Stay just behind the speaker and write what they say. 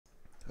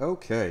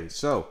Okay,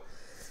 so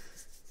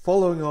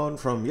following on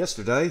from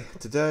yesterday,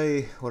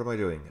 today what am I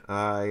doing?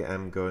 I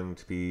am going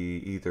to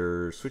be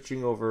either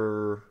switching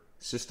over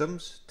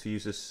systems to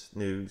use this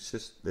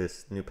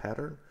new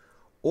pattern,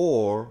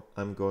 or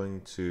I'm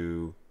going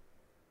to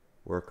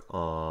work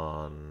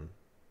on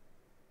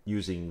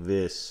using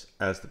this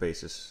as the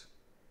basis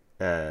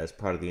as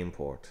part of the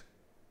import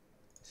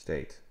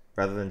state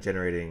rather than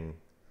generating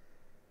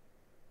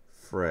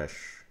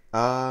fresh.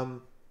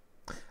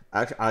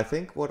 Actually, I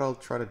think what I'll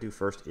try to do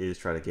first is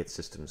try to get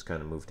systems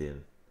kind of moved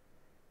in.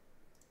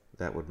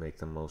 That would make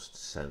the most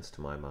sense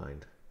to my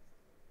mind.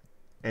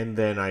 And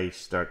then I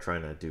start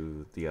trying to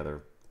do the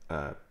other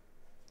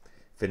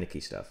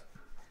finicky stuff.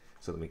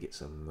 So let me get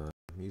some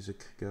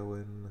music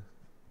going.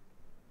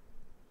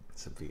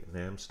 Some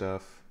Vietnam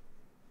stuff.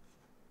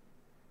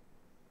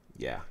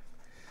 Yeah.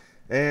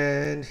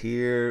 And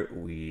here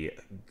we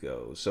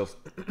go. So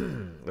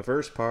the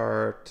first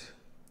part,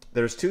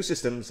 there's two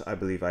systems I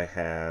believe I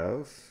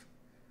have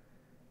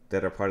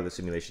that are part of the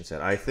simulation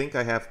set. I think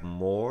I have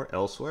more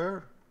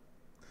elsewhere,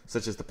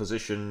 such as the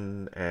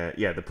position,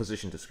 the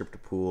position descriptor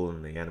pool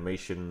and the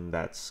animation.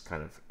 That's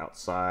kind of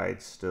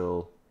outside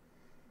still.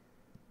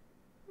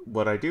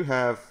 What I do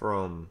have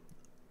from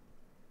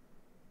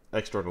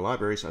external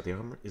libraries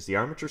is the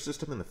armature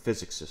system and the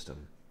physics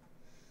system.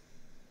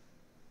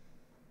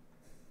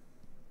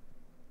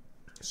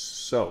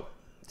 So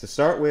to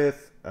start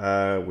with,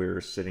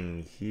 we're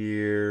sitting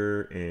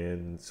here,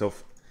 and so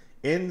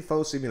in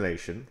faux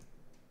simulation,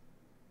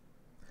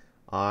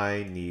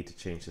 I need to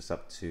change this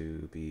up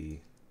to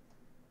be,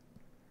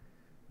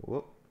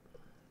 whoop.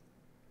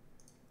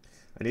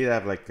 I need to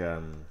have like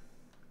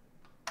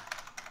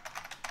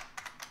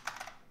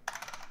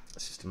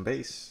system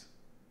base,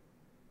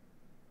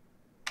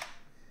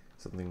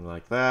 something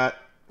like that,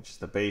 which is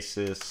the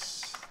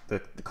basis,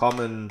 the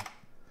common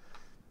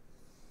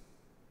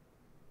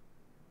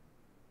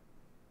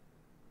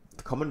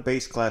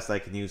base class that I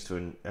can use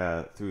to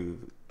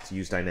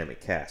use dynamic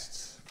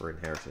casts for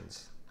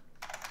inheritance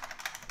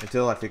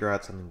until I figure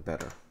out something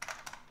better.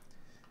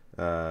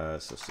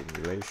 So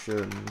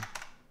simulation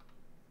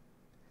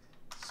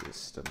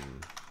system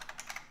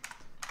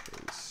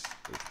is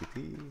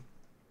HPP.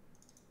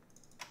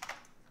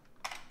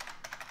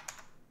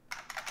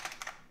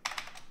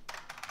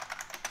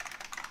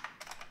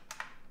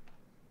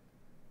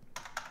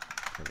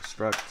 And a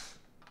struct.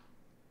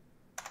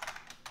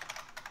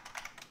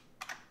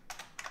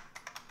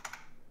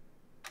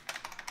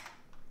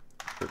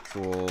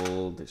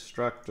 Virtual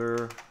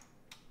destructor.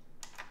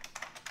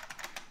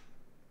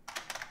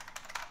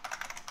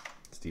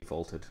 It's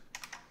defaulted.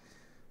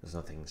 There's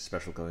nothing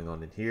special going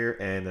on in here.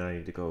 And then I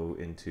need to go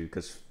into,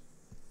 because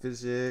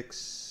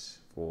physics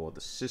for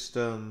the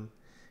system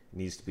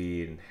needs to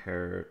be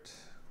inherit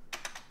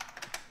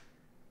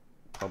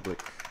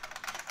public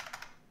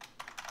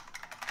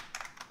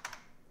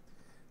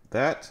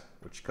that,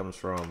 which comes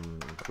from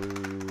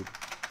include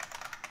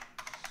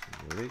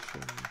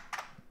simulation.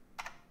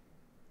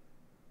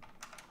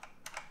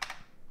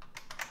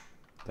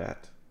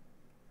 That.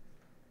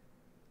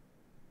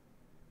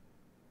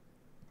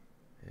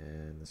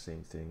 And the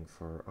same thing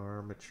for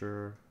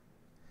armature,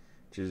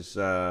 which is,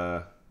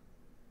 where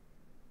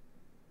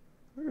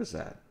is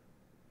that?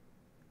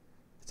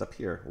 It's up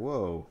here.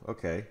 Whoa,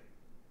 okay.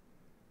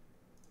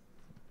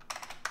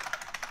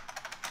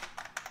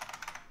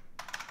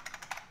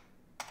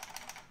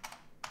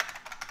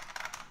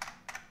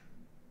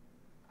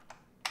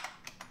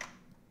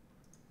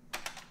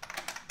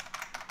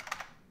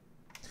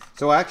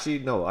 So actually,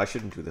 no, I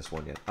shouldn't do this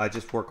one yet. I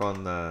just work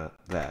on the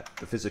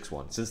physics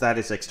one, since that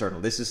is external.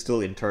 This is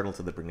still internal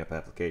to the Bringup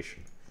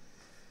application.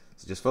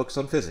 So just focus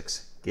on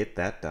physics. Get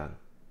that done.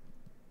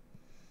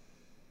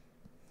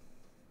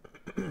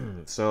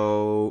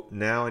 So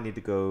now I need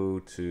to go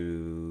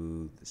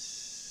to the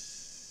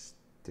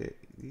state,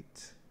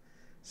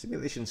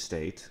 simulation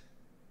state.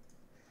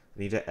 I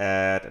need to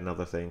add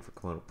another thing for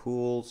component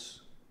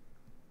pools.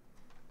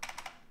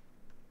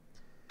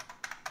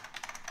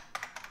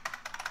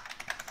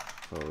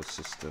 So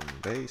system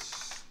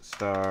base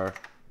star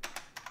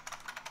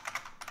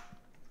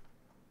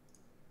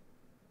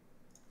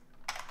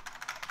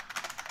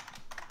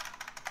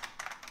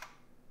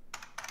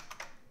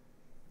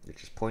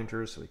which is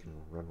pointers, so we can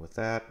run with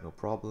that, no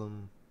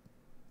problem.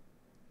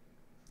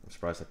 I'm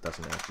surprised that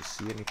doesn't actually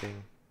see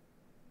anything.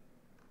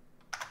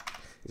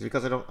 It's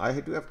because I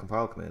do have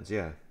compile commands,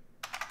 yeah.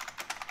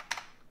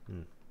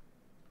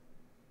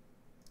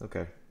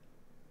 Okay.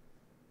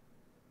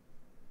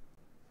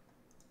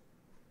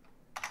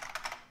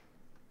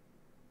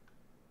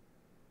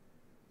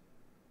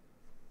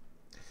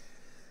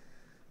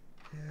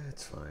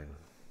 It's fine.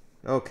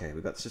 Okay,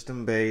 we got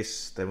system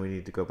base, then we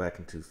need to go back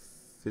into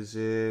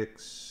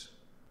physics.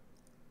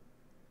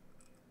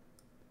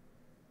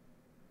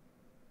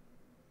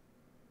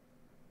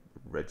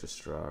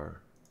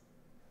 Registrar.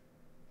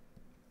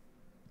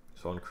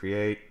 So on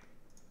create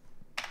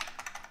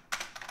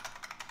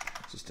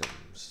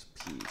systems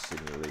p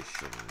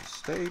simulation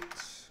state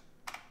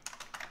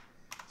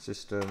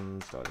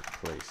systems dot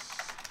place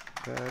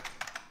back.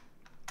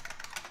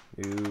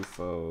 New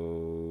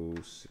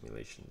faux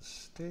simulation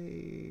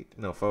state.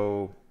 No,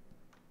 faux.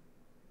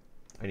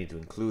 I need to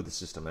include the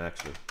system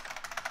actually.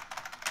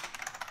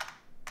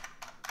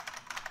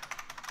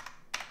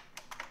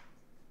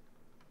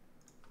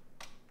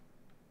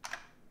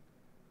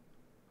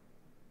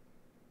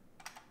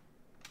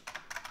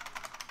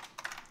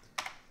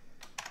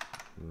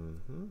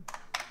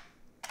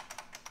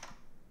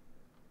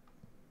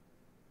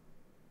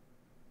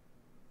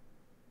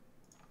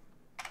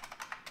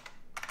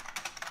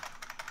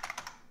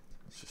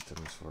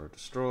 Systems for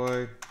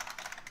destroy.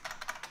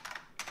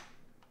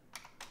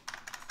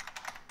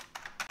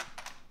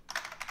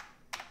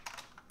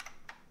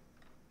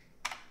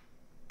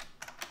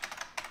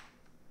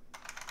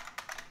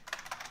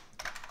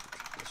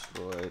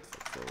 Destroyed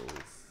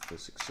for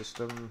physics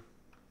system.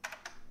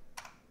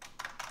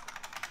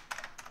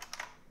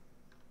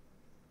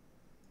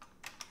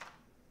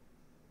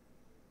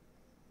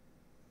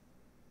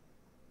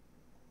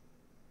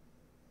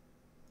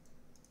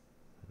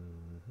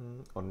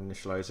 On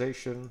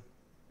initialization,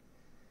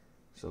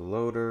 so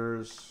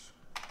loaders.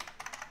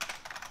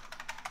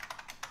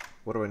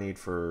 What do I need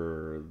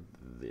for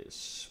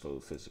this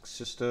faux physics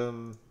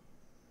system?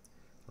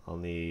 I'll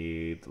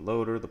need the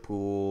loader, the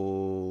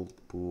pool,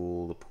 the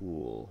pool, the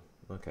pool.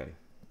 Okay.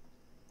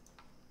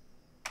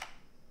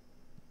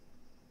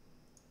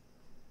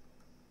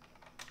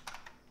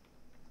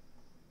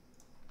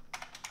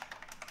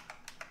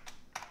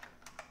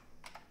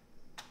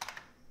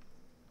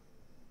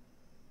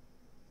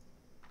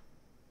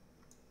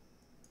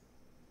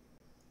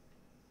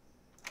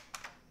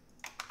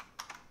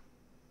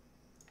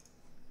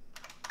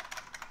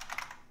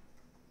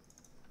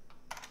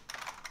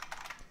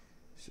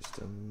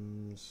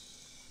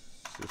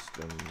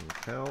 System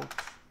count.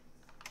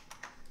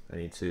 I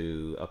need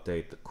to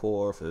update the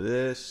core for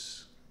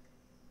this.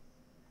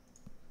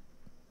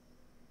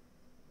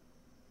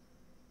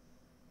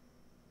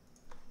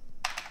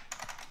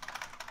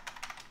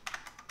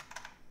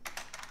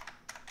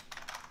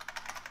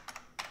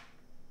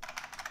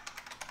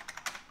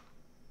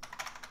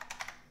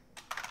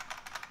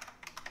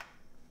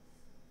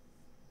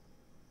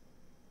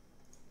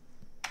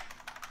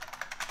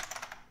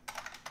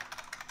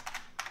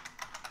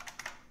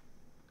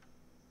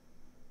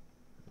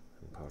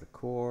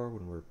 Core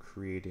when we're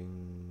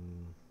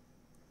creating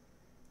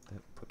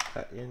that, put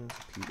that in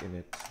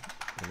pinit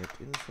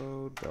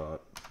info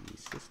dot p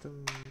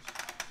systems.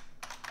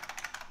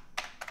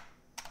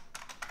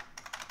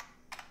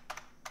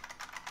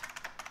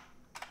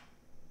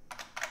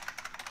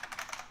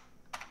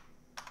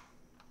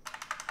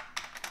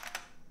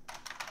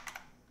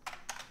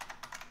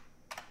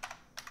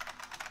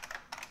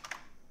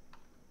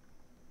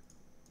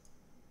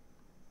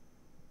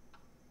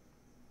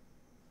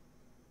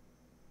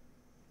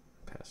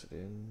 Pass it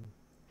in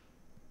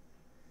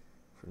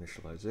for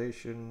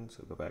initialization.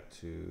 So go back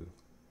to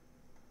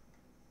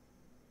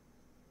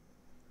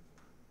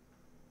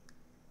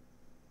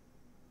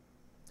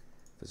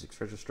physics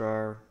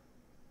registrar.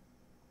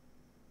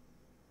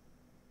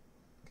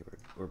 Okay,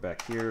 we're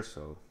back here,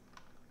 so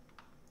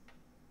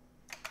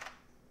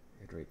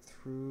iterate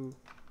through.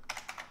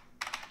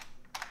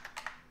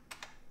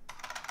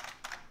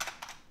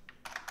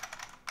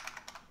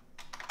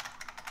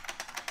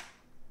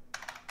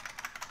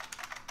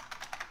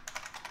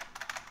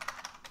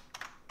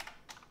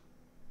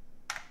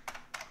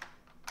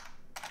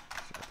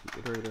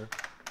 Iterator.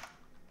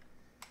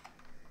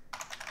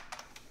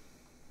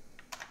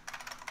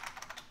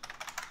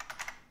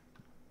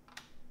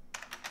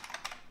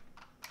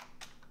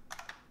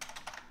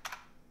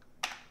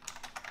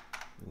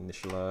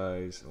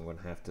 Initialize. I'm going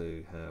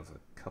to have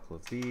a couple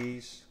of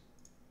these.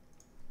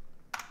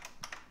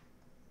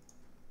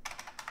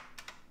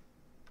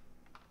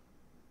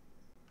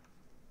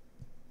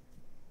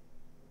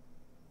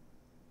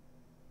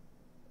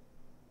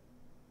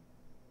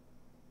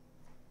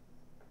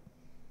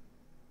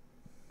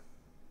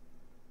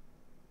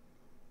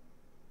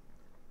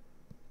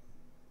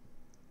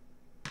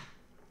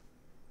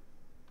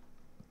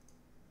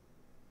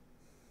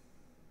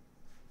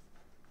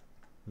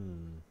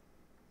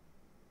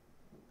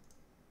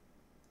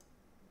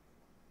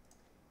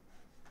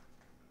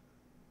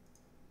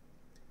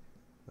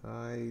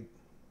 I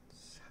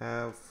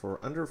have for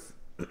under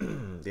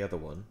the other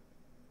one,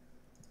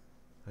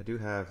 I do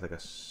have like a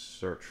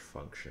search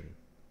function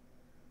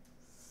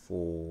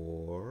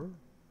for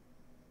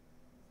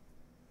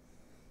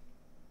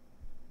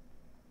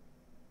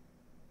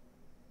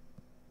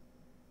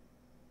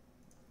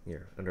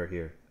here, under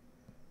here,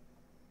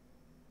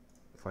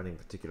 finding a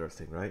particular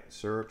thing, right?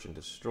 Search and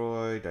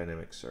destroy,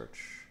 dynamic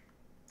search.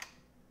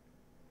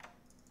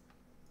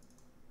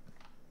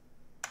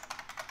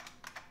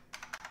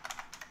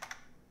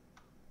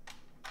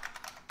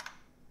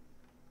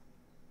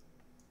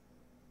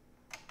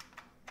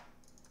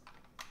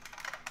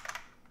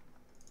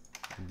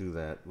 Do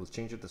that. We'll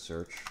change it to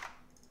search.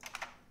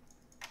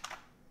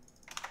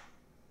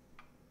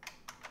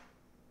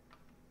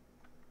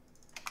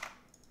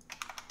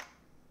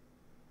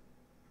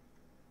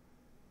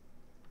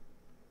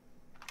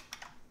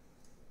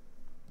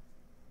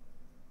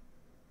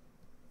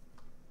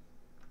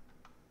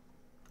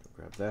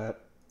 Grab that.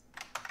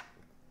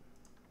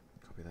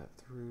 Copy that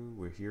through.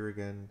 We're here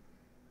again.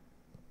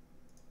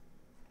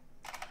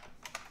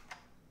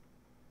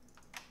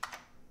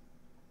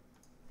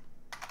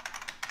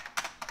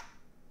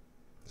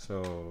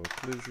 So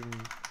collision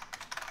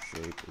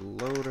shape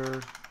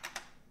loader.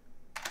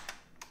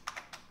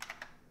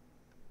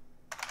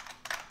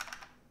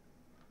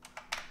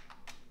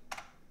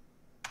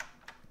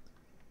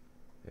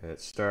 It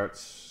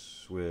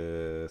starts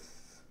with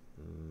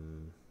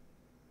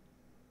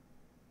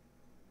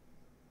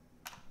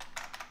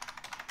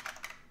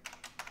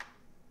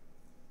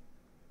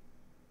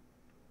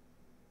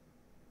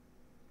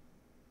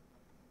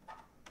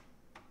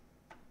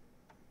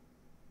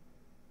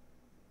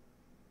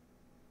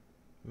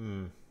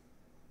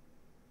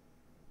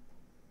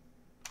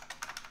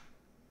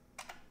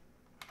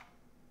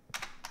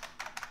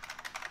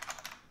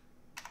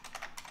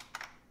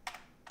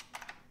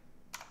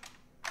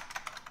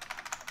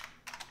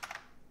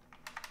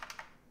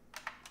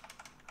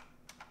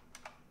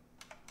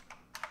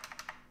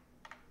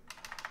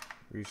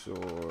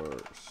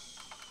resource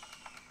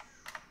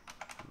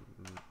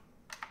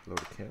load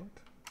account,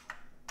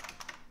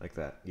 like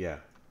that. Yeah.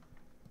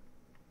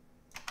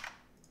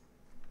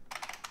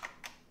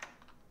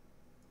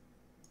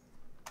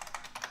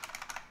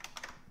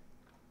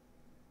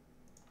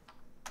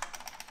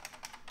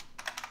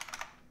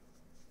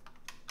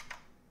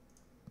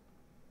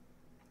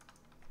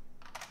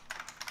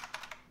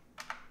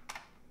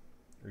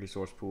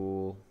 Resource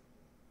pool.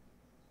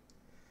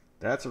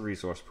 That's a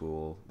resource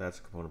pool. That's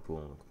a component pool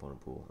and a component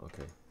pool.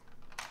 Okay.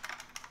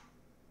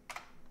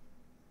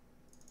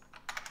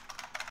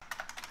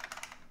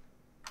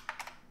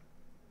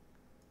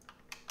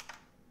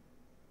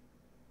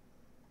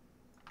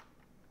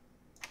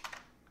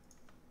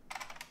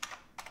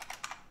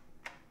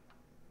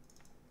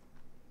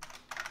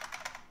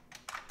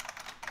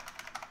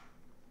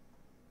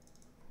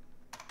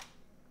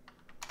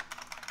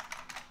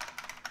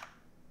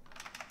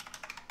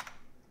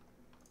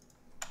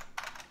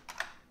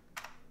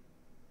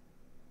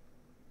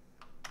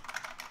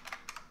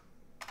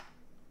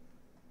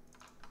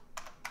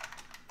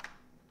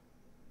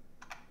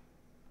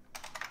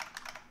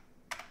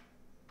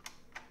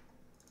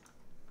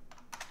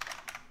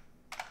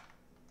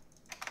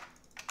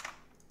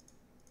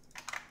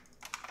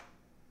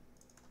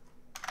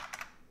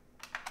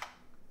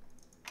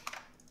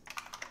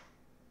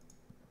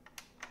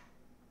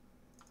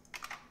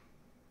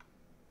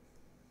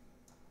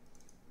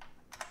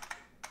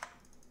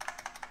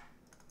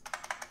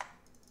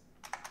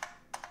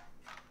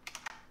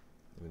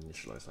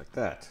 Initialize like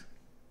that.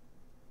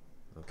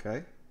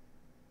 Okay.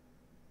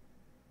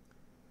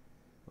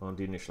 On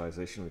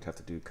deinitialization, we'd have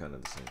to do kind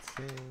of the same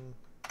thing.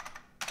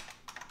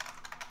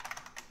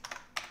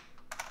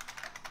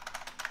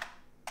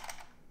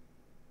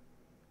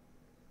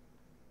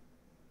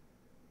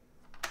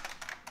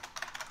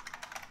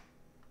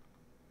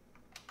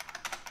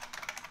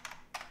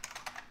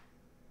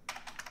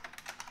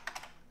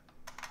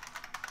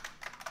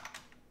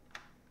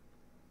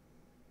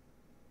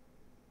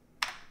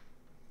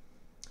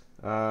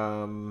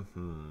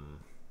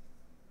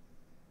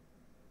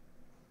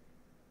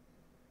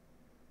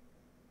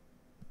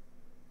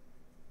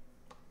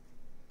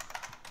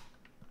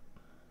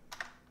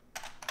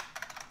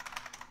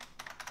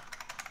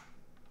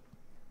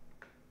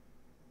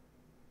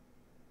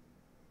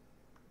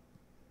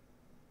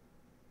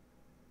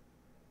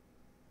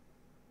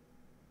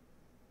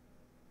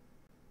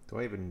 Do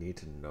I even need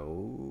to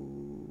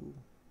know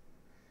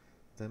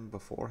them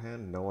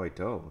beforehand? No, I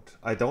don't.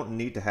 I don't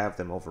need to have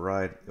them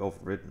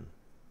overridden.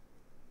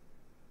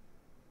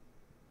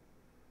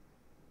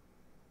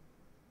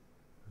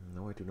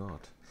 No, I do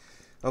not.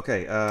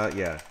 Okay,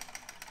 yeah.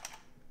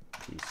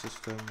 Key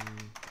system,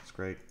 that's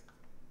great.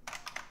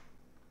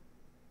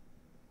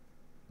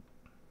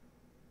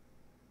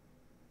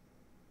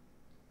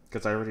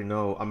 Because I already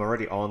know, I'm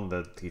already on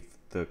the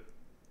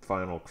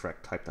final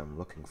correct type that I'm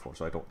looking for,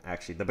 so I don't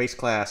actually, the base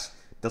class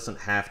doesn't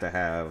have to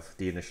have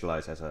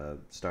deinitialize as a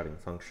starting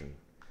function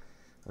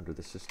under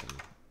the system.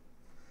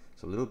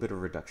 So a little bit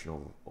of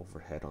reduction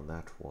overhead on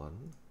that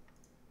one.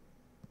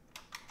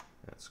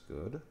 That's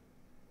good.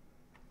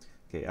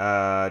 Okay,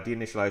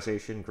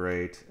 deinitialization,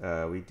 great.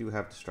 We do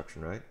have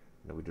destruction, right?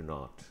 No, we do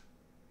not.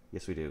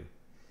 Yes, we do.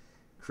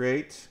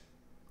 Create,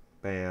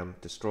 bam,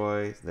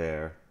 destroy,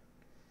 there.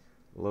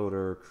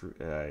 Loader,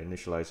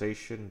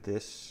 initialization,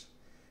 this.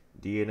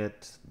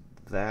 Deinit,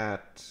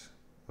 that.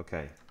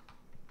 Okay.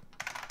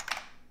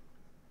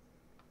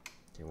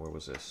 Okay, where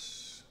was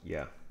this?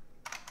 Yeah.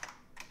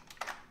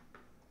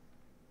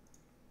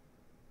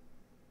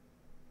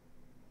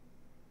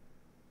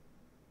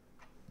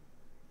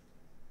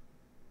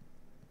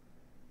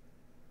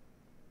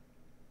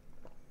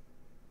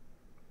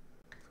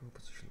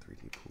 Position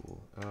 3D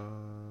pool.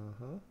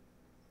 Uh-huh.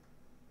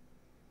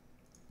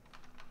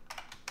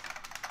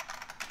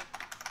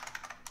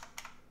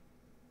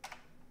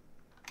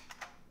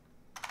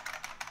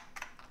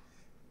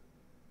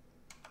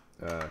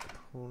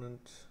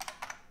 Component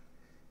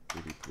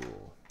 3D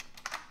pool.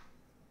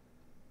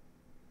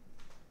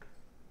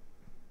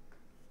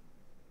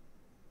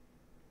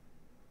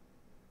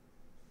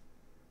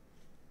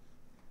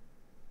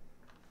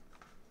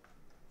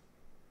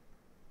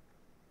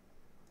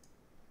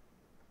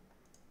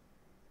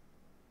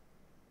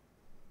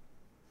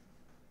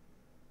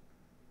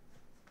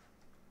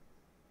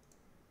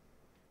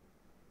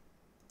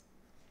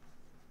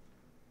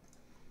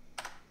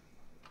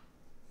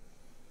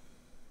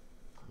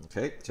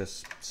 Okay,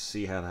 just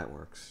see how that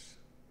works.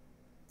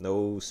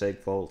 No seg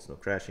faults, no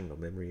crashing, no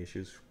memory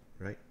issues,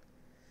 right?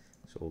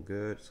 It's all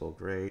good, it's all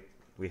great.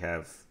 We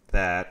have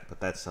that, but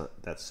that's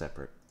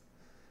separate.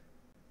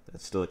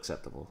 That's still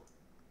acceptable.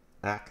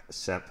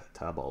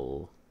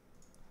 Acceptable.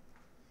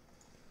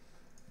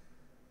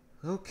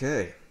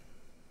 Okay.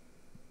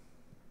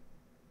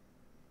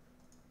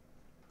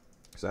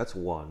 So that's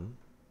one.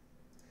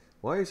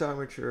 Why is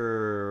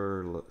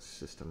armature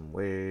system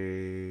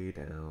way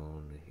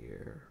down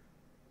here?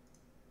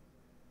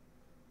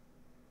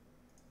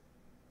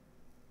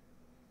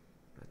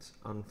 That's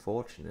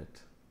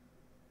unfortunate.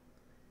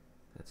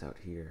 That's out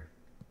here.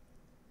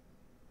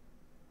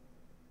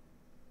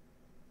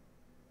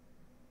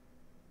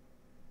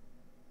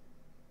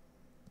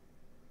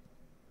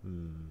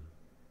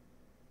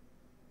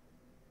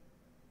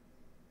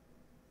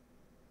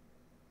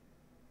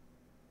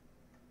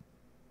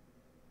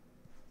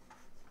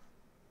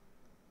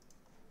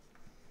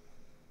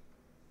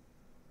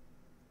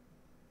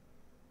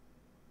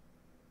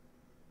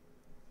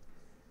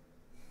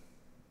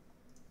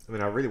 I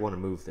mean, I really want to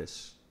move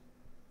this,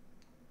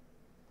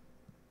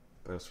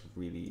 but I just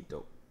really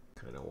don't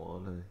kind of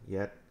want to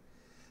yet.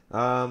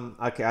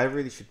 Okay, I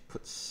really should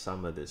put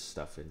some of this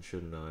stuff in,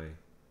 shouldn't I?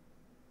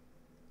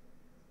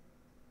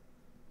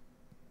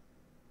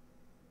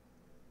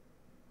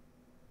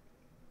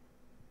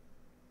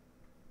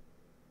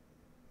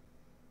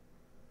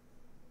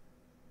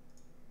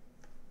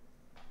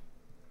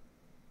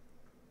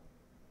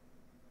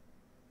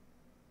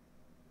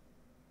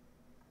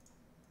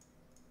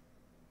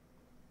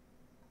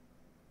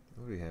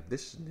 What do we have?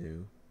 This is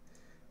new.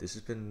 This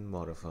has been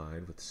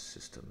modified with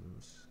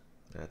systems.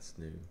 That's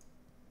new.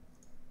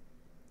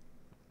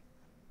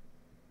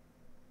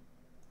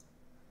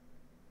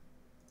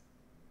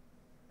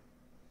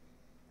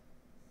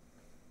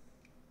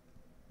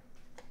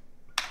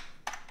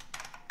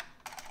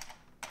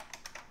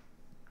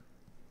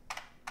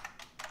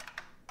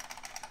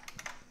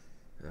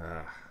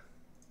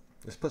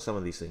 Let's put some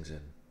of these things in.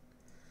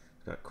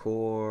 Got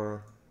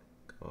core,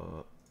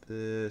 got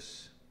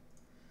this.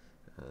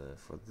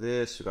 For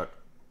this, we got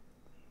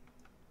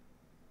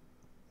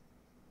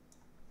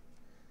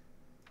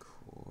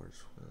core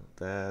as well.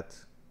 That.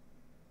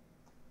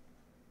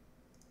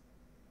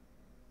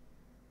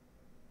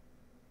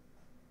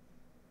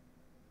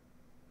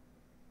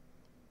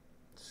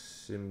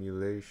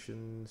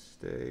 Simulation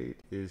state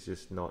is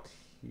just not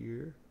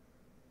here.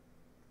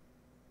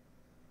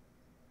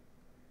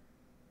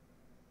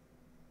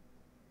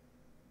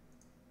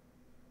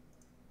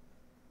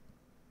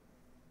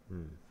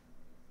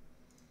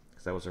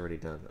 Because that was already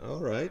done. All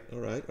right, all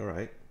right, all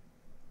right.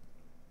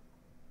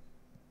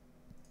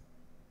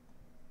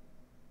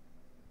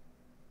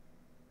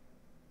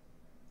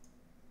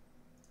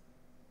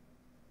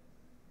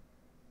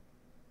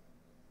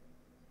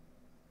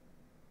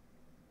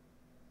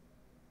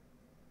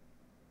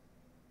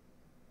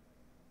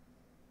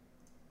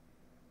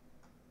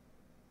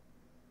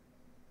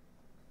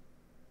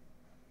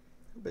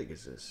 How big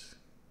is this?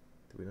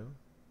 Do we know?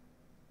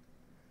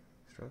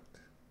 Struct?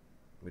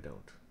 We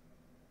don't.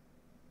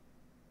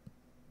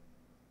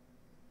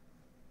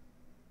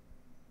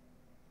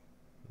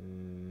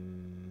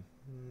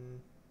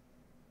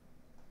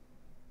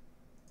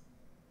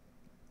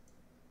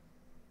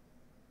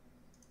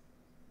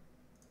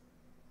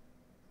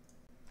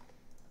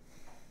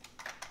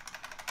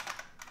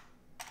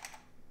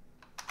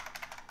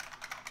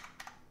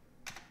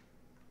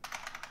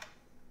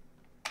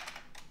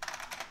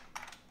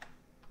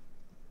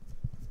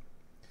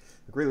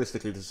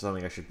 Realistically, this is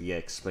something I should be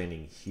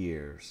explaining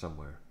here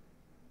somewhere.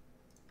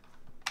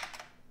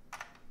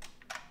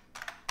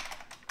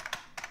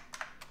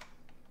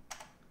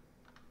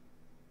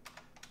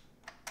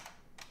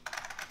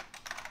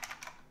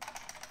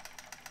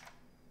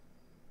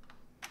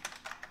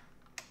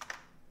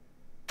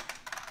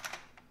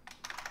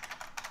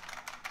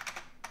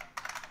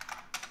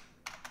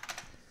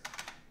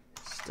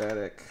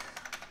 Static.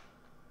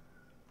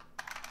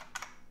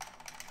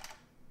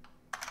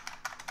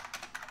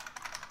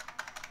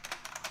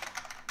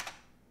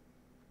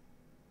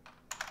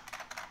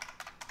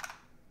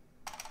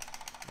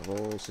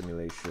 All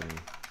simulation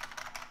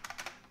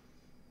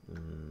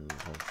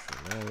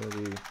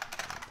functionality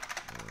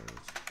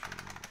has been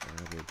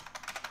added.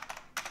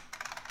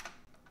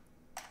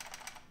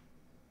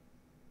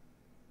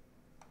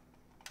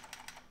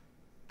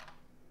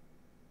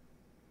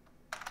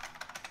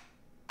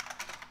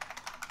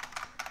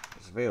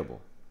 It's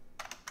available.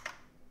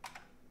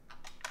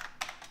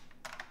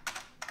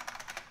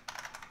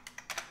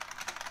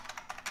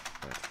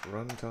 That's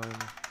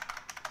runtime.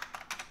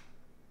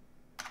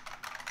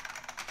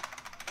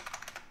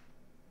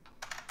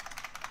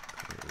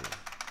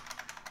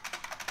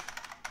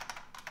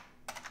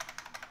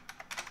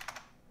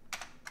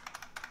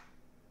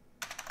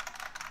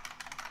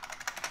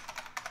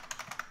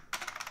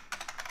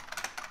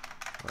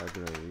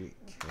 Library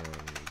can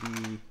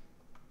be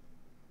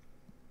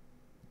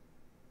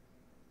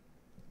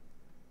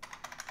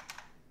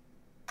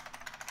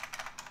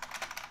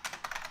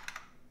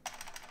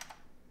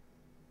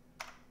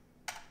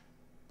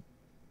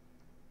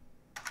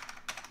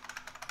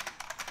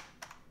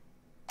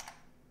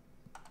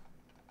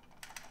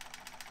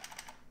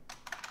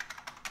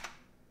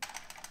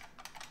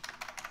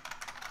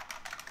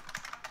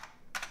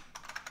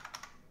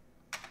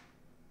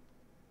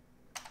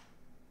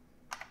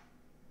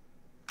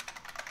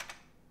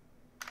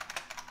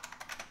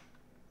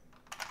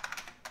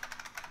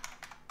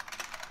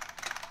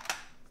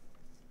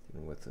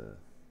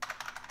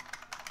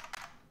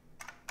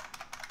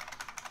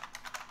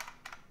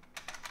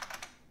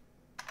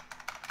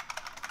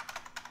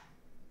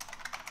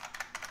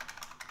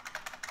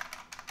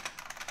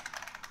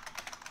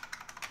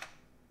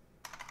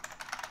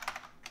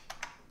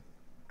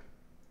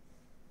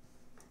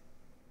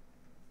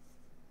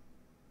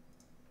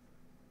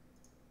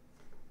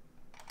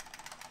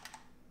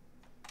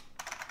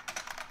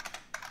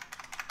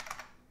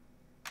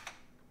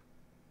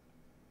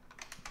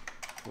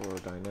for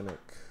dynamic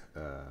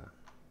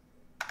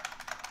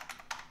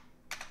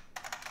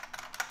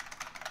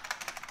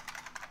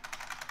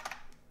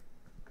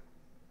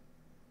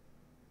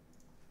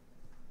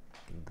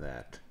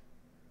that.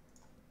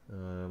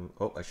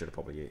 Oh, I should have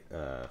probably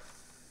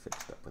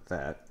fixed up with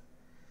that.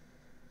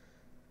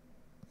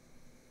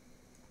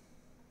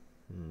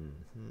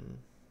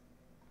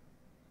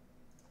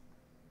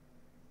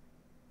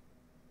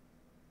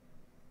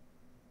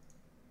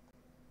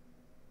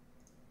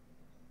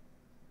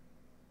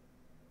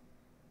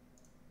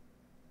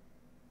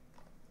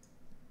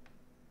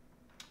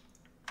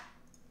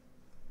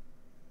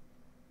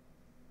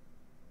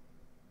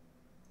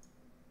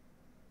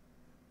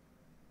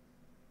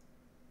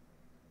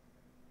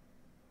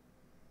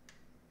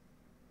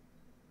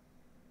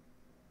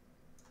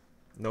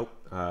 Nope,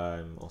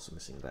 I'm also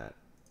missing that.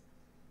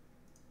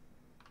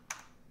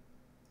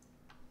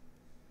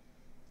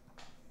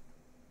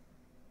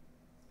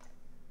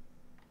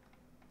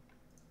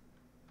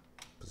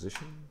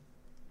 Position.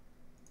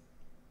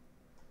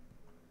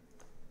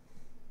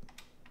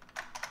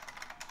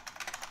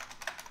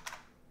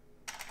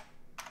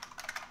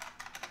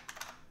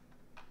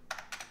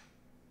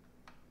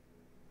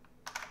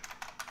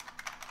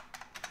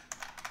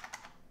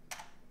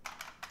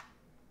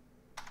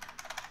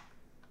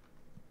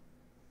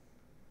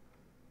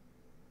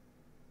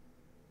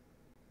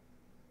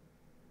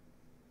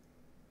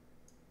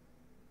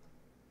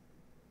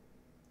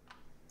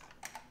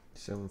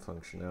 Some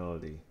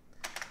functionality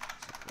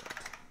support.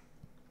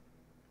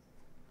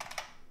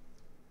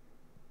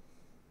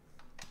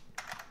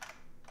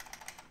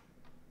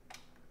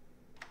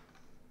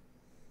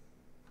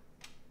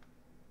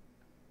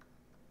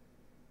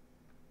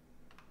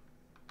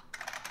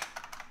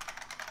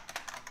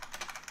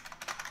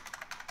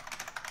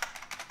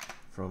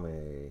 From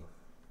a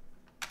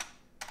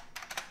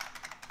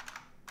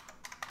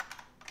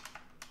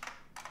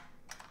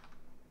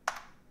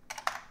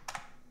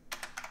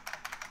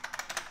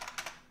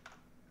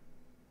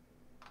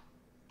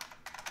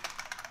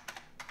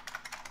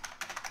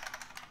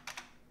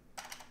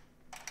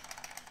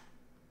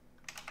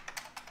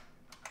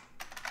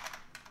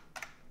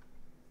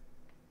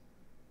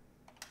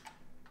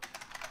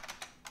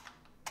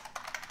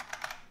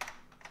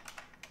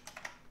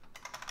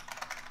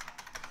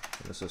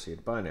an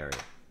associated binary.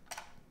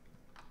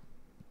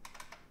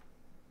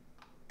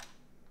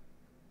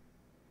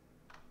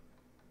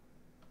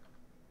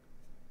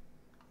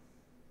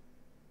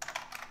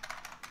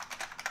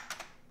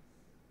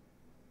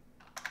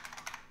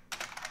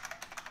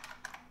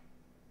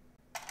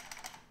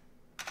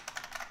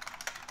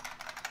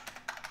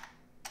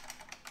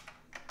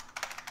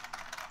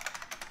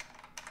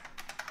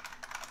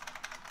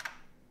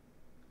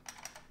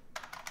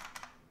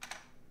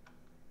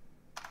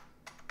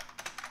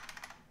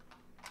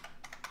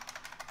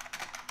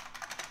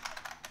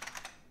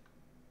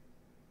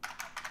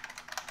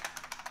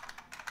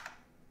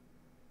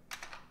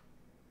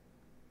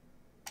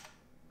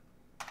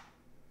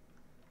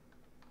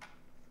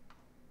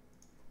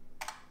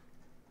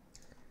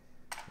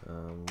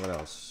 What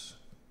else?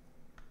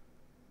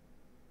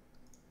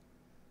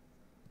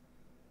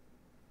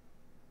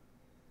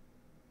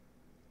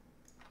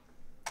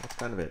 That's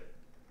kind of it.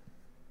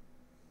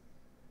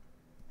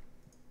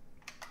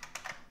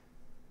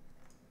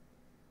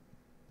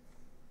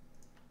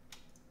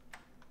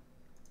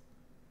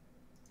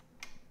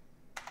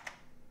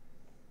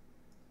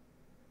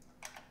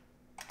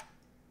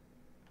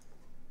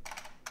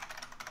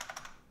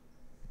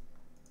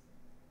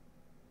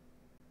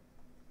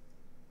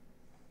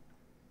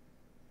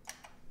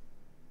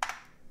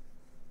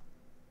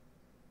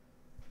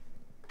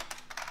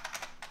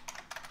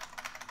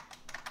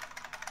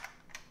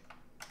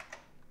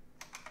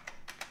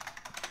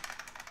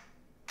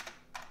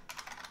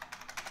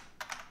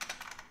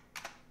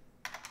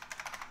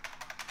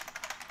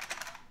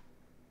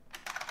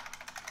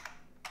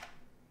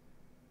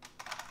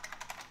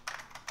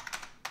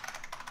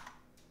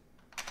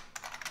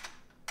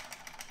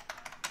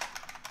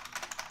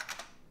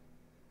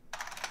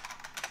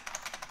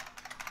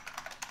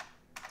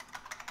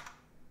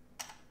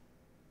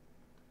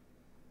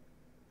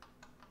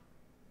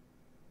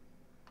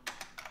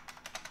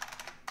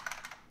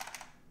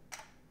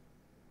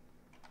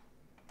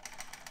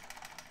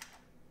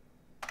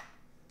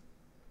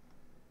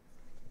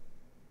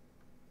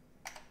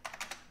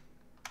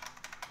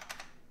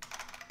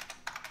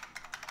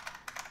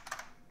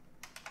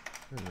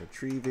 And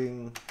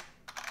retrieving.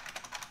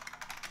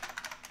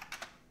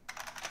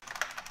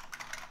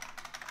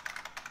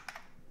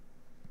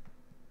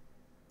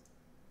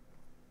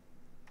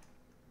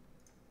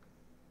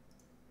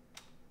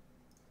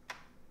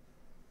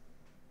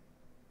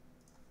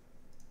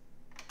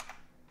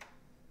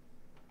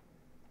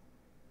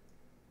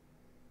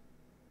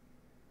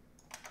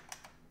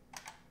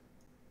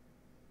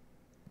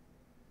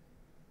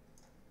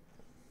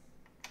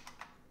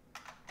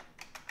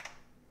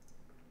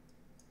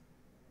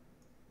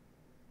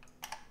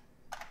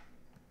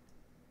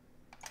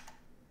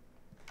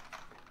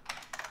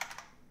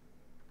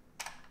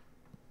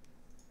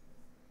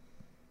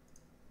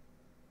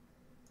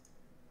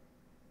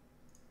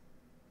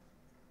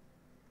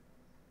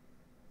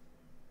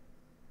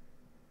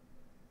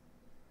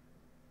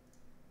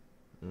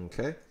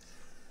 Okay.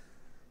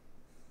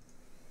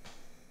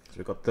 So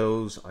we've got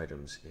those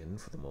items in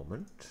for the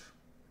moment.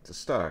 It's a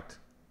start.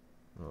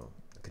 Oh,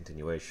 a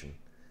continuation.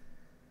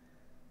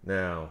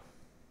 Now,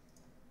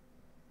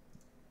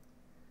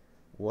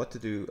 what to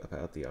do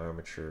about the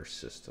armature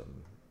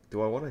system?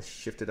 Do I want to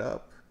shift it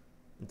up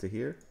into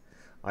here?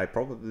 I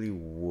probably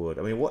would.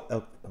 I mean, what?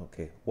 Oh,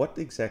 okay, what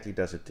exactly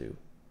does it do?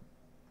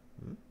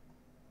 What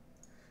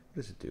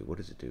does it do? What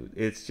does it do?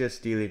 It's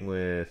just dealing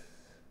with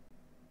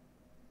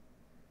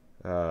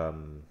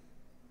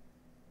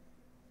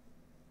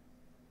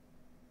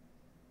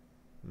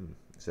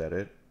is that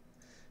it?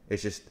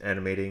 It's just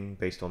animating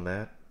based on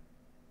that.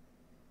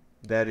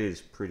 That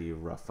is pretty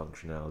rough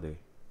functionality.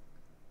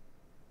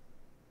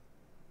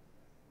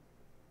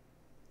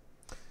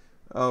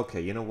 Okay,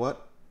 you know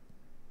what?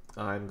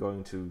 I'm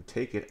going to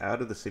take it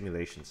out of the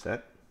simulation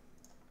set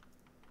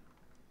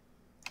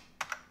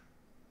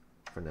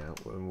for now,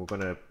 and we're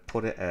going to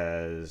put it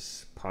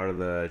as part of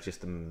the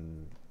just the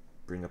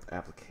Bringup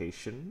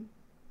application.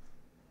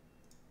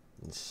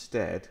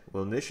 Instead,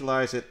 we'll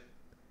initialize it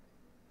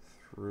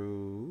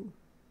through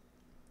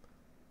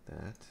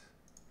that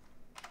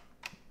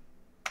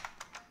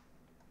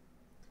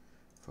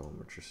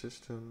armature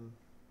system.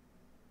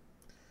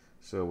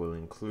 So we'll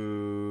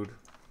include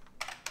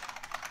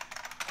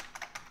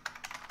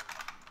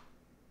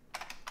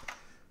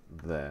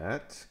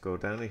that. Go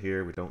down to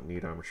here. We don't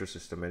need armature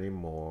system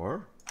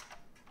anymore.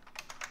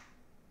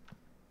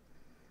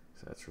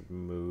 So that's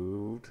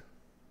removed.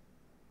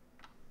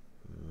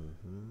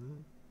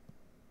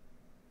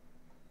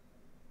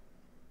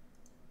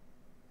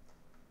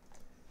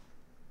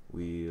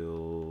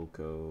 We'll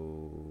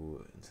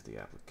go into the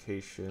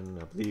application.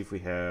 I believe we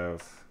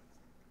have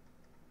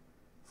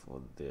for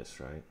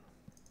this, right?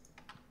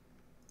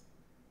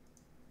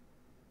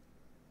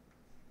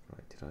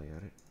 Right, did I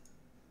add it?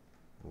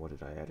 What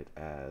did I add it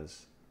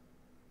as?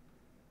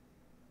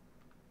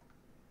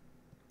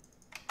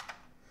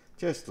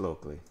 Just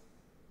locally.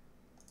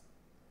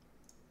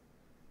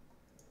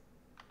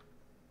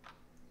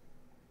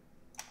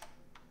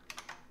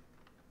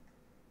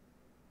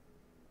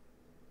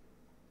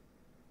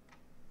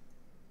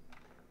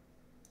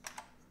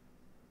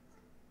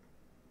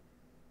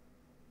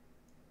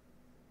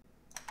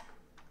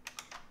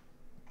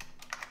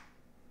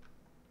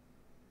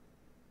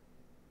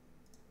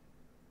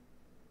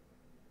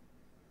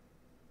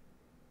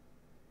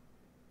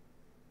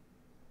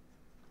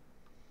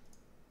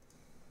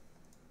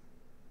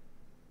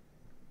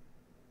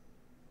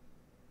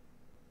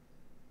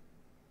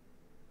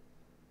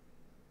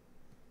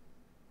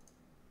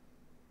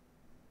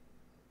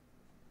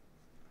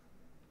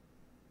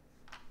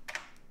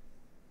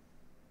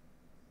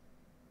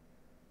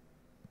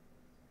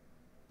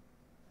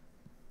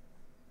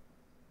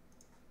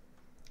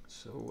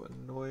 So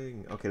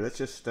annoying. Okay, let's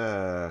just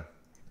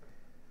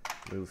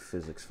move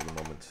physics for the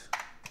moment.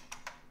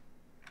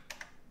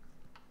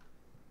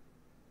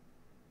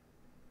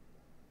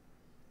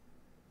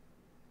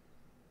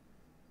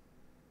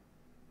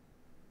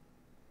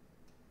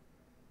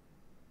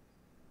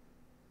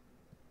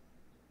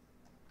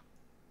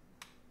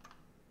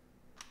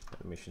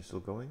 Animation still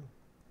going?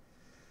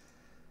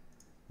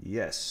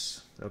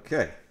 Yes.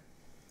 Okay.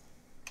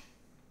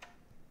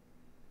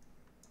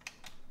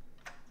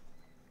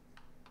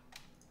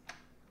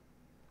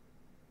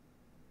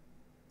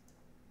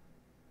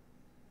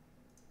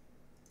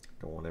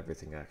 Don't want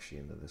everything actually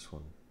into this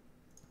one.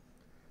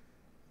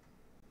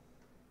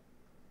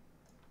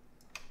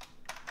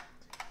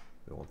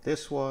 We want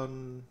this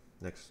one.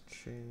 Next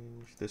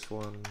change this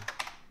one.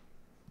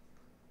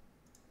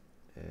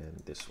 And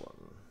this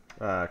one.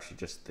 Actually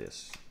just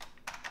this.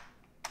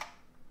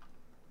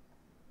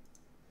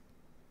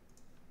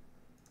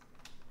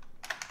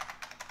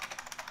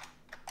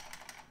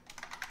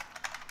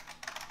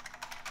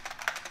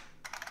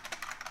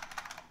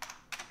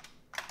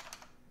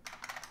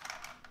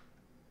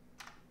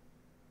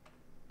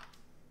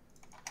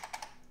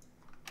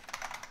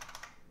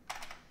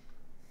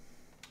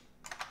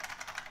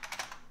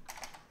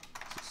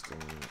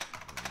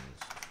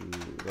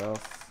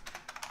 Rough.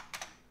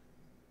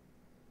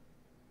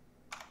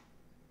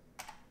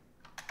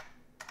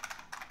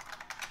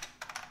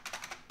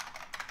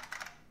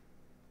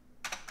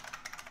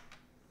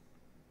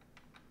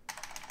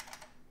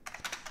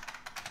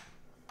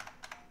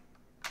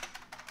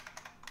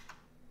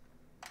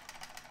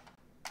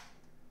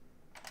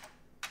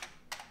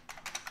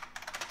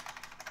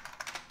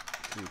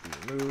 To be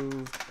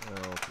moved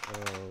out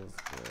of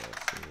the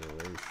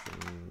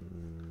simulation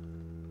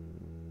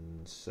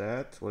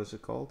set. What is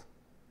it called?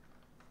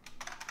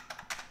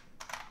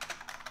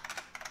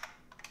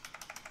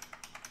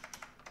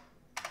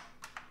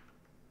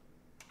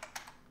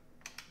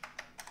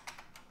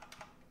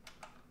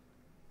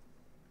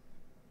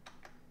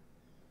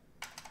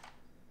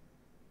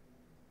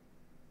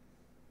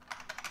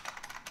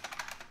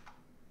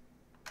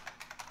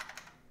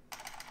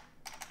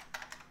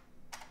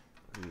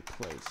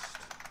 Replaced.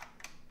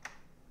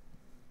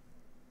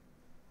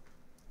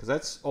 Because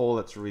that's all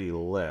that's really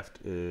left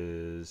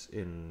is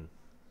in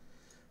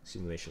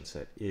simulation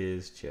set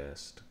is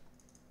just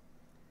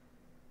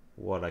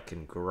what I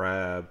can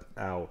grab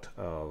out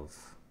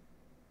of,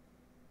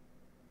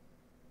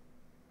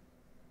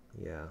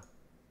 yeah.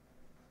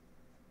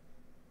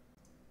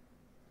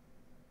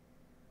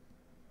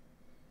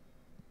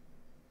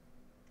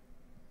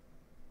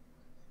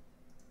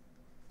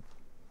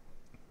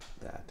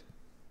 That.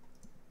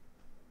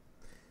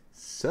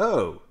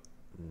 So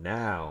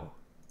now,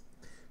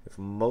 with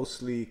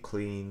mostly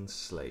clean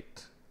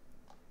slate.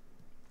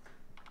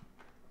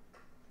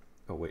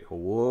 Oh wait,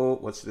 whoa,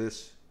 what's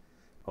this?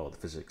 Oh, the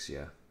physics,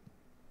 yeah.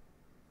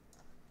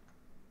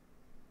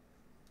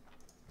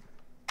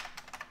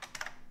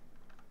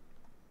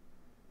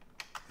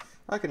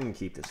 I can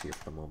keep this here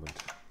for the moment.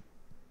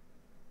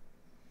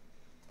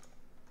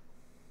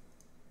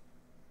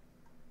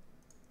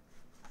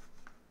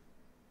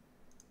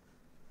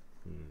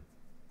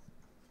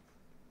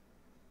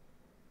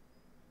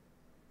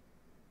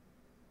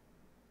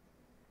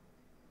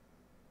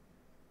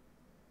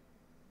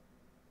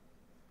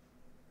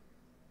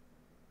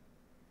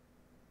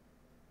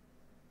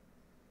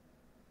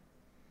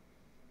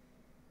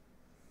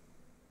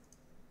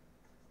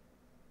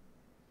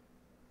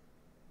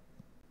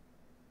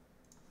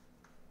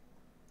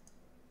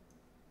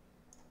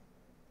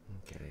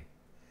 Okay.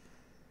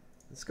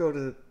 Let's go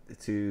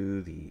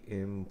to the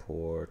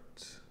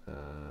import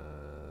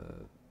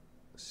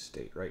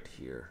state right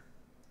here.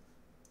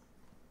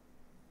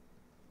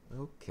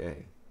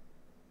 Okay.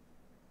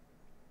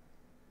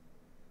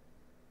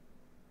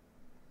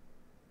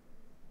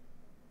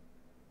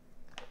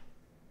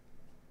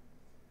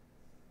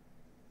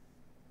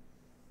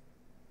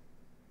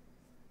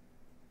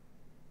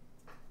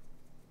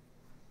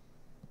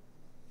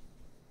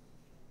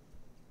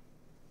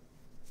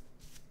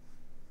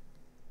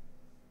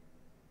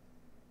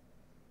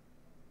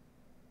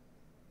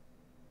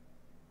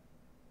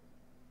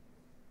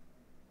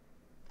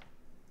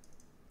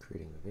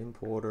 Creating an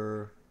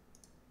importer.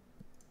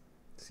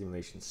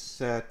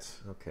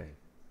 SimulationSet. Okay.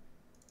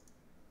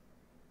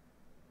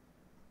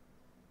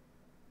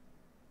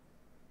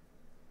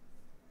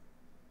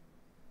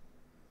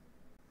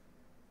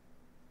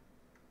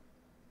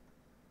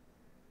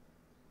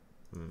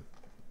 So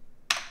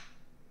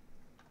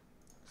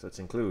let's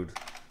include.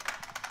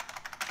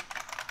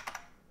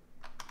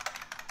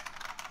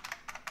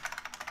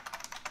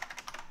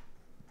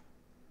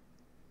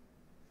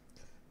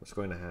 What's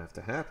going to have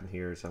to happen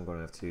here is I'm going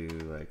to have to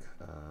like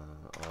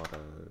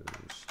auto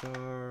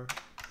star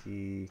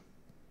key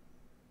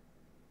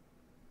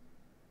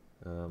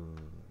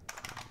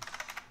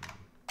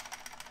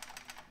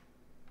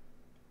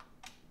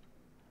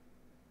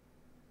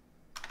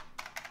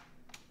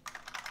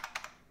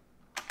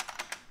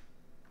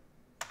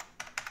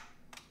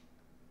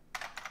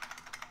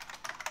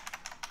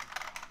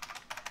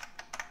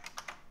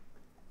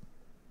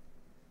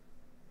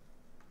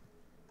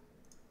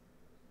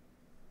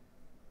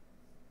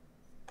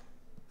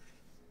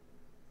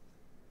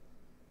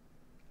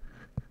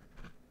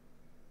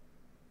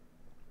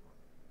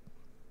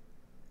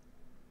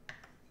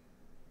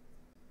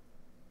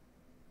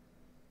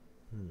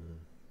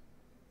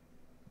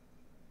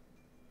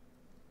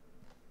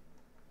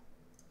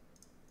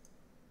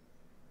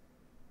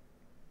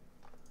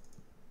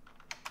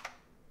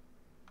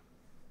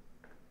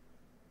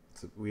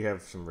So we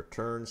have some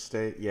return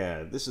state.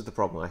 Yeah, this is the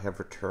problem. I have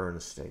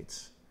return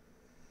states.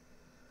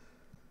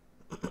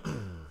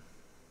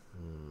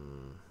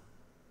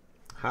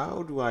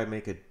 How do I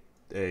make a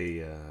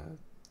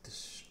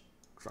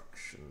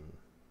destruction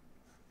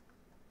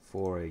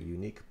for a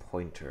unique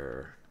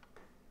pointer?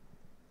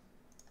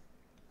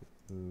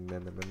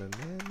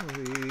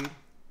 Memory.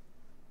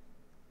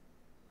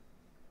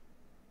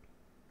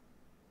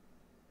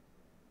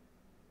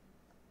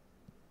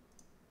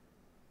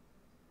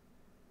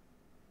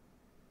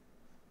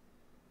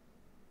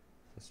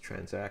 That's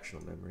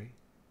transactional memory.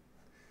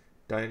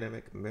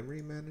 Dynamic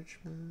memory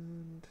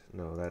management?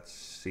 No, that's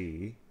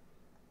C.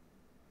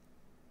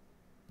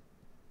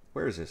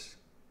 Where is this?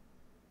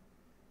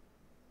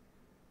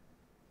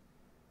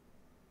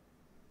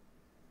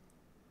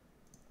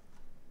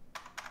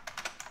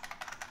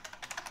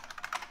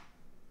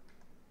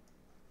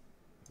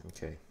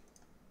 Okay.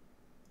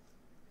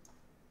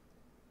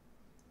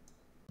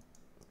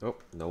 Oh,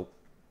 nope.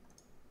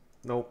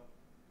 Nope.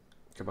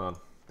 Come on.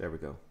 There we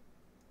go.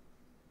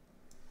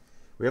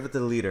 We have a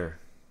deleter,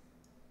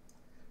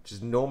 which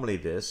is normally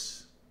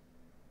this.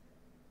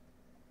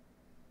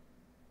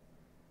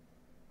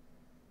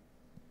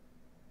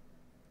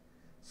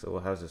 So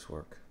how does this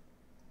work?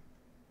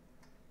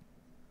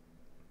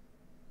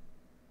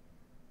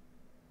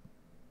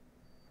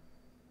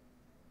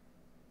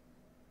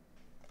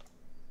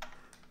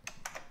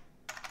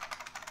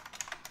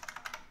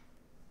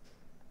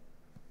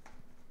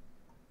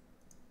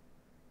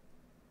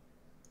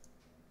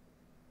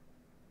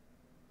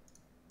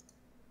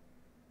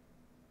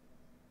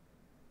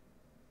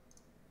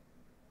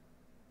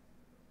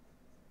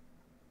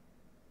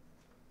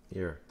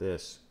 Here,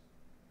 this.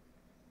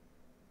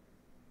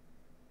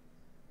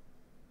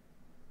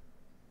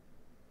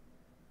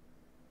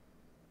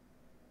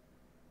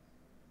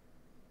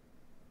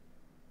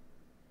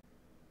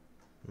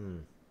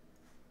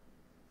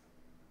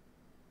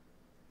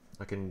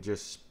 I can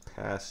just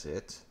pass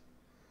it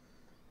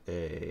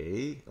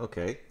a...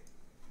 Okay.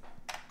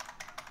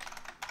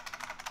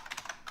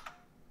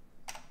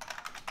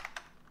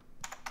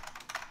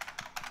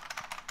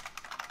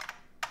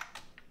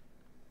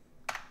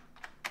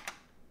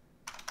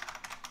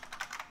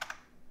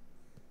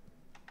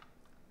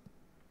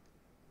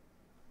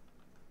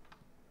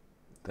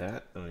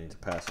 That, I need to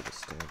pass it a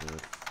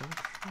standard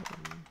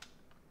function.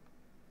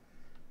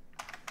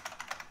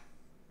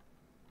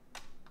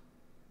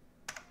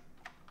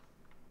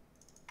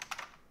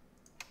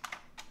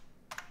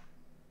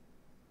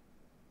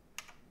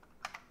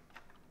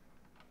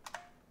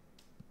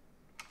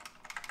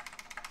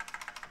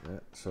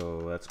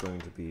 So that's going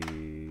to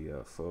be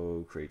a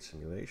faux create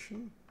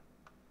simulation.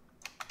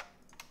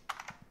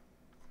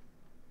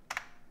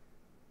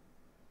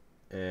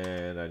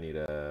 And I need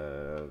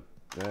a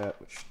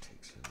that which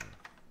takes in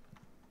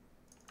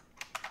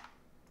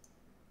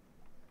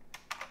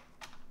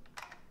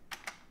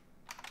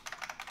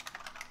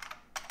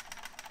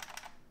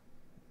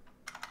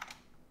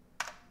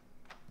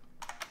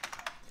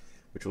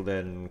which will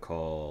then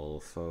call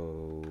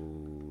faux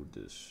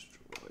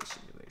destroy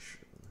simulation.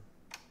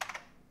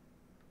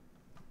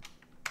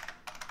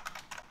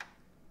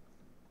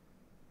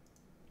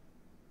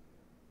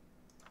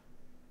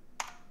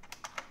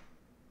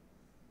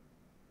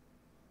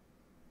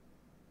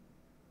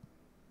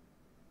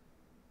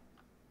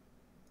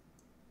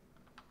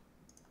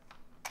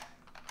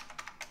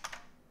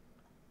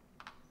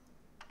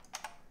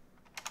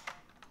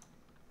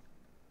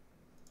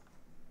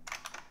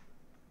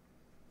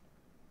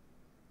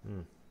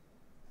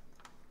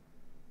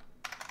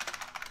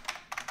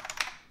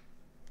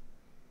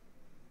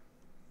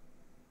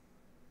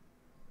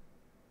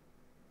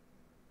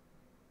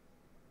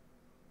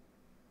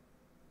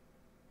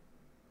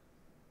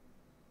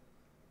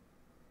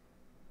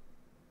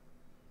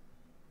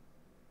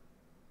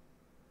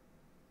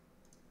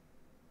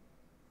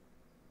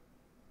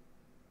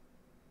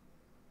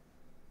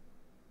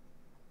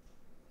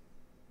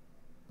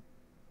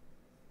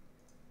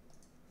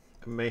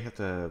 I may have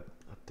to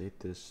update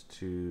this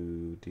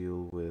to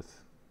deal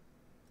with...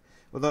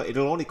 Well, no,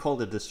 it'll only call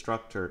the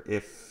destructor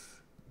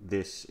if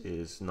this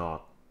is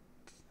not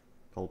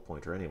null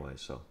pointer anyway,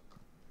 so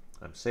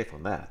I'm safe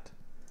on that.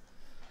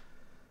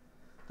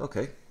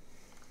 Okay.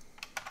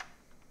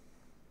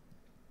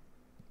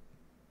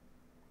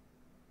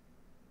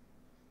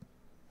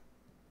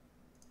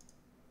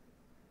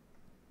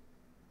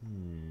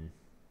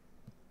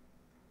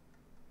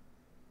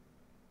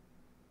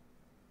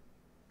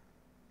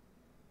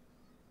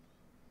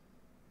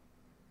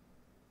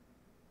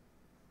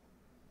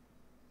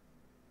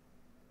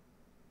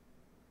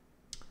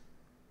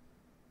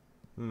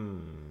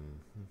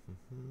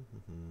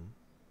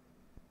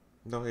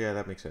 No, yeah,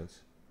 that makes sense.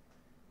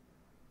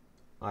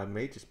 I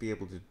may just be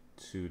able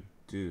to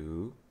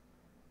do...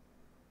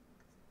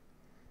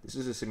 This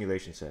is a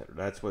simulation set.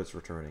 That's what it's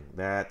returning.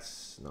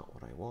 That's not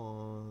what I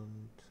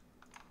want.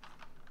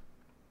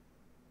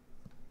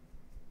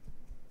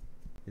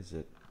 Is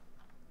it?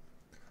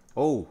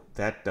 Oh,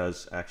 that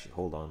does actually...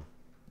 Hold on.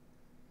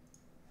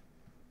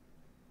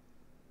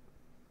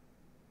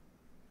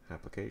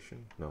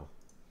 Application? No.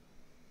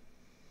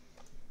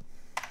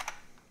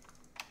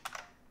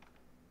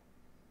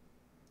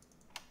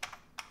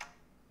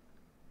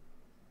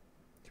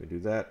 Can we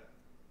do that?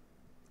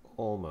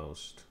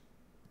 Almost.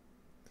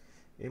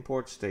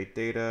 Import state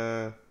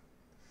data.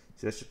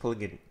 See, that's just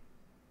pulling in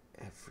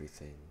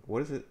everything. What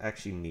does it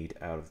actually need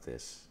out of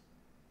this?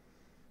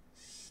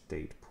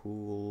 State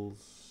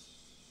pools.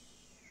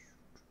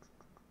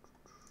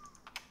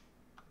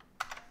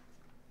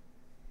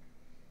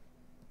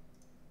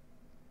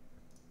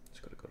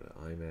 Just gotta go to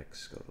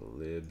IMAX, go to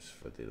libs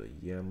for the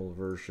YAML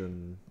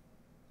version.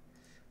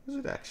 What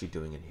is it actually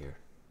doing in here?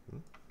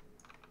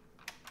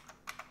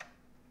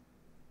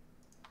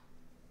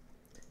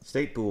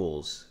 State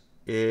pools.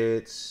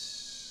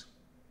 It's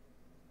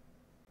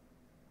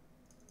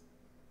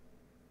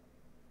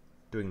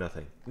doing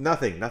nothing.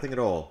 Nothing at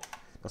all.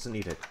 Doesn't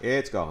need it.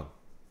 It's gone.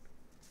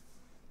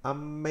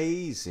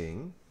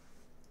 Amazing.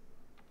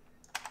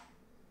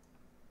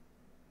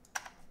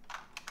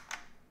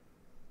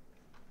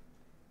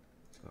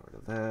 Let's get rid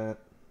of that.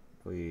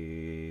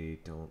 We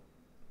don't...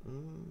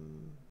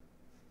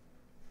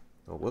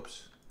 Oh,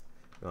 whoops.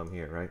 No, I'm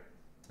here, right?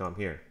 No, I'm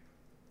here.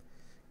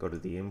 Go to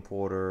the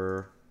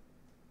importer.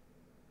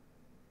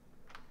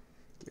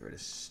 Get rid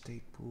of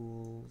state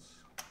pools.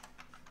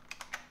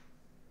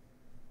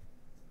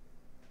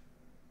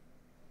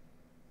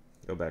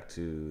 Go back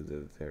to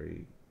the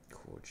very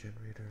core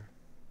generator.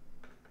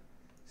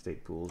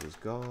 State pools is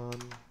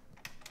gone.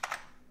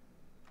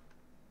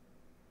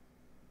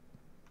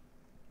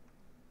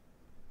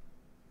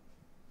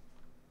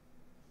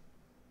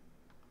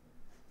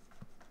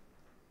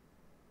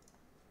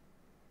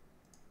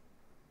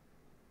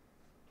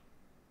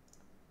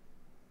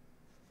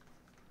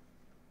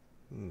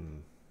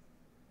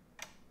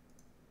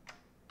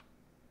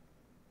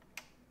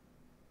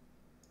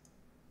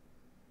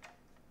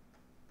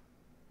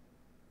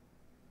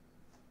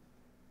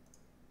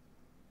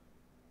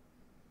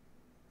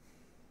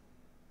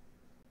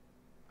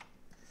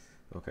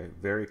 Okay,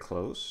 very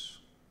close.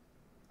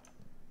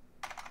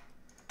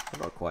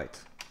 But not quite.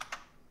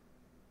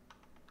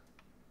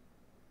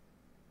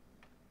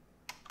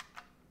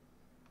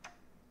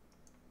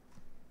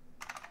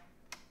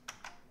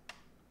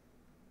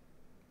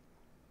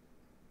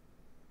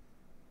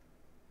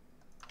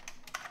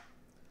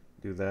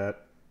 Do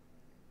that.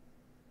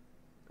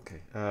 Okay,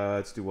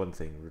 let's do one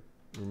thing.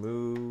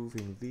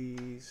 Removing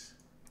these,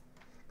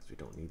 because we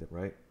don't need them,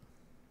 right?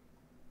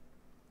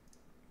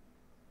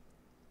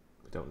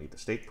 We don't need the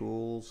state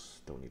pools,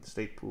 don't need the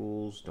state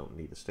pools, don't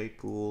need the state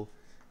pool.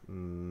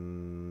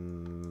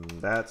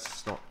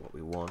 That's not what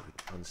we want. We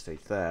can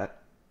unstage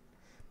that.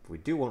 But we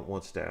do want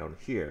what's down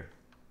here.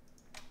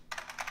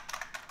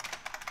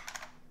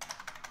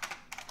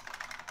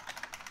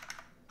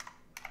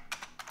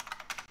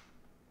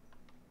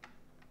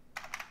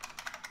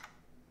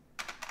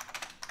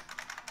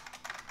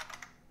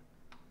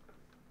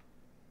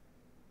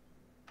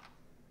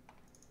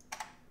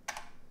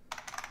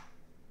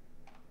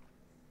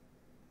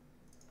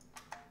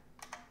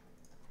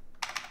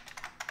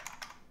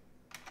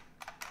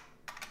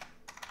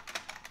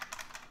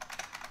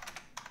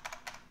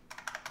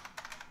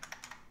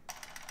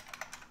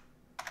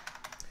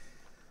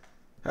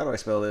 How do I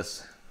spell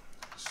this?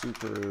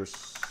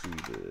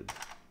 Superseded.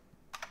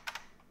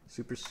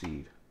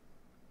 Supersede.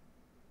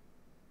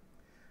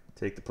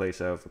 Take the place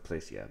out,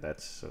 replace. Yeah,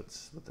 that's so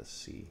it's with a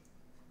C.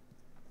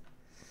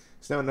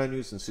 It's now not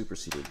used and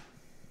superseded.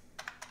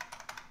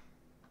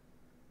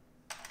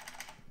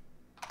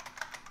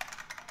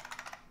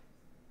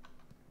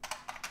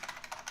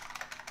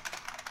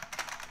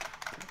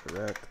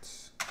 Correct.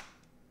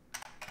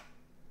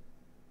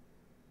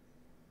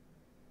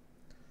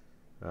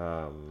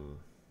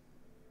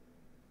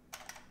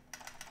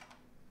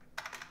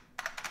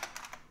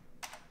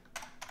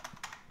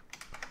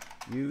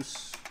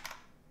 Use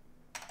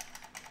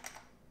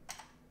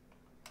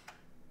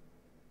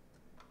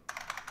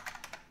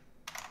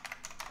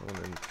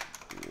component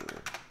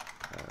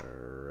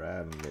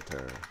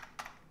parameter.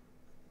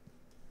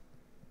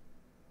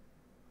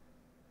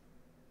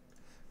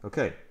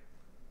 Okay,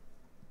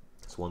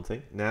 that's one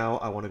thing. Now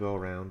I want to go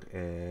around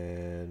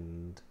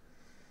and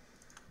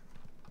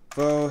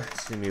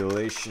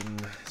simulation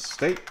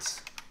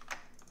state.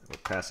 We're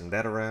passing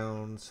that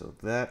around, so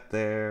that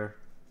there.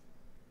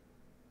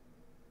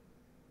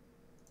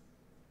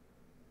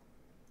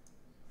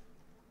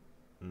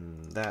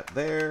 That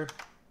there.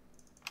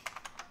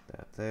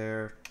 That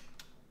there.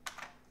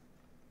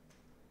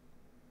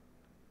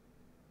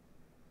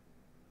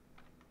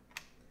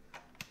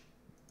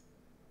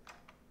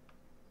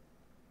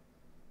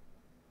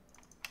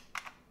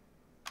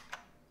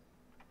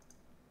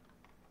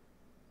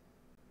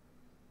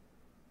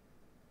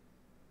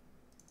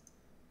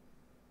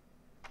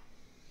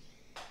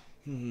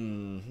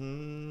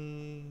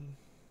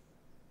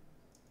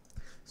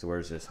 So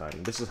where's this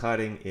hiding? This is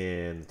hiding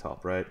in the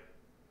top right,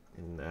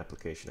 in the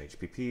application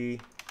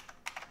HPP.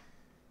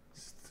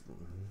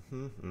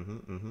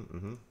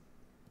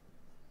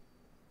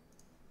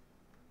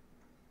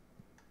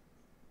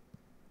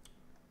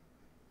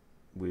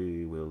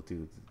 We will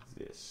do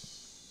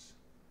this.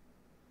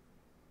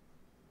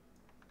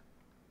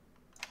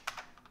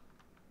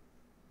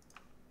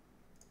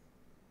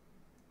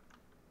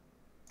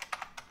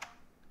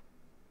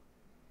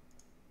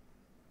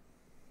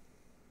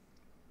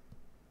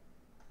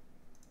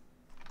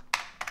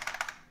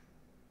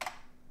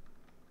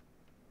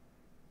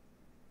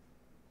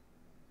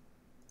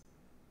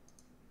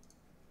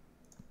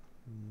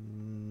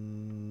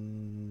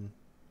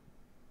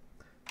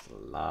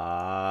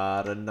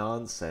 Lot of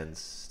nonsense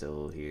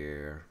still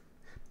here.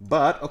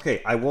 But,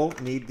 okay, I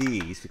won't need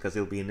these because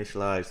they'll be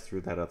initialized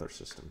through that other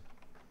system.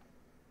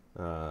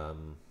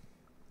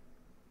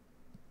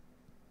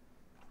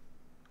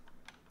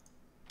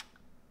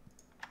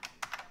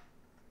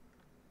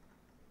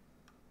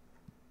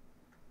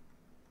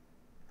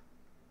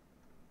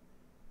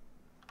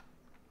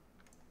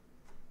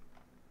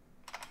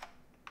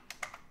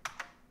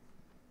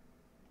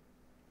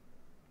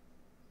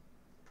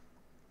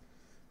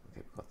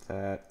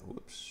 That,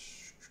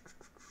 whoops,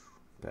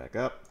 back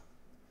up.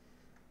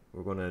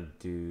 We're gonna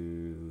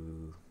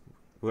do,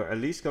 we're at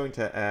least going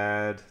to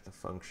add the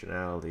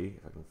functionality,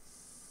 if I can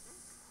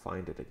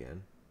find it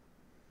again.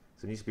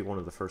 So it needs to be one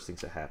of the first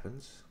things that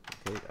happens.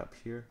 Okay, up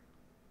here.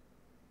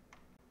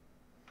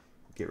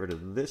 Get rid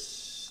of this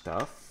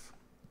stuff.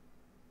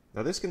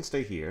 Now this can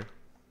stay here.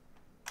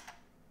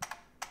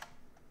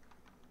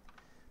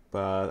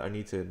 But I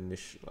need to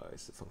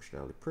initialize the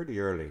functionality pretty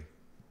early.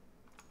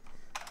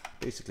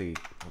 Basically,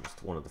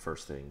 almost one of the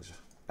first things.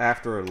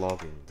 After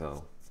logging,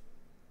 though.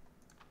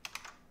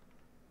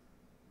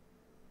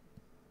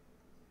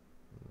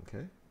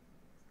 Okay.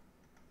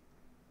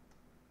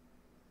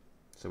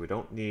 So we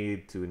don't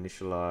need to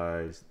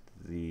initialize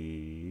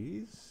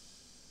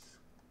these.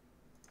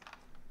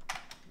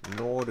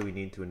 Nor do we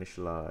need to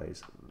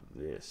initialize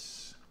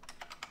this.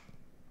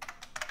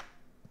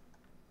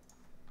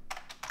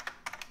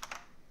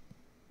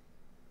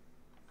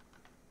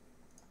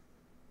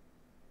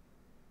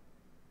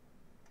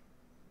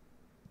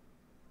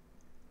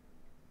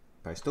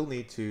 I still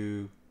need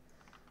to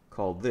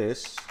call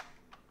this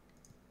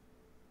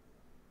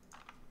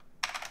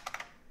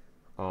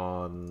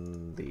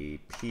on the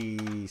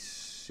p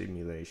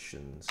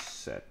simulation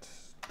set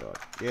dot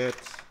get.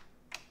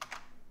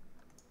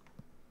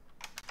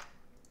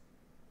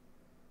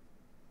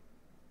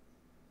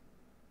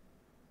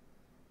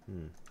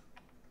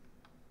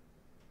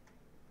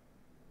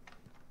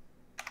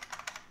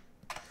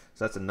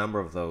 So that's a number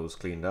of those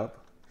cleaned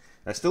up.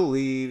 That still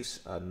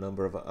leaves a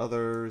number of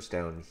others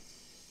down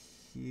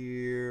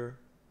here.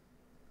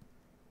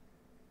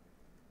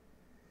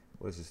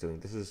 What is this doing?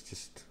 This is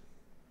just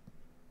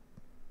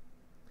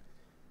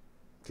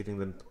getting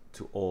them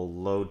to all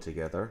load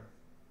together.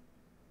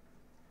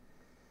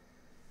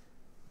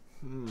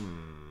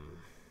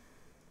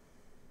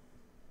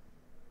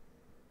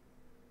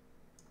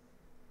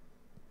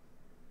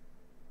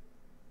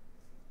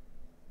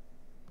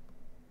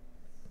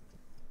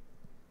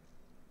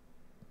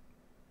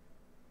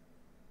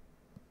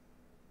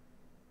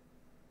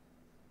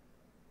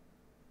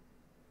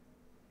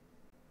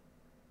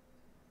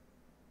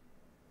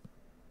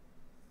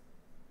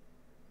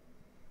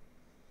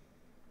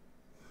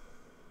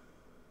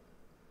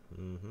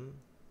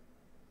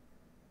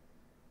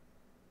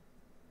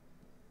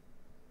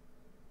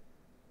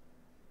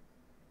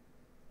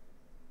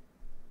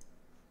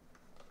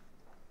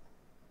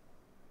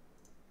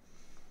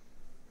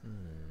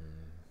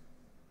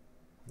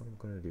 What am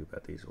I going to do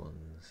about these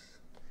ones?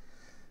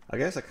 I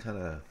guess I kind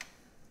of...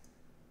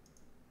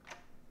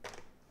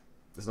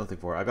 There's nothing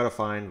for it. I got to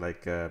find,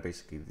 like,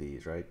 basically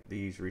these, right?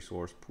 These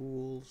resource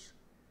pools.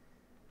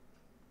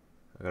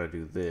 I got to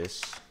do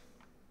this.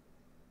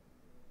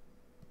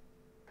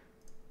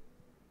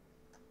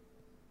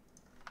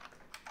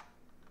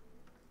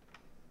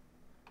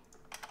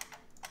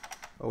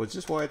 Oh, is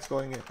this why it's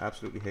going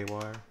absolutely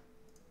haywire?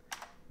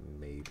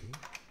 Maybe.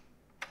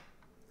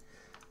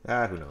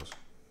 Ah, who knows?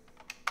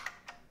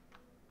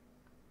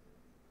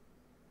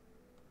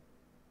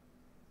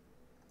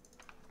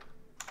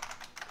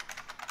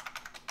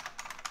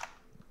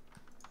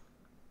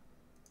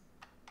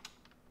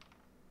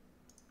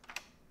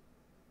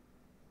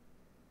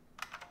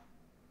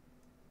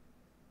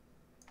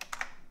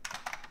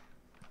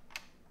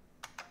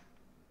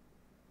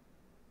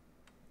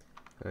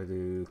 I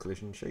do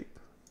collision shape.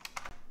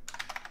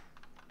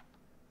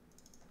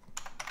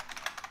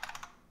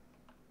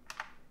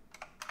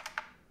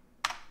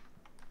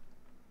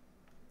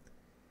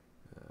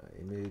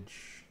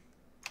 Image.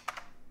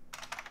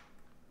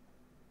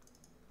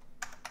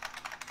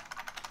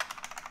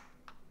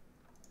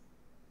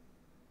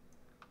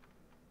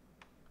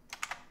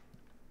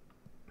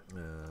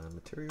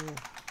 Material.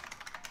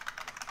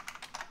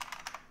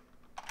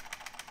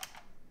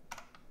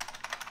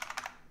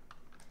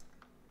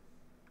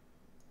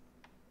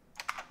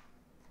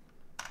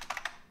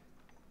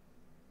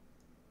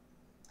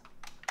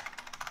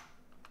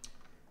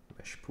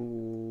 Mesh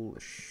pool, a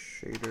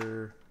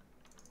shader.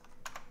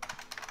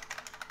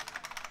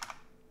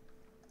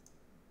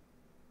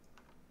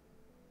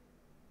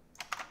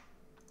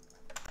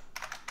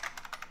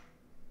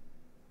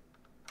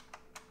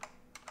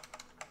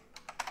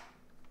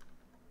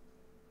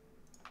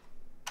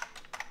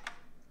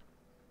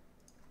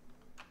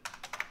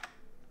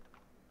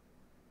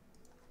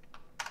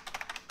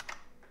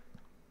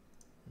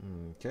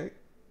 Okay.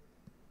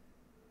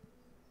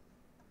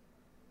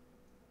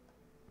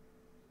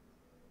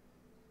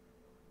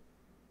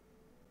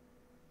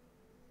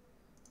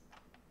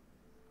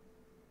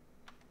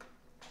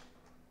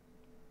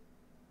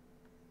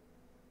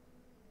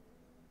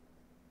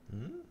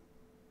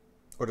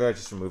 Or did I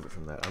just remove it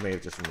from that? I may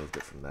have just removed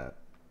it from that.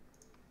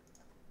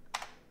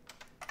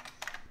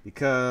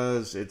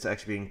 Because it's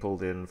actually being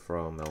pulled in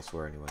from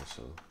elsewhere anyway,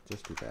 so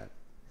just do that.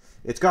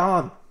 It's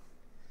gone!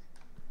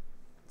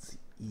 It's the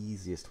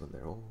easiest when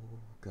they're all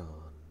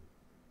gone.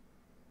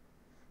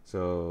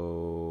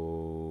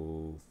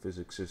 So,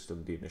 physics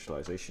system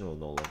deinitialization will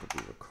no longer be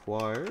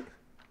required.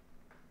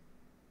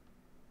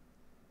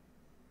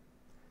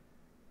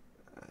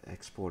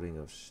 Exporting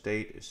of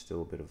state is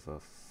still a bit of a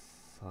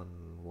fun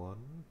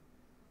one.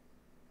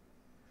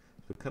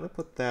 So kind of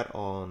put that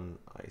on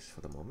ice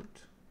for the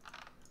moment.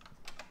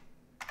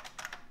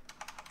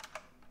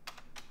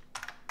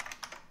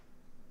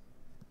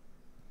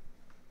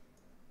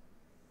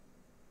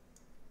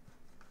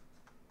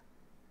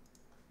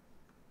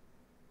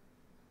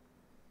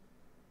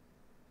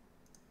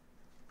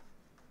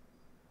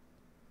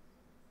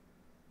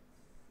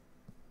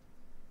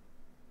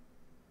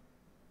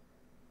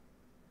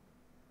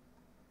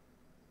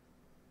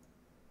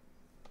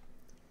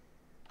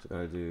 So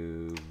I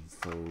do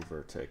faux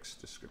vertex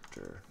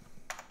descriptor.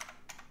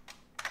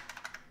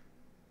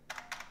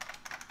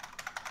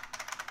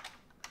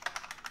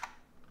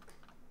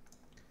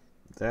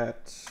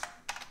 That.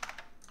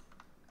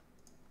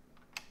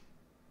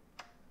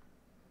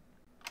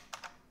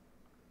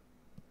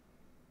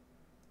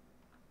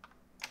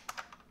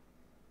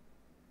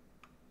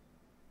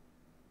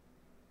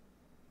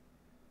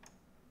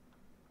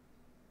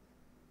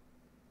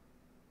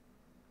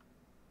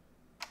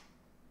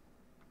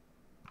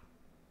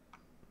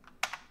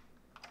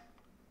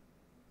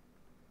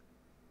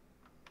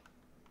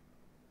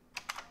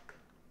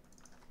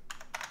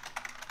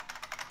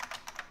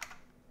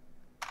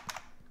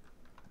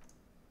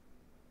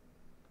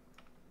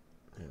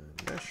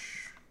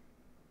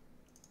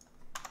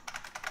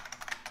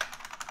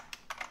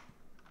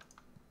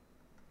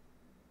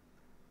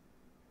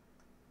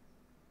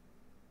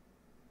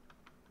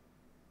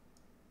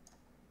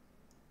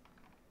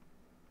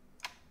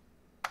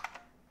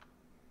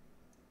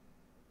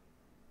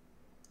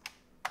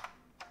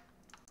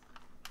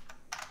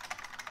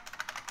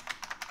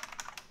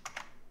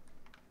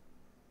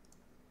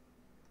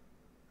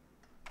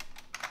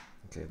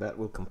 Okay, that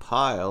will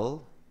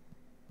compile.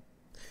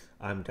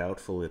 I'm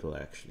doubtful it'll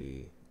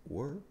actually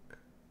work.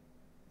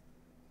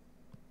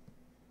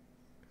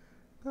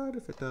 But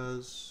if it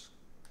does,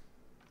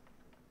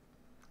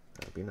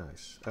 that'd be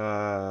nice.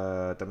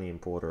 Dummy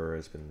importer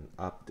has been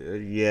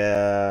updated.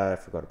 Yeah, I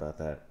forgot about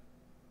that.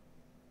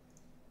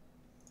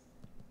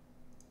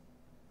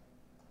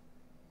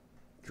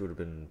 Which would have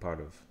been part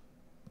of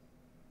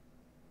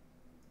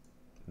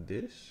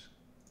this.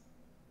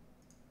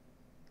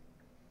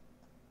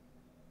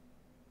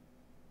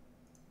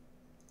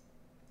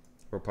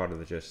 Or part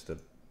of just the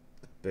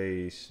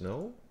base,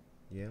 no?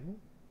 YAML?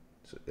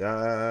 So,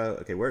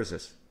 okay, where is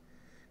this?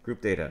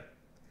 Group data.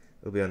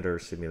 It'll be under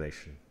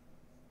simulation.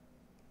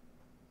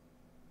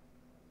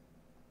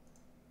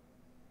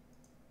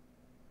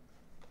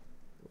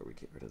 Where we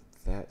get rid of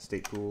that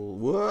stateful.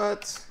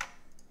 What?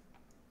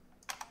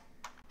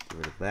 Get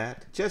rid of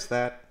that. Just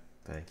that.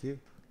 Thank you.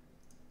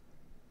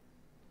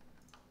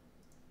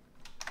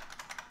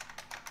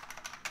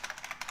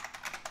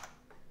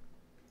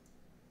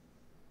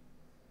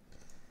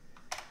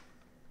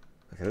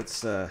 Okay,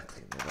 let's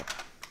clean that up.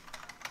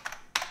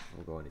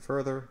 We'll go any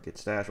further. Git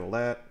stash, all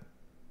that.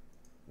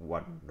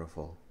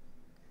 Wonderful.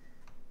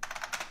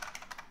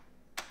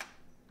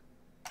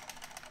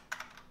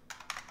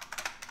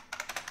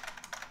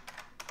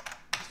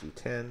 Let's do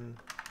 10.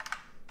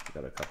 We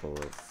got a couple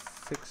of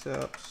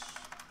fix-ups.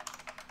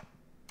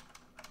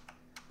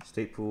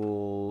 State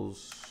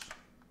pools.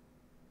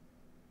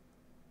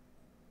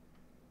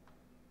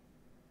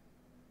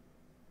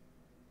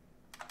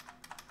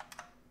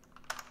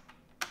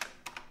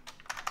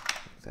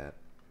 Like that.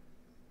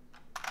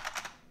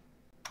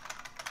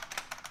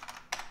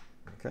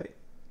 Okay.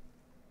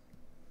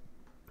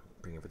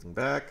 Bring everything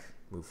back.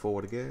 Move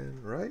forward again,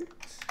 right?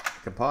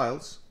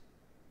 Compiles.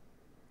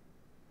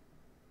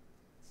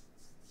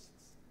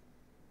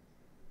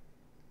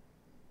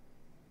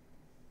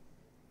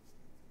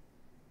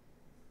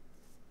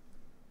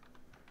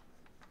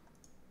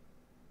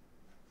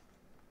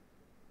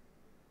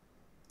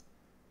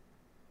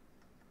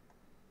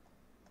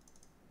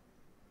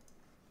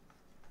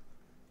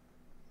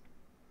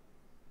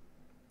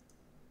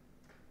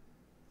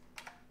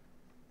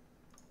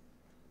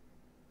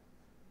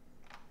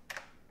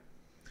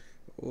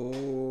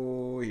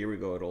 Oh, here we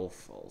go. It all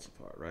falls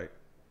apart, right?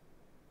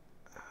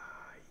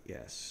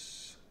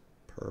 Yes.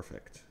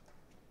 Perfect.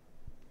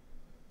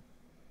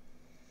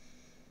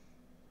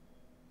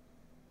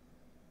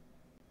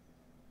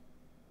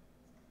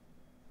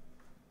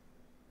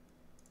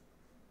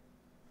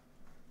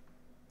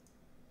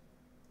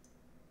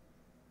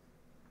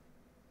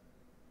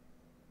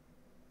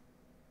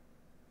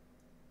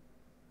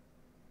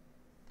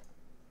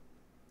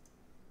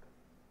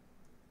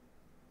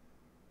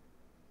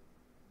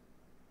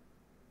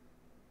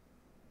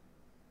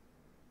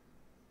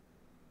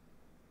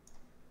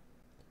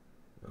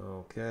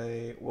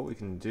 Okay, what we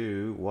can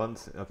do,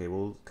 okay,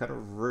 we'll kind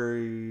of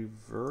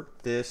revert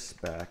this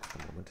back for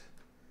a moment.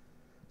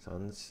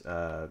 Sons,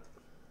 gonna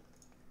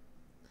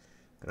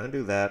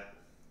undo that.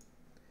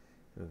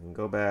 We can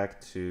go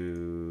back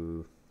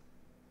to,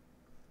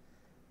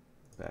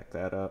 back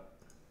that up.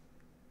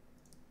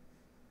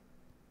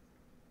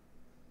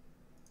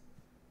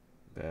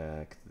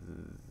 Back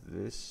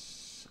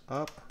this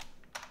up.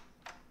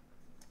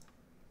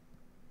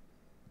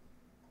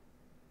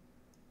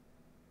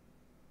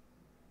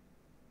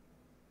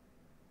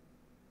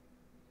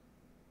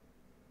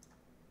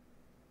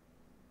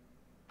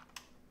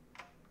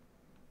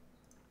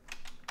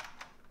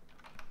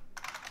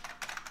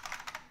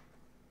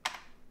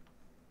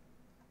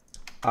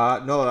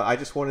 No, I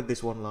just wanted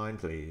this one line,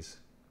 please.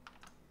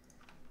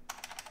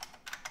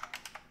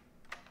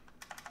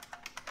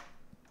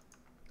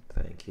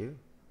 Thank you.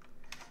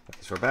 Okay,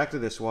 so we're back to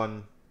this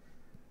one.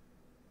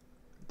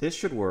 This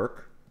should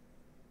work.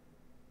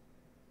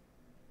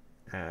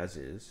 As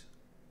is.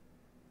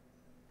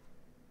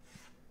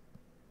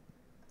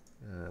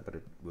 But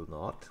it will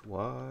not.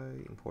 Why?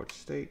 Import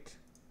state.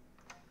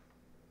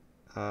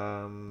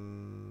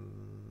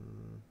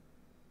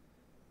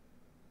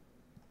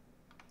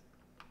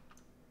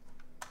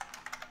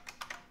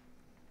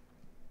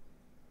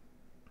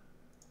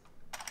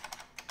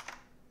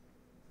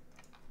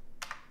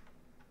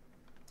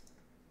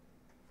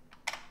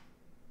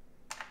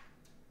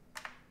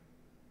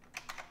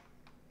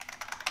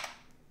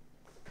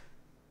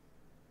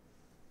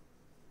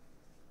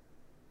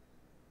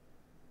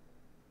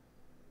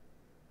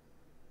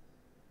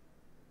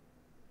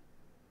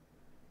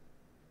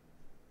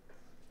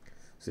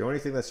 So the only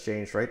thing that's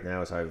changed right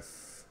now is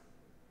I've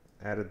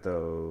added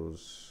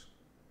those.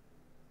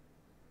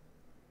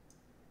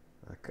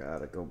 I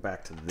gotta go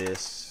back to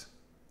this.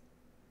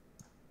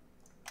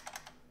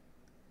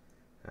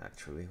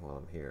 Actually, while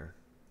I'm here.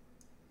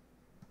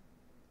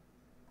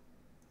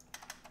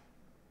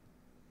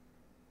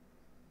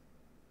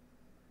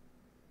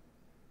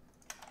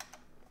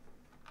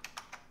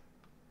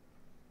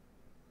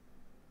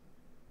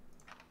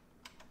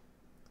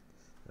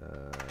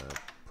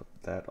 Put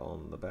that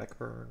on the back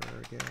burner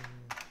again.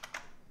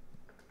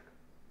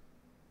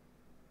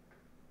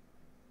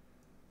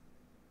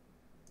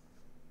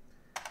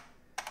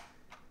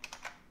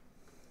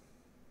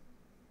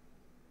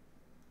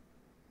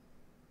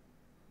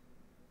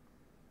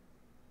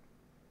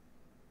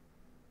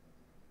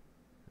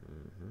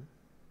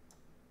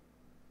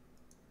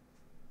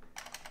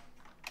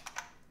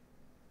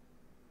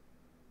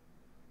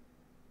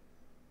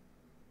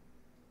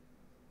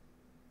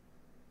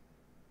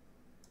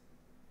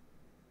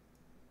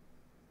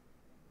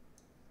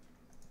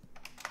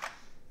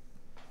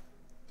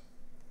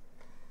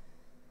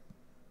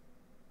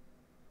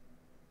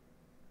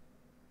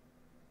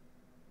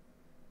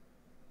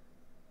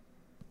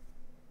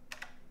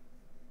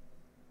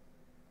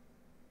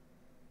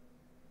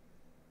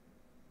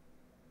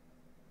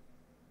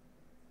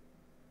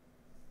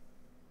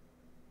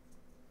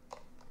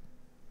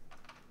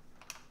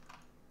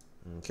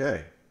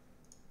 Okay.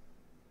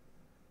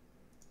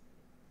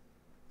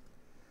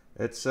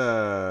 Let's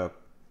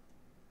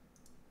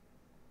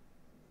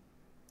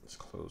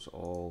close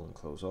all and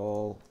close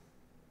all.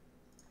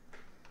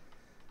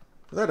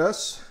 Let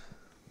us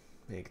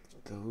make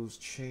those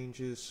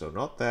changes. So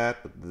not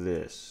that, but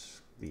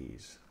this.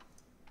 These.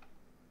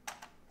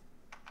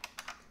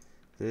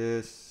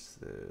 This.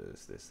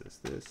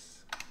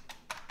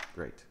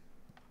 Great.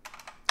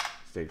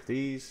 Save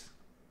these.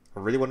 I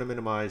really want to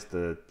minimize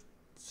the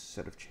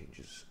set of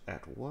changes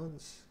at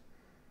once,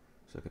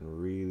 so I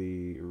can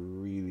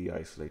really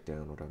isolate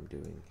down what I'm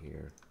doing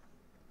here.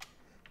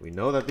 We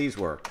know that these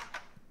work.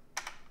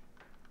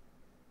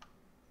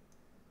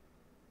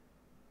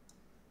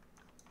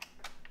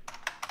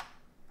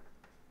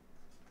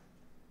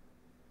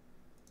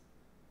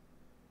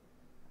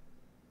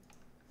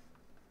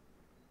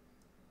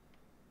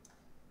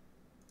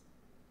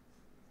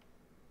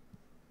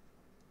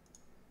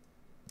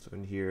 So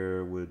in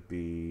here would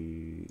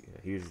be,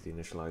 here's the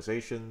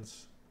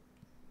initializations.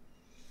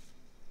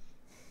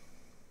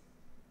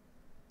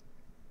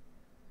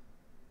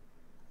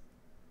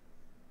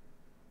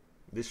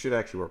 This should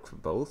actually work for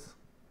both.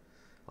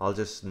 I'll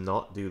just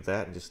not do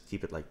that and just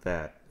keep it like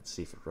that and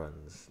see if it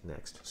runs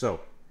next. So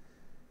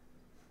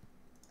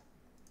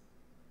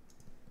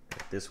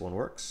if this one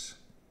works,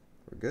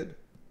 we're good.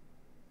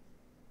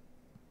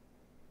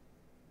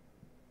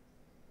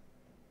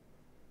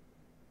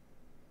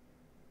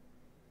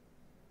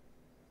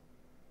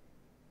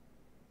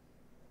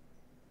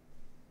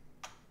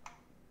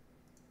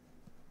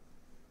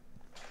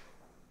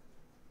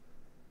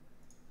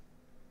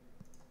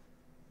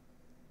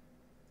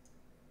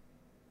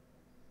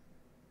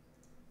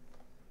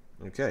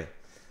 Okay,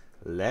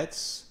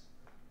 let's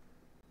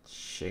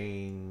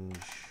change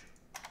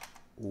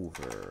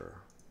over.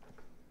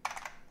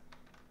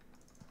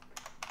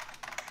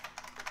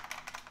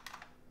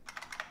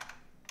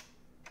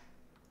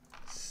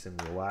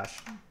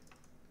 Simulation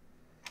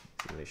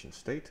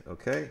state.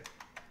 Okay,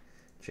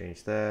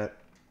 change that,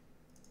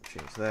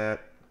 change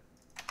that,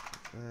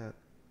 change that.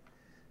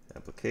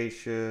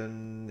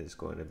 Application is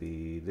going to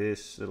be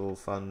this little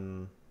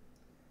fun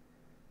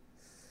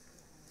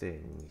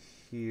thing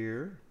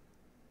here.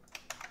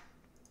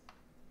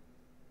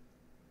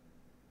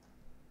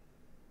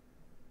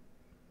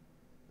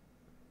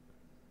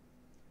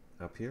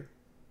 Up here.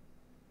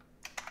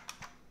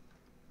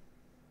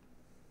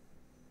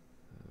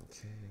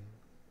 Okay.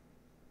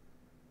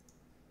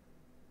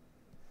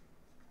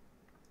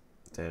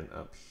 Then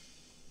up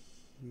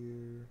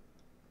here.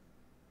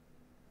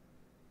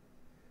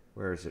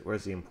 Where is it?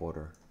 Where's the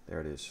importer?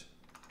 There it is.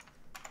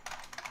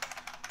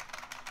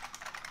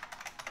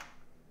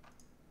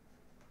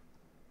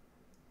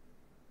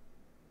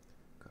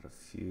 Got a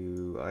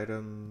few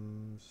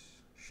items.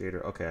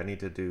 Shader. Okay, I need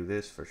to do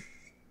this for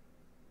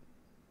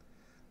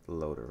the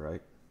loader,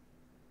 right?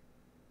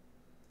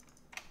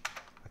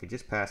 I could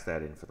just pass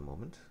that in for the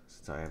moment,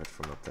 since I have it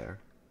from up there.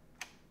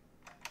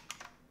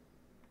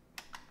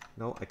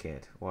 No, I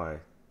can't. Why?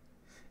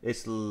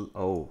 It's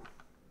oh.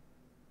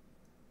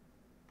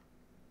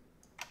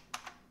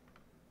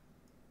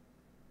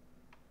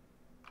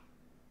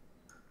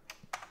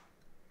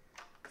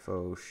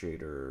 Faux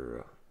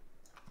shader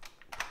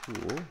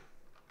pool.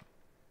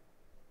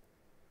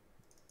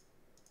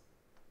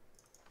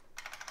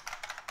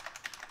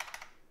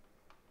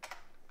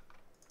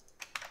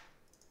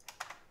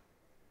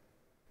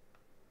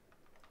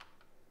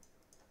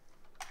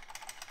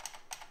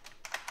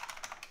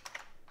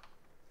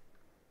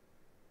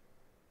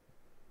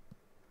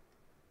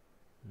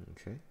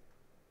 Okay.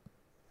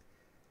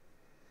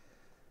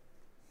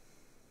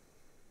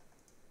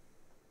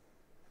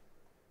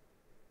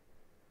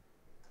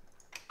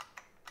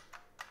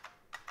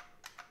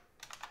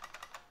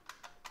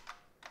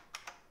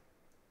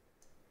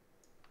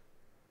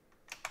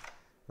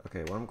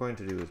 Okay, what I'm going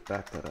to do is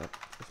back that up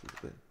just a little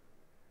bit.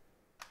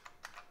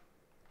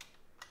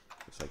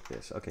 Just like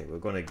this. Okay, we're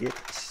going to git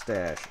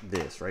stash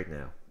this right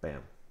now.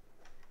 Bam.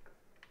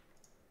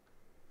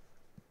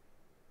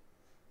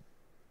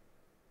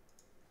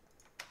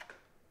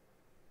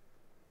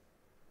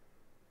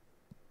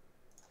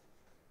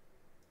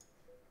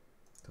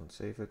 Don't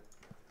save it.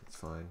 It's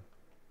fine.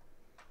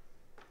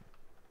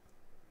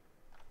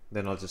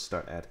 Then I'll just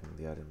start adding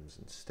the items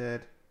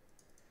instead.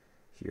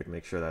 Here to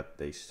make sure that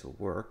they still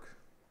work.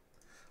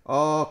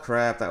 Oh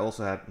crap, that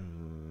also had...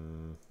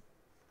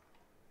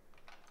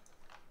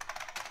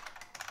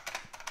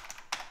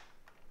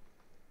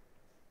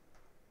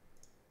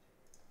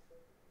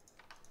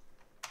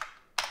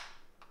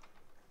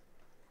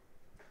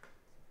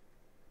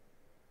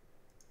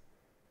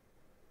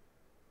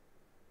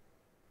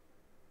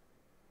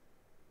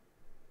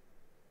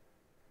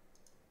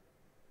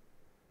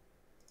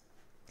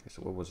 Okay,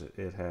 so what was it?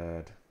 It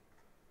had...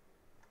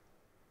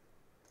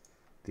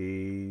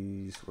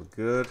 These were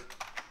good.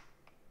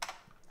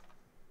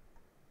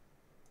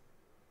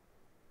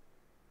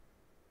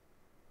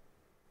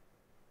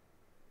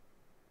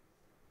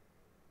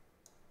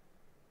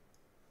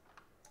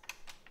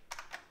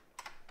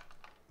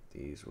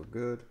 These were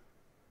good.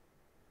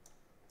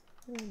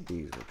 And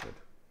these are good.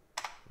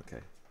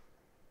 Okay.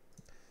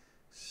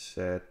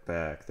 Set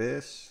back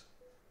this.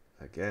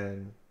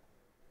 Again.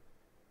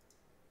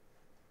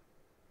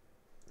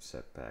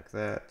 Set back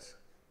that.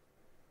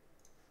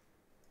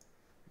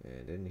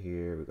 And in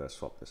here, we gotta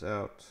swap this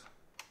out.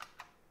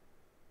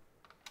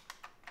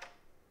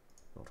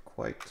 Not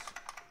quite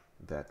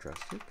that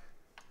drastic.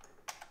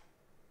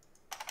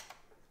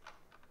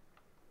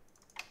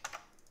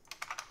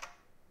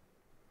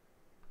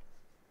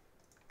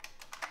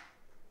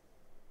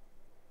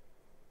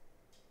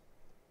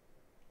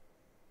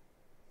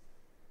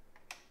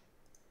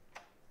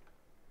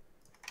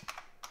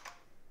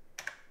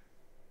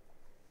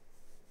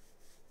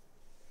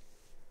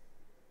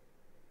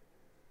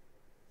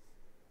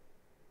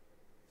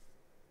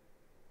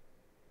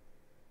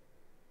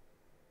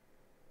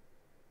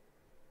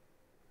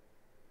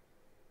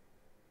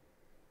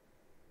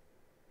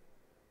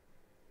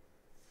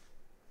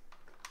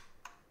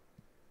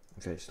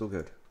 Okay, still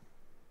good.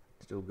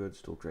 Still good,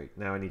 still great.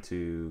 Now I need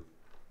to...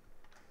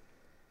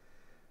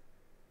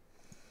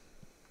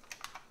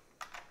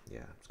 Yeah,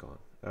 it's gone.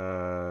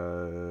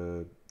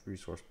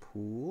 Resource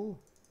pool.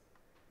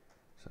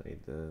 So I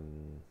need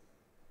them...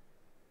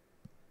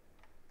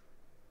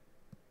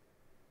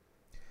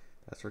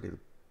 That's already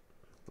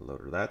the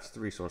loader. That's the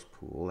resource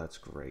pool. That's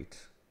great.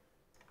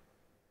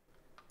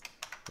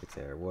 Right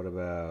there. What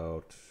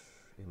about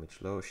image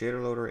loader?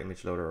 Shader loader,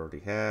 image loader I already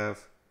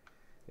have.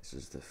 This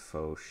is the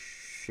faux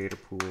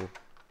shader pool.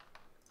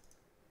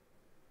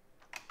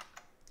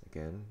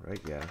 Again, right?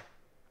 Yeah.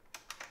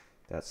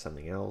 That's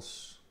something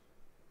else.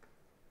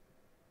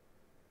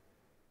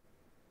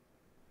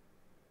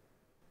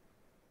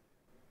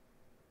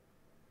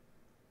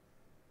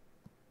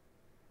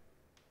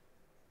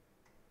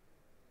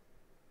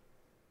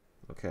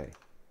 Okay.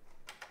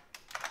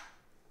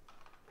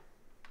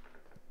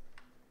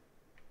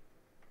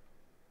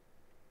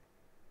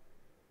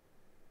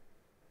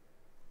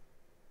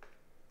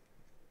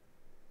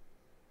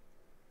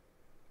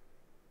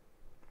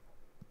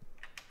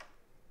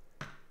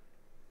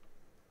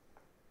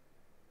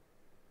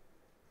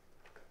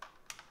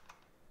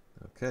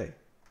 Okay.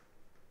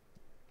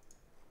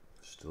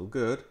 Still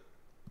good.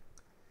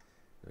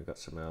 We got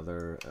some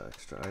other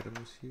extra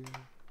items here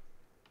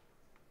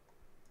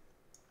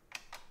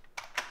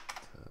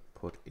to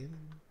put in.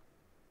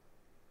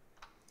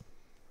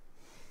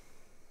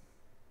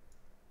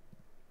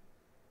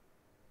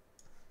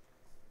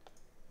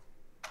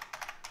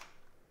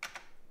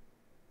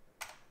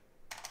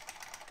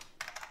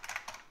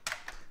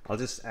 I'll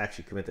just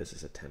actually commit this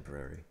as a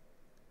temporary,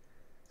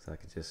 so I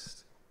can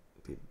just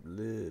be a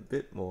little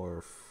bit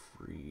more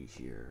free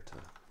here to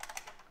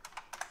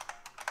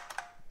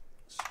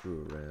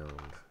screw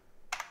around.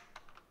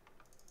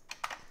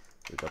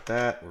 We got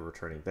that. We're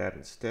returning that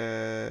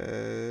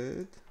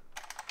instead.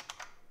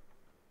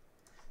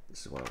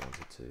 This is what I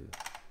wanted to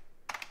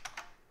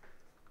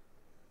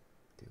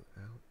do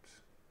out.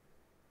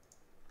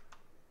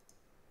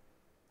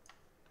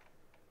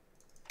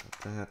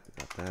 Got that. We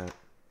got that.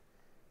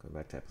 Going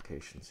back to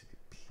applications,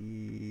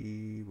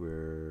 CDP.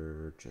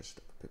 We're just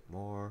up a bit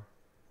more.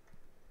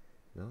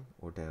 No,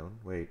 or down.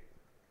 Wait.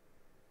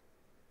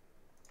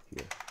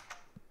 Here.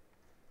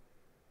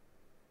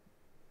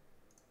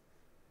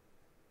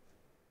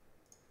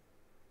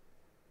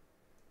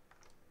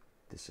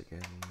 This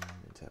again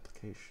into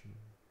application.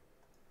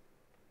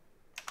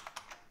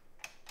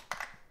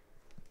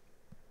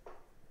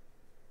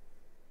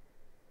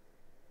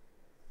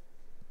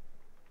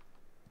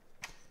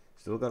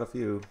 Still got a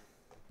few.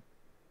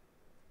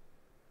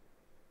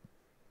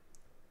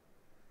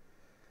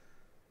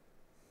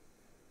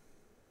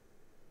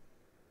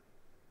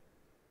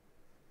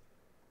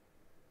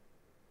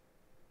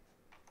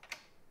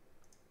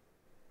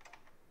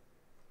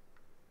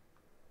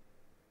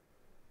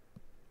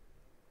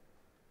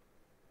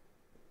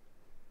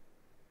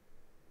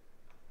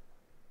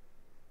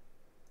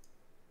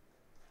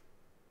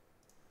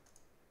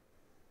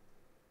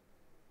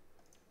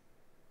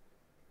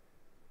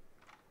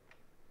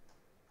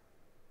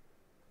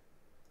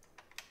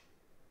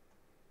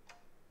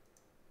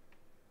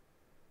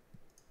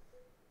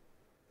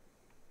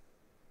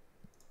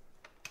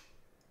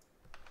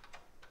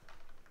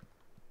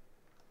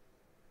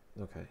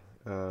 Okay,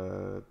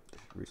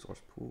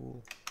 resource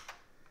pool.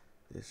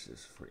 This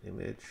is for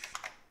image.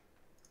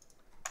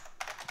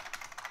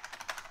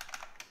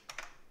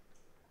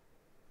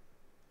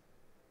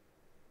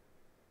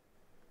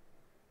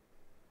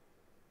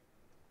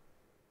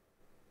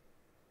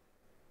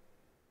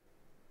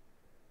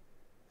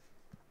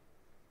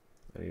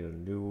 I need a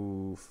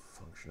new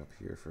function up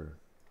here for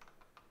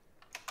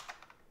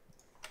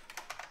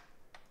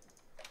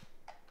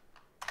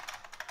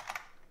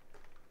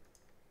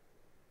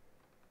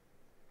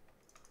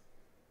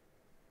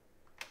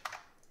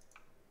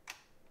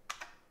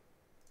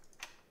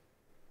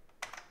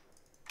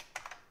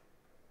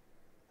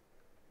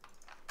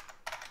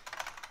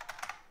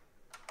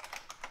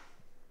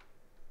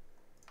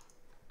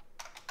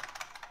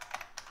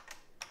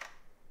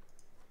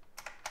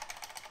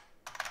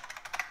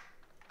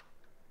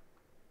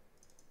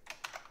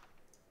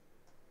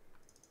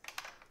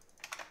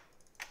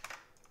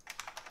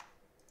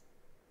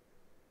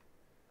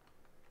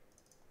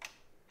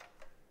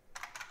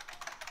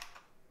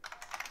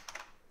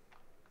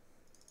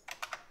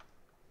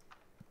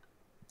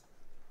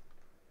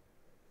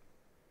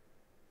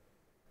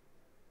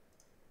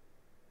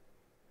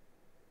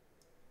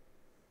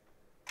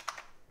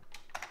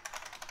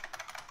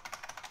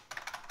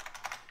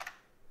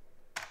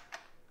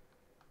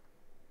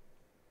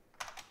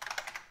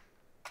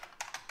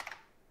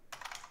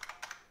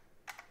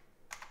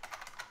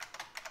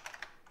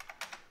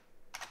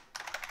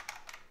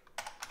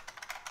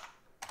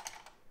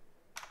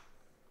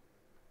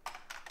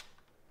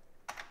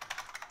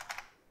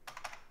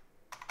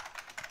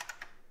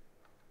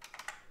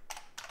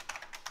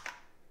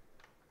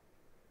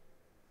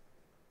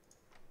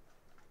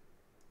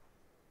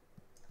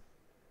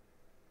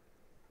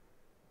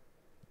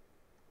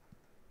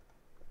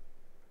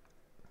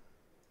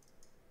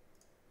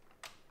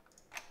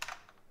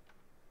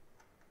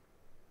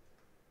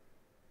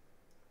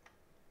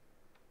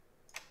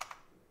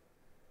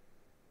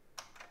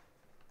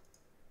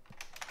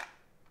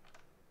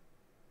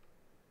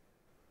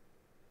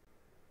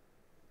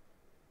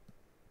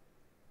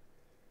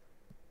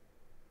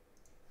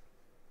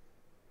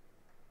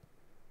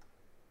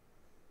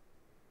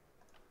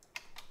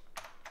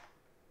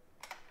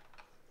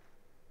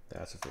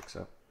That's a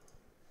fix-up.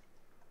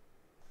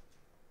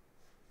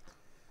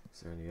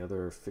 Is there any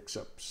other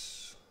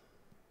fix-ups?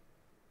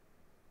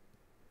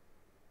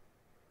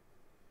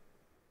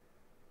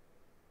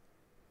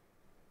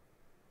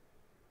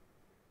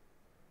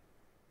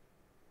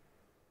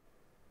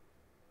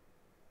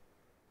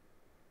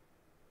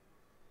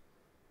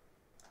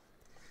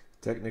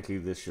 Technically,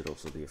 this should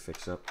also be a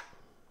fix-up.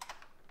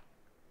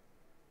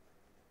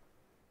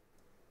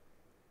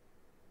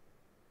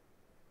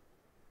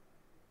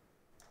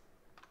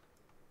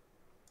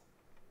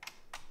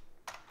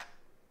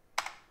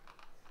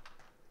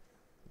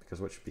 Because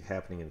what should be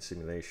happening in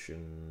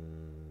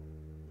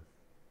simulation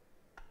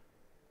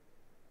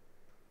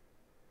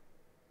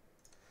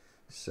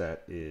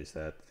set is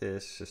that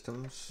this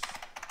systems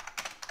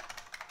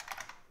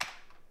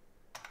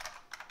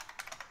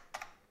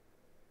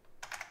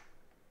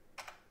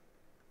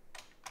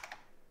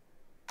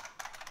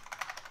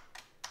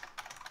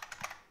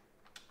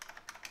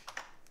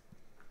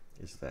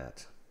is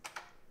that.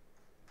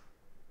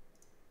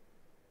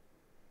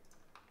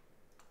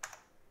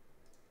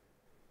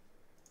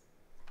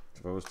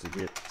 Supposed to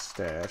get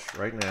stash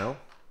right now.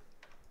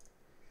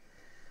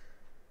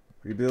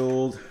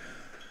 Rebuild.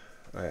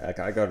 I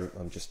got.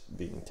 I'm just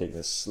taking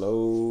this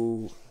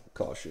slow,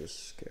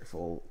 cautious,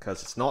 careful,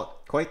 because it's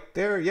not quite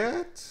there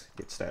yet.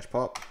 Get stash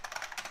pop.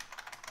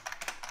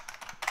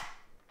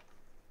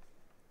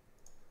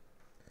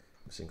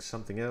 Missing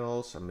something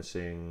else. I'm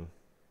missing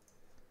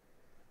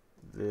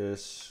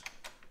this.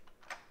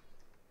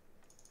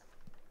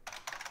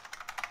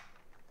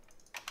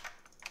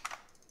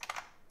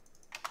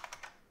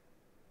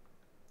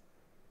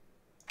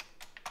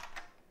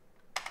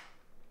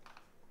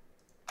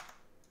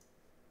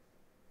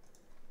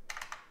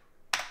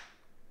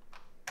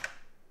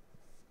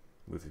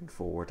 Moving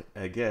forward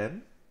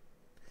again.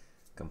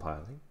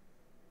 Compiling.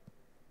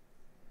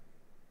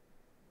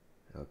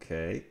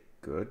 Okay,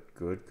 good,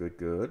 good, good,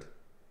 good.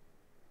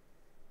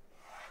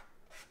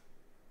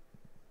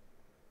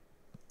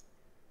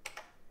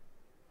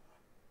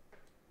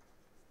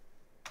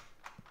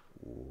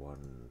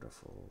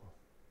 Wonderful.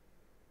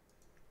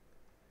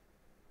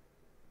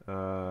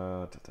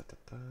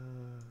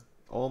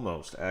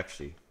 Almost,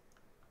 actually.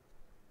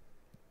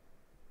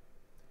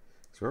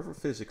 So wherever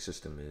physics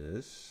system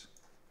is,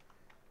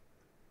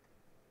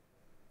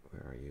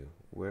 where are you?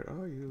 Where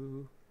are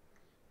you?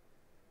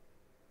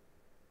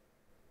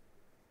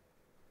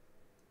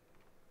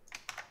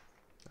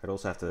 I'd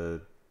also have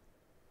to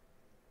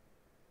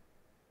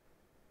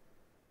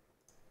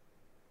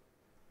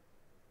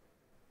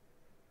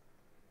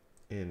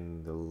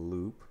in the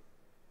loop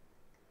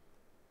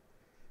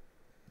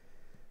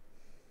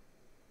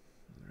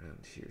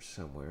around here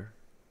somewhere.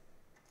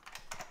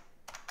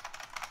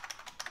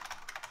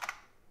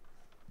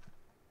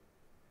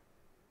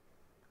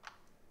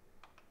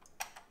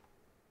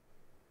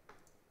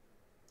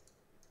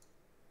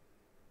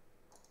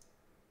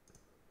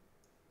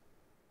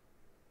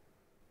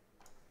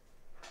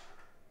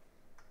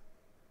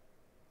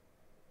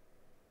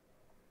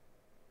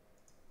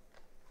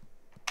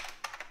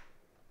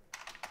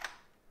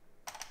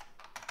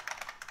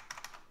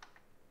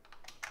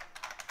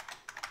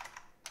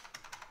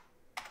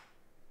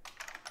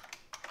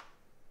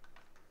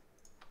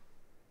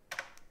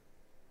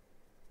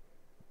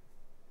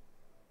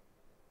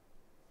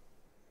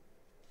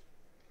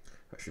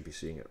 I should be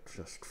seeing it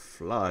just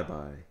fly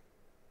by.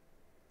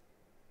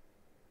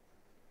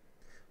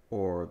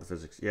 Or the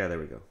physics. Yeah, there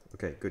we go.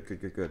 Okay, good, good,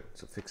 good, good.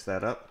 So fix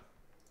that up.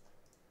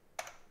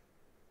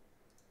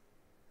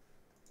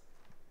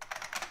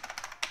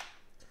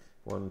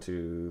 One,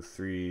 two,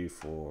 three,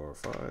 four,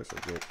 five. So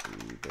get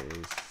the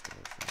base.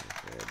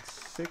 Add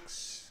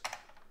 6.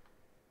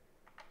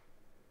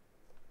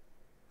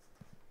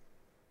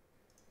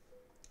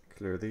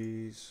 Clear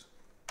these.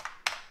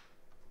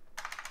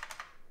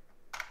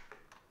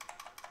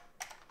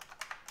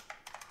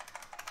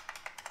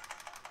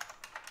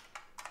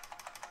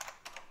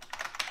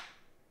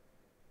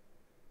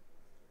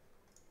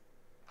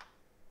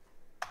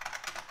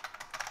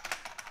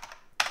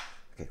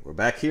 Okay, we're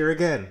back here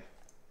again.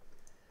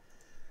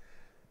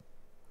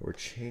 We're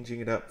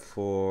changing it up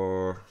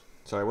for...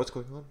 Sorry, what's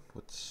going on?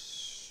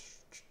 What's...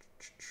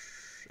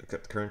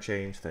 Accept the current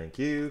change, thank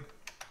you.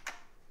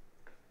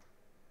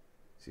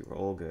 See, we're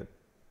all good.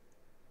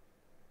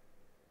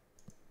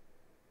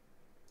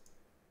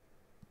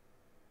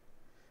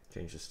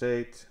 Change the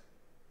state.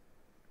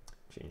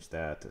 Change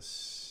that to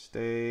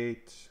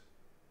state.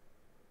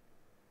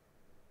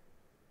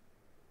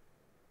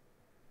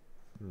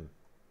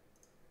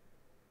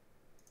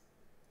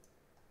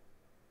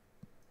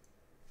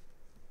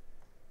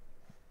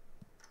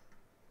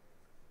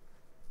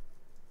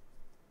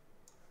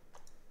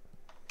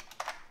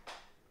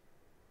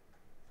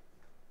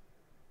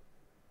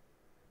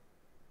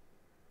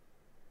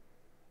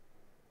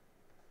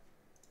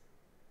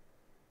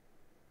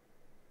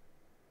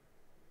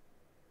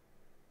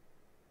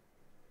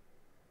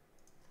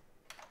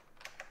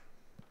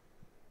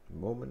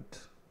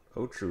 Moment,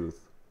 oh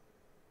truth.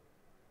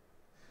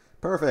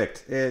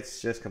 Perfect. It's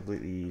just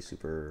completely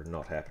super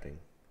not happening.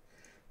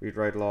 Read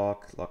write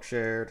lock, lock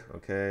shared.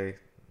 Okay.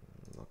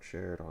 Lock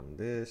shared on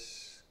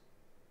this.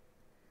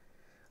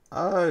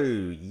 Oh,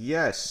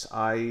 yes.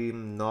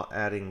 I'm not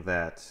adding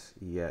that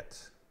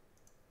yet.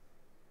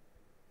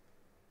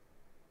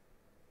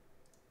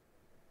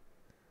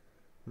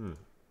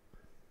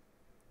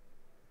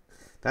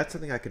 That's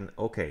something I can,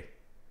 okay.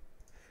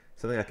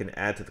 Something I can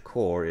add to the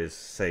core is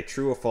say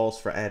true or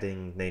false for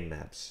adding name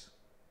maps.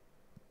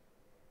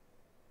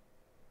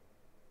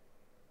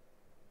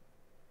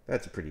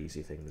 That's a pretty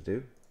easy thing to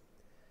do.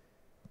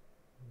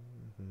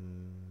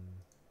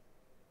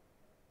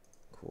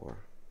 Core.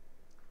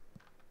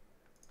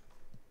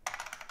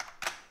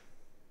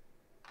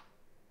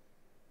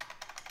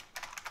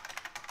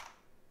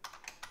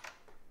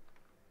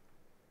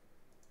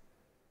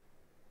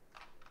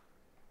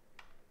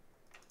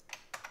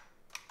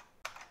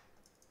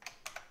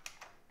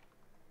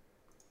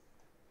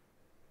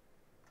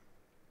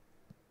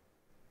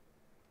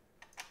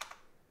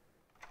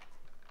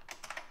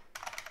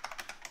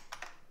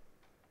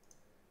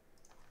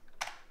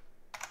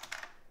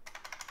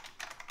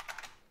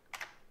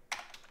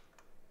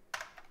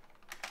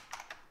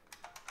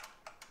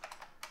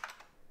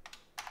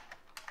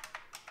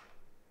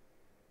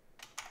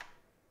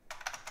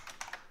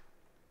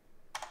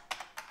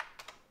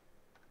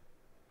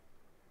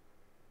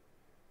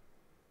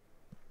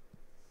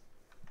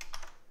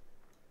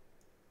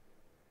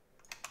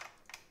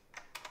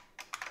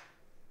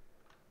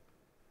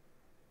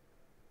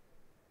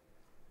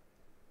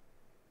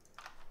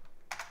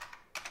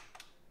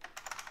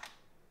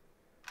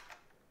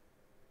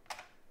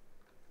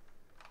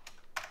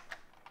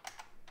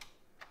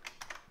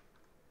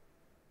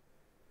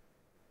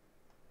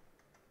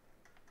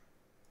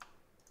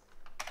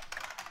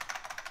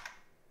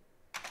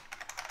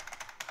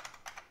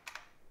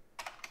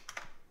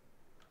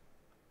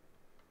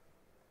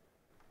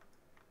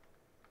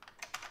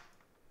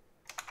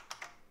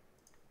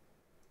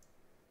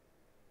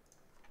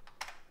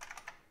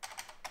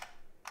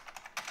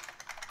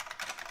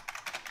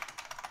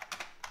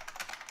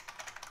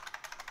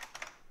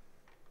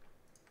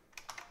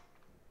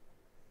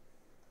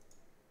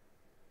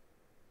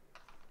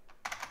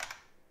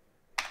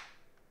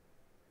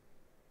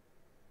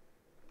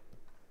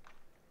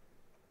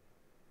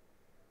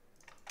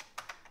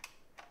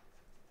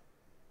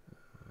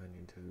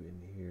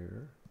 In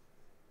here,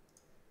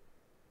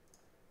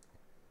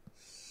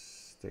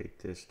 state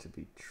this to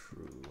be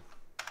true.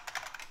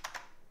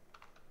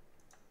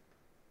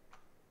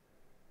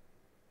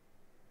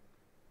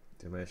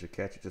 Did I manage to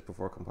catch it just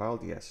before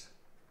compiled? Yes.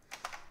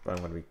 But I'm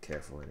going to be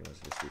careful anyways,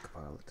 just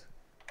recompile it.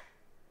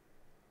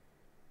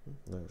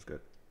 That was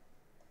good.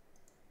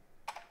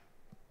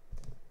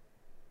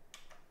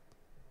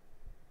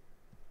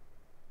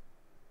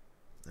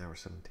 Hour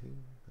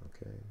 17,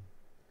 okay.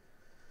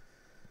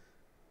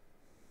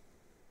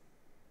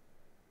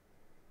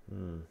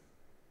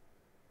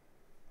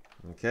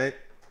 Okay,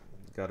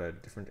 got a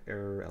different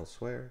error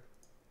elsewhere.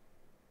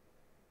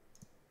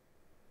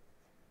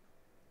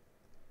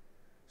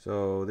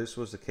 So this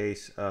was the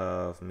case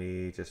of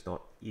me just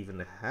not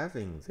even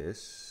having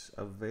this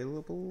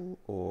available,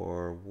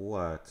 or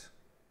what?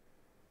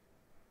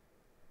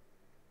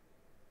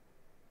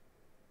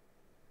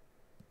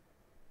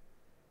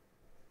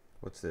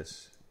 What's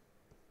this?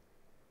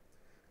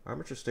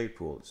 Armature state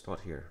pool, it's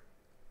not here.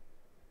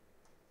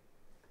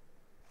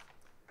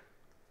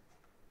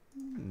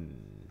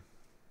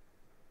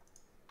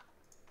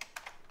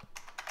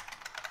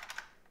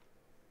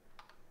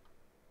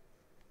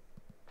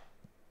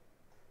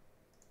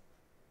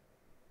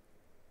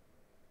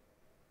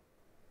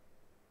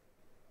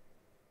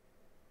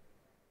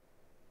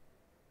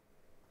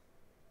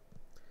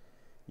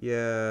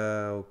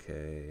 Yeah,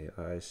 okay,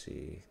 I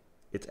see.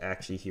 It's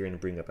actually here in the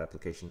Bringup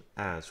application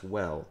as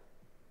well.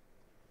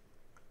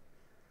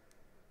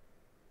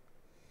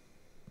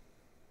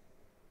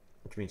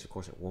 Which means, of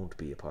course, it won't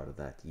be a part of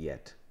that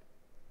yet.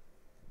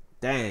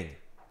 Dang.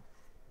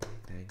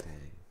 Dang,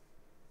 dang.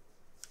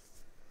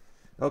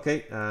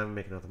 Okay,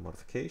 make another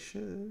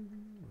modification.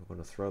 We're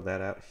going to throw that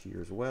out here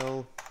as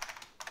well.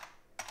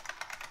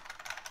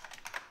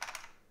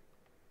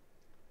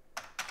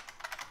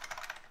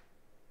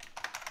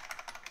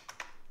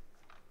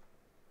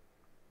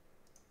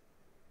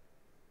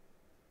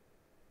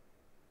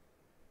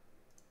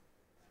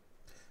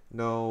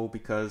 No,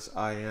 because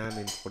I am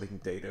importing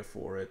data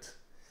for it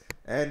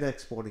and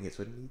exporting it,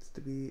 so it needs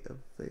to be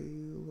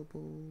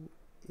available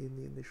in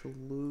the initial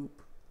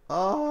loop.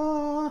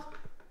 Ah,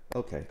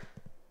 okay.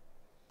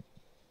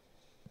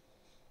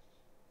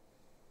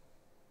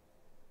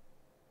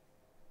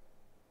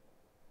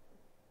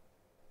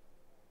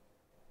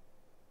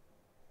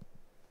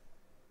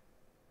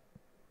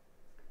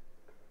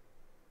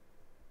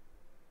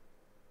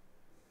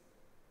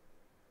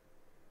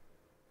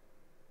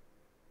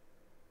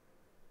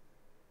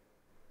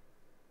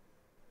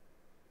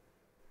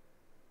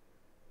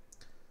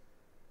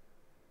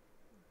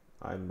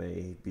 I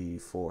may be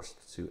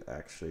forced to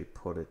actually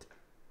put it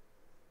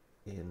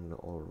in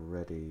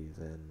already,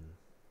 then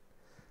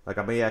like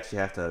I may actually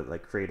have to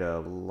like create a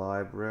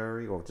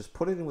library or just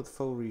put it in with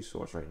full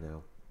resource right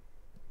now.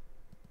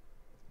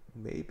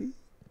 Maybe?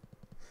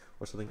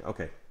 Or something.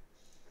 Okay.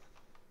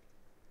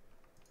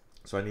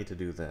 So I need to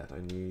do that. I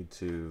need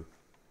to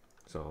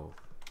out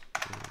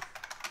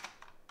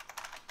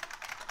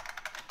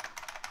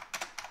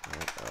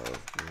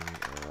of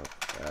Bringup.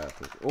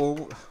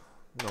 Oh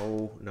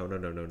no.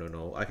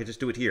 I could just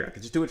do it here. I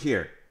could just do it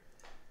here.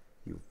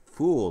 You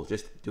fool.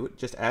 Just do it.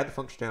 Just add the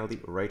functionality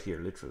right here,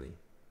 literally.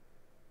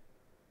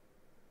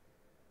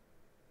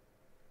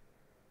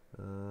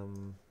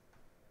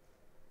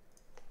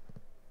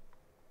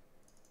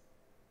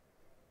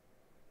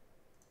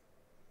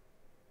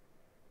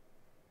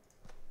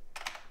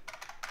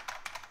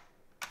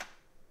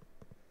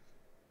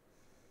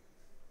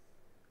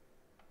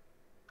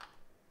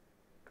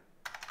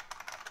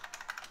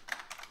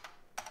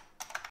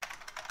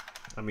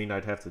 I mean,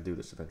 I'd have to do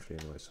this eventually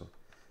anyway, so.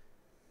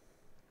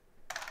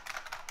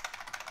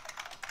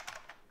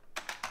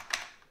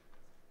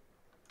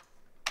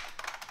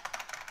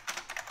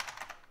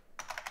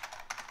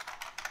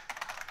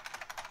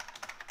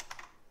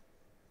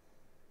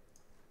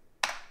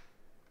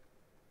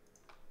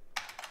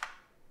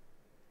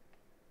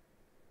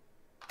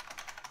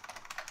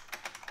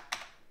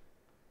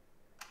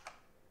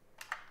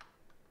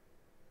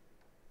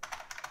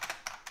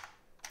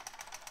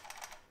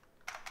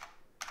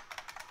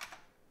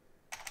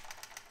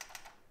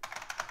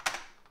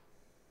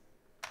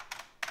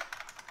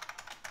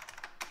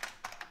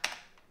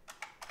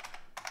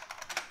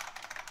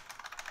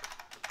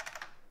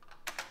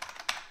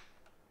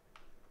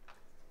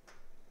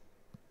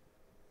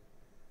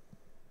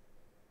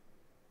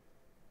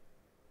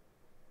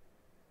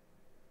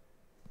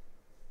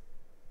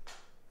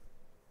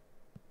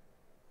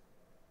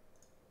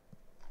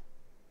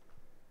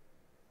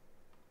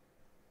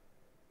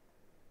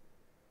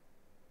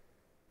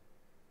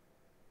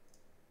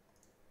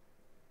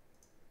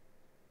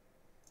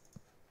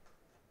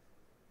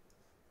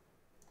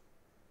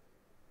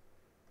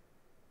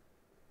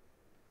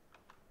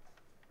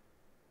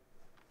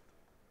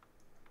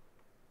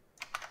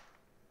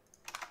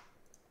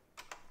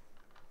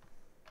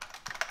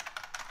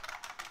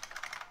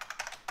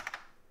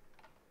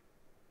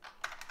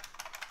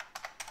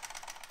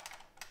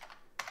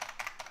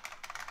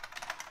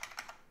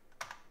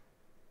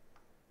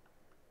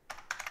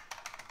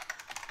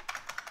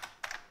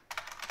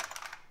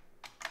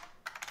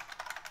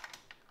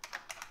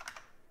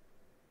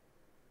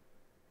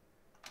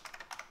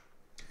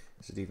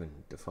 Is it even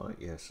defined?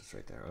 Yes, it's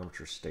right there.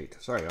 Armature state.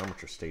 Sorry,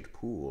 armature state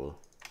pool.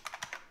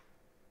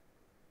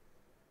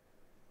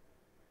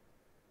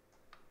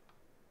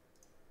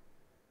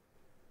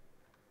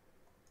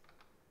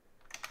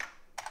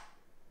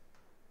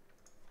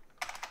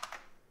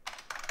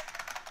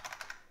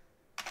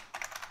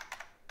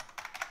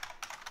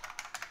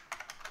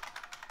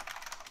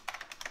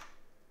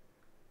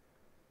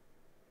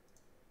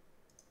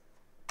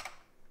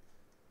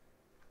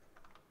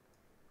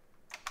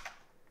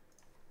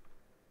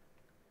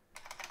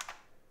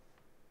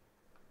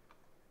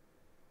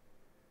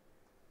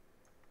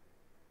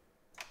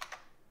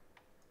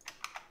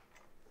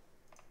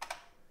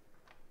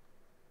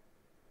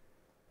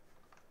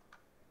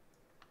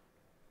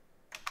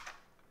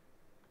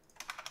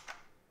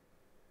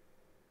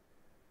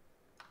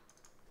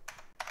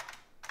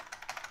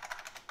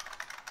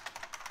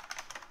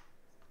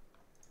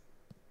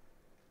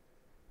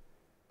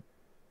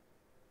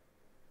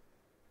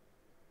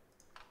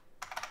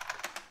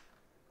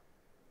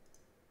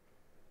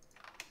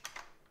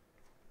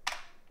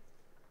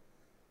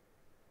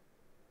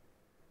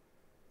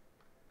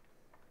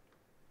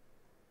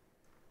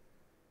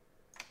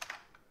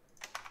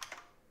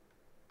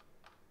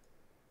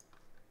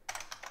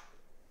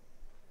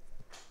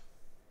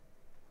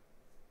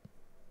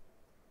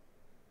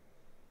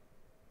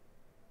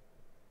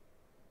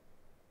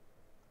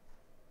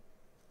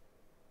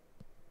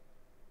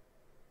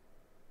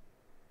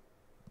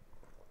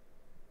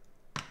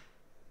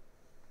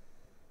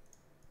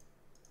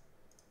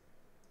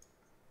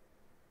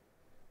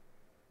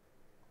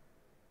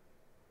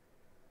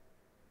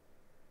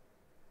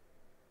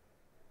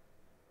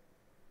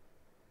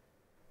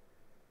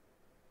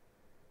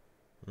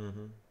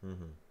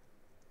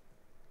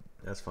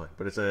 That's fine,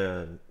 but it's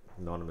a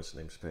anonymous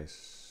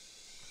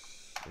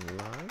namespace.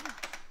 Inline?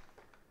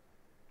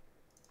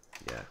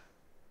 Yeah.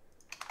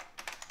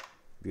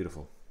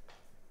 Beautiful.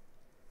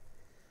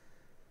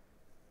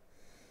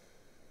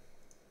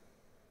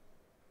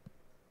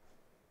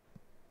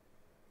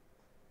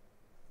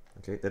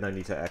 Okay, then I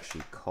need to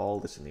actually call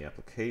this in the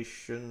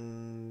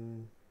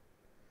application.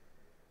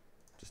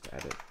 Just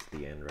add it to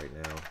the end right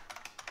now.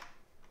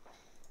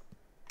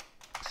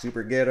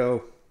 Super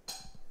ghetto.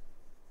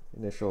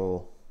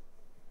 Initial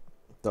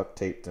duct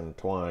taped and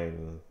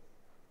twine.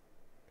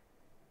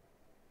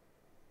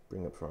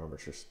 Bring up for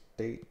armature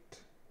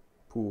state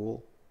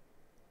pool.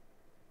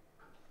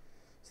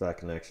 So I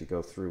can actually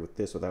go through with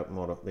this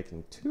without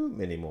making too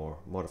many more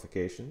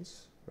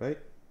modifications, right?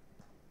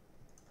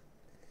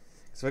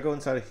 So if I go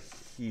inside of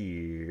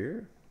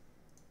here,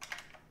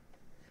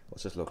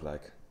 what's this look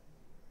like?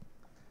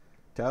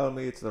 Tell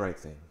me it's the right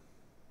thing.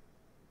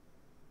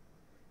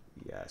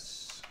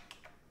 Yes.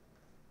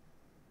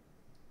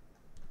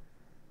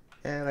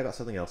 And I got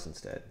something else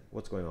instead.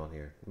 What's going on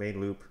here? Main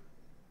loop.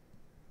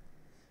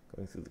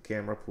 Going through the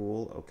camera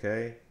pool.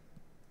 Okay.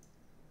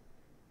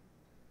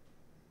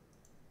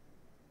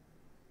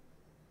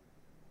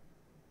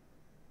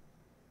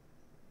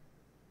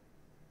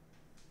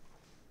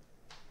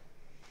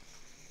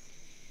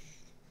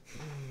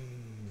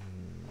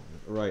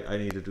 Right, I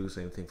need to do the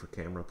same thing for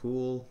camera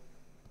pool.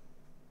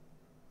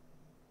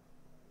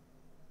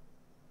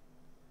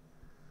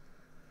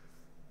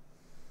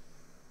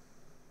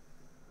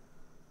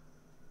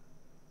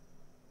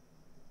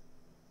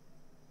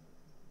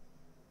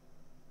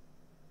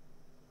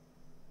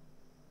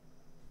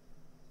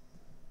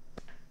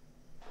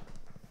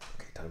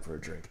 Okay, time for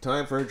a drink.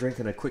 Time for a drink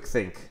and a quick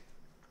think.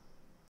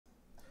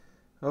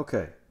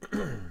 Okay.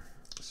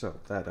 So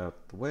that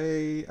out the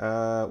way.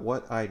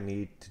 What I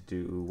need to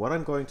do, what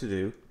I'm going to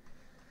do,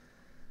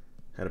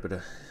 had a bit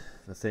of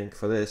a think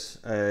for this,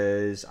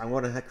 is I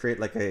want to create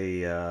like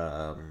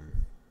a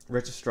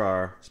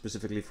registrar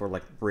specifically for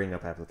like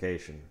Bringup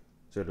application.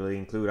 So it'll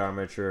include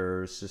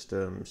armatures,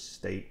 systems,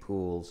 state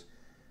pools,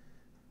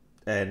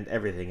 and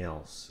everything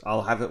else.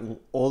 I'll have it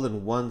all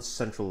in one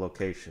central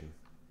location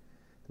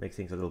to make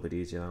things a little bit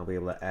easier. I'll be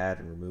able to add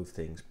and remove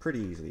things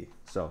pretty easily.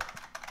 So,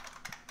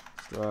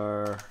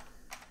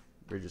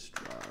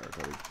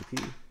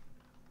 registrar.http,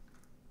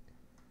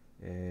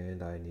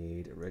 and I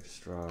need a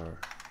registrar.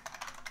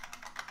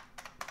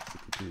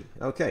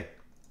 Okay.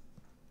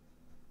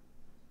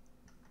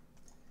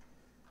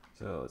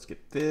 So let's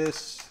get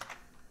this.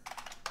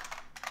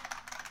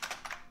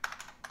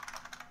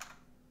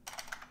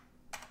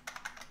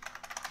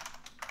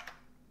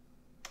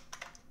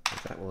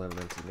 That will have an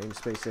empty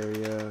namespace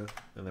area,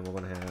 and then we're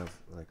going to have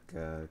like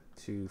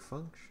two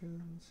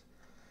functions.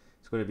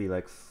 It's going to be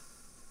like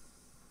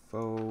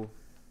faux.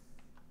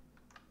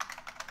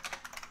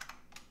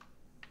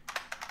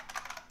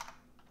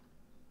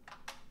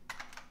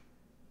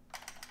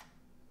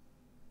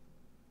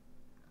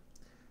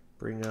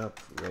 Bring up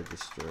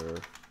register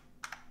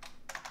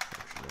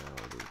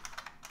functionality.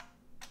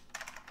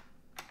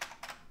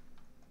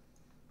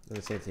 And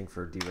the same thing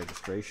for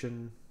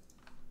deregistration.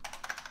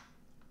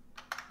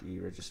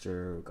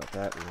 Deregister, we got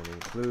that. We want to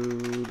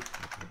include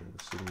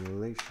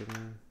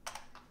simulation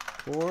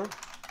core.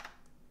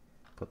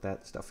 Put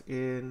that stuff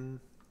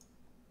in.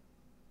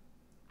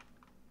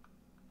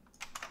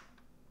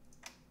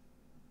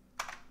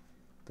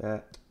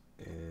 That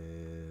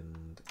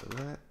and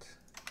that.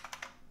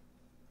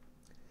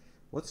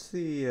 What's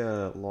the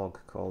log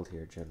called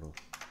here, general?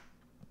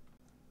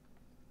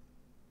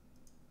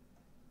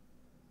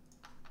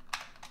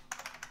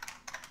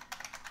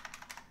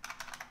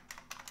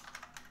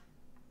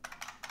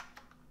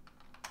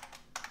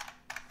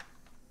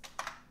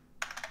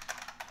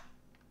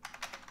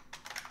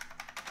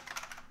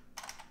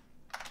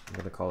 I'm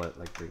going to call it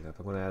like Bringup.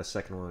 I'm going to add a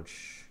second one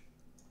which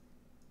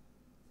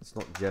it's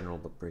not general,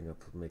 but Bringup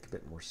will make a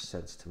bit more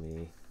sense to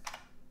me.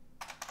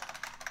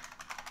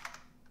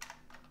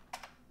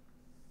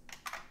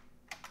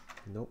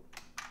 Nope.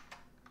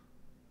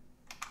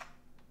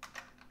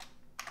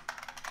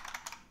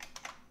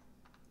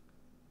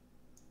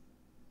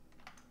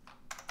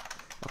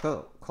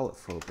 I'll call it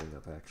faux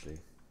Bringup actually.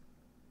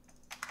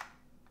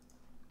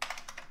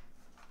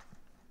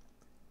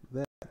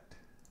 That.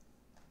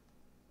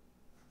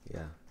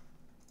 Yeah.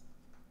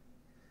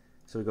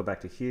 So we go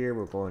back to here,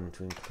 we're going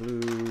to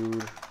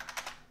include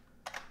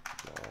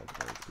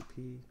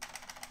log.http.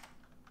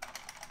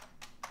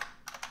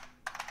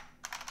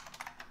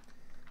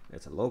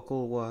 It's a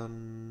local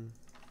one.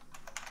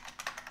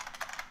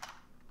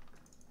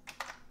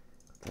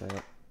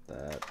 That,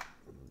 that,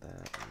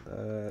 and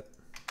that.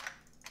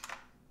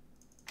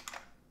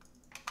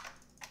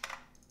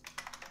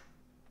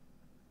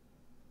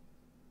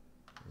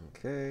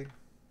 Okay.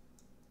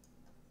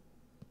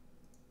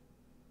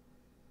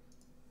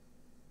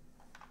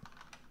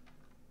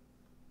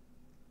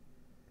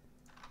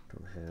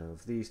 Don't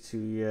have these two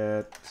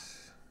yet.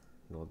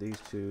 Nor these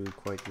two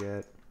quite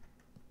yet.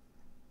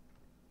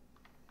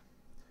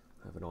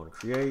 Have it on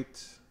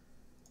create.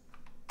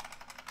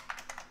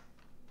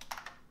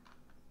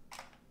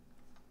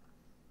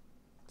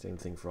 Same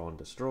thing for on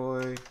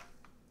destroy.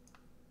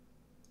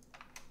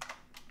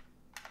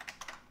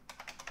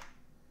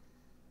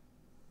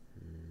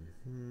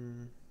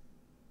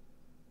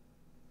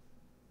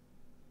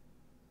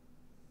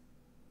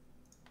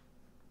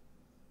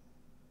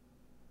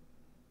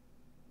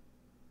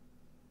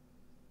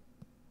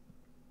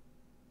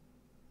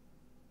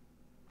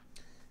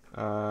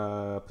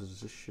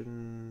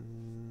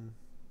 Position.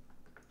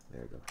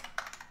 There we go.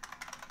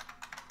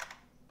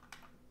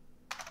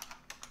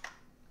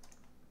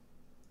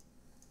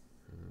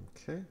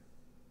 Okay.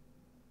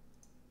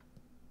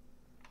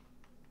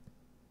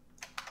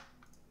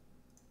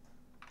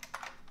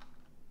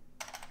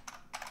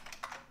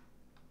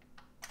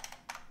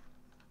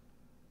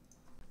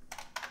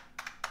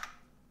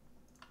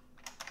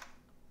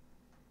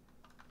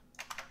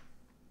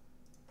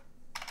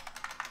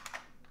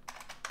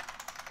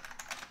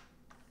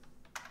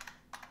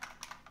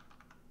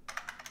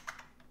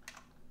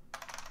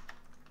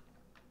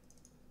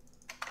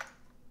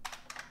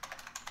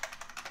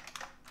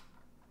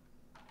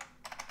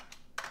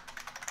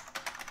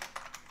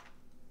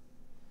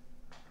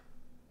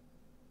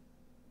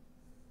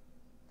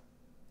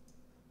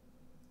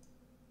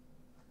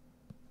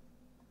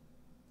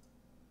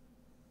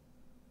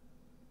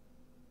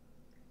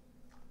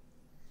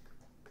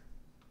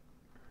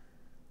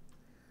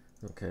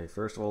 Okay,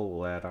 first of all,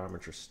 we'll add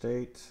armature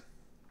state.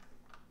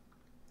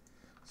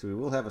 So we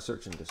will have a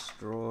search and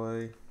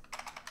destroy.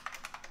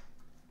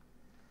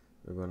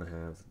 We're going to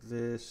have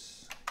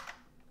this.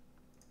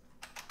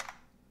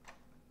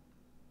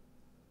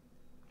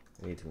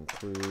 I need to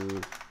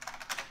include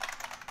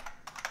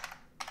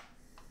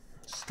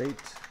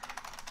state.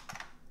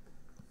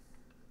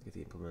 Get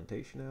the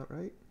implementation out,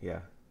 right?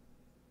 Yeah.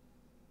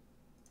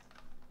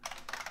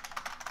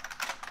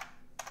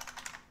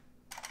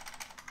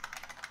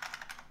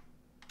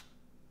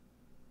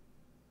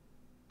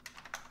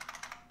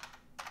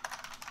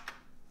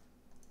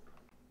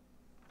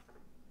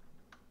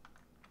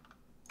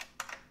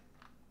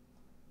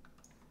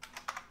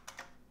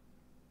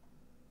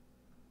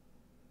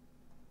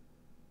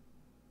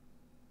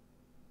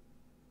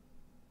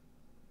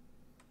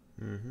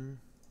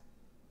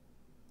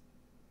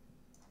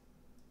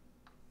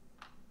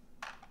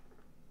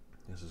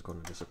 This is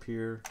going to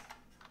disappear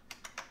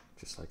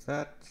just like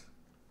that.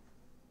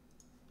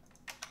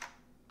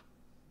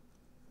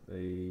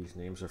 These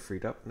names are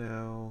freed up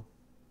now.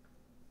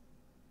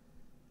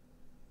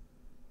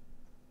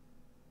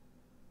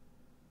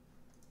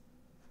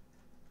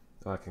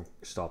 Oh, I can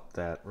stop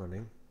that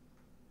running.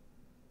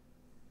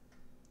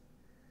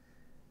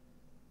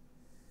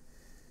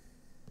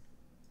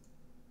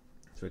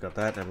 So we got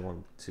that, and we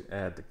want to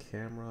add the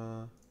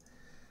camera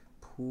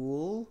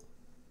pool.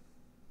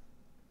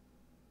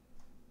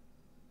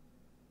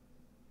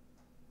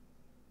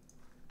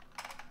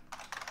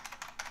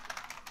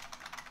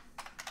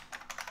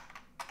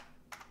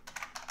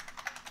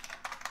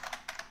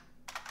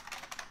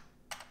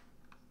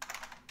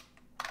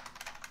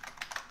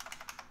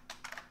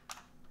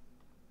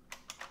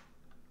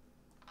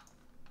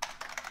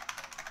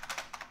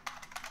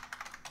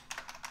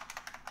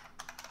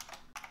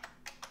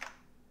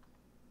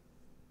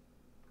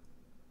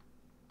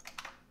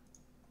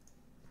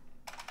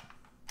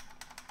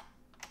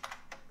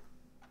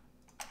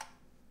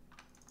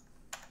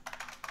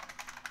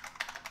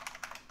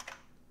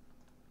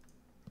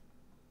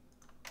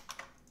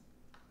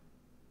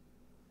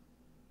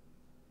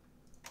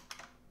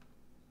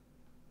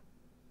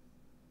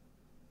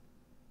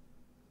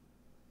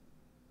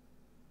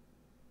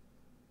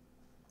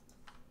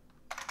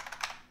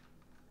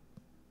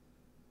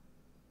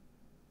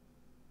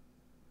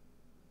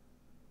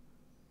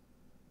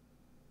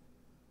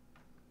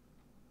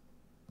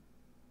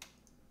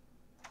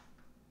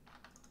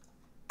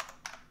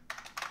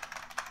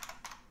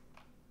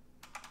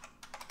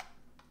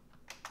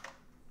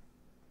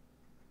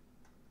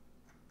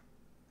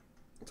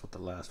 That's what the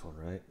last one,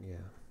 right? Yeah.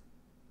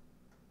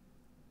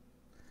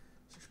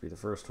 This should be the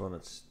first one.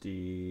 It's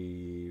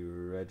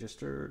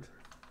deregistered.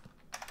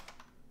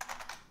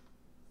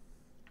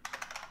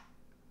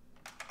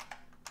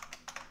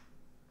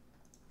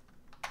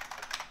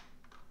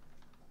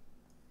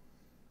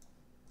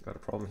 Got a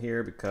problem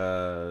here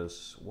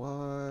because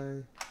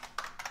why?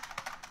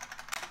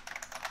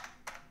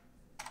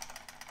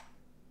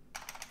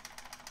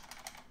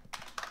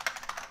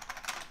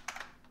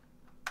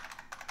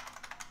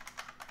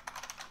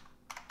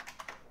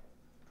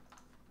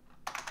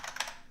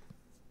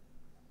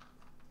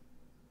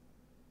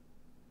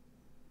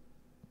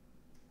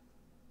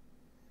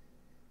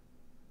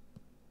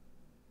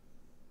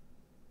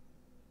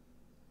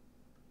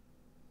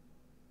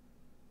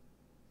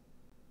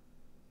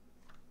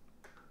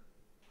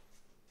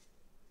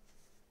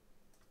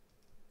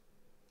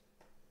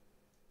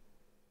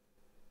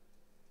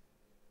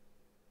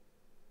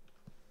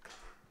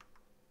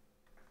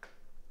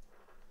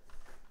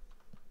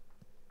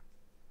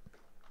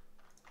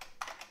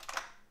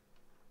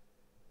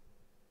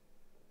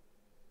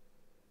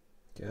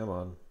 Come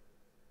on.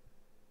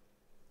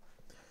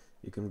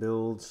 You can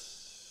build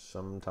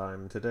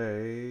sometime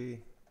today.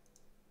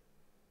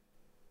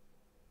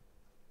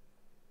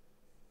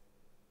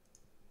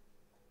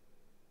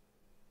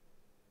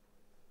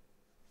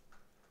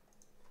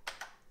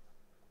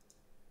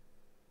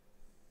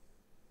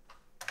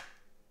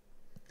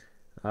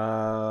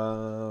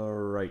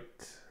 Right.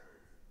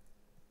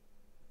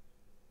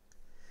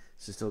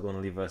 This is still going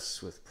to leave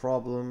us with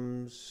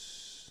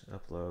problems.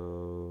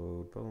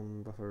 Upload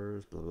bone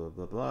buffers, blah, blah,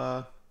 blah,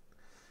 blah.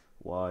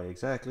 Why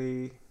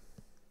exactly?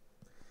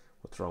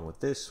 What's wrong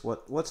with this?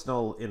 What's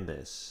null in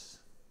this?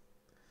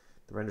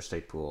 The render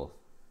state pool.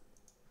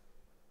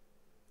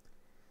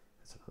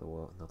 That's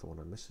another one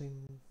I'm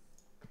missing.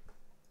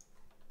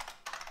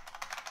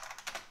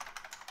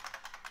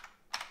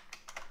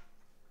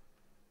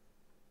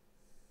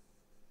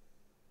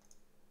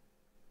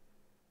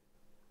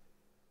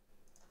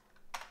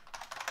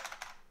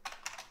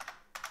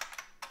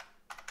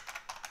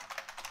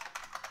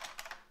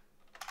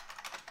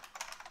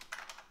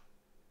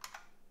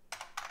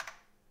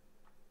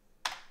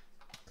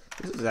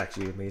 This is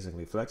actually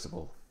amazingly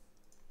flexible.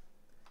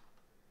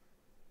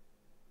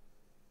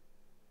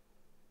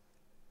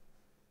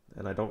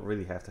 And I don't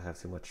really have to have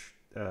too much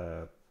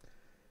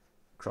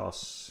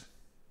cross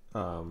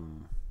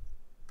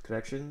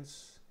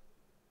connections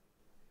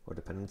or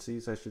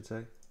dependencies, I should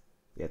say.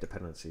 Yeah,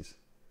 dependencies.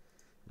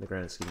 the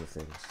grand scheme of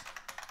things.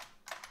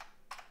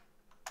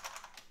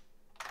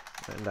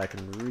 And I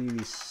can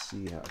really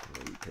see how I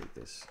can really take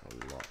this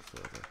a lot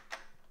further.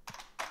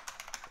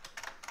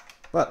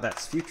 But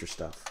that's future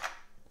stuff.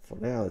 For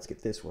now, let's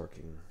get this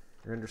working.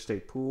 Render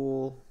state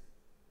pool.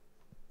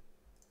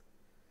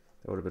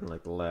 That would have been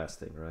like the last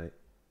thing, right?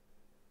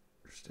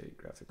 Render state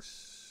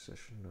graphics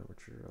session,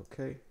 armature,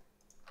 okay.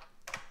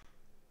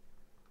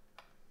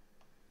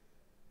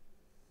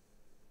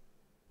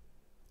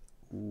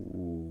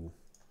 Ooh.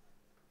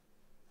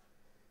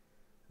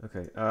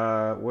 Okay,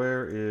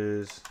 where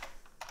is...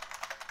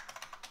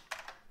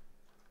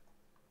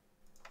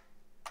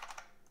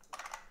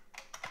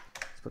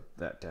 Let's put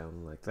that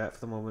down like that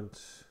for the moment.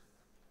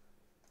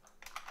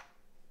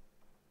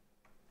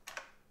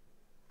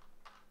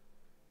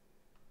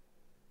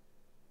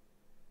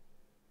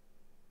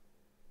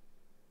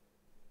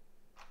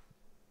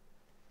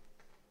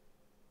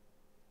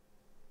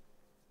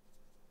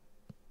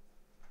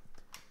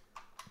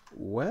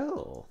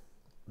 Well,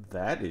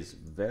 that is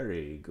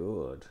very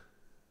good.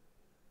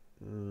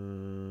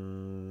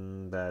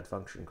 Bad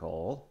function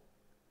call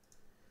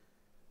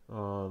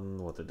on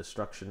what, the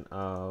destruction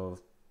of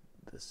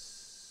the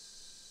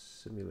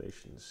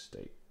simulation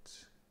state.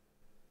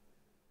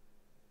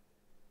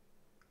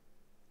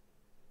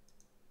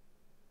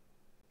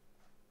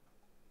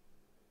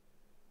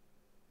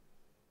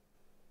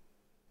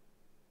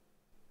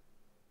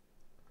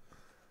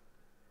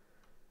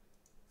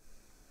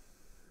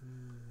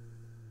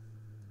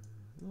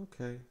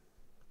 Okay,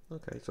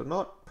 okay, so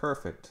not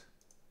perfect,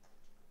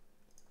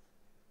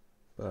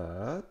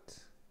 but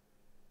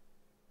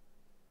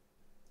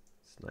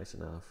it's nice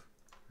enough.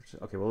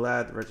 Okay, we'll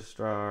add the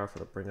registrar for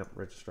the Bringup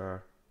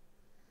registrar.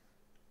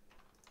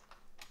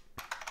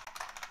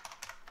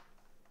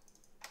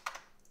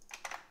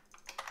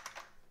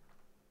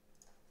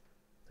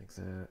 Like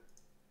that.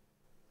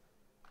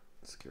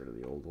 Let's get rid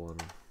of the old one.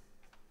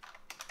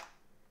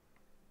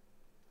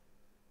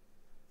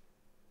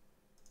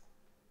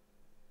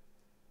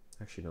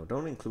 Actually, no,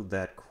 don't include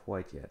that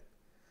quite yet.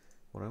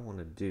 What I want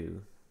to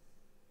do...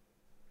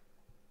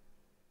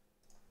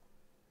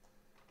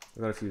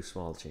 We've got a few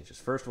small changes.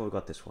 First of all, we've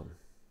got this one.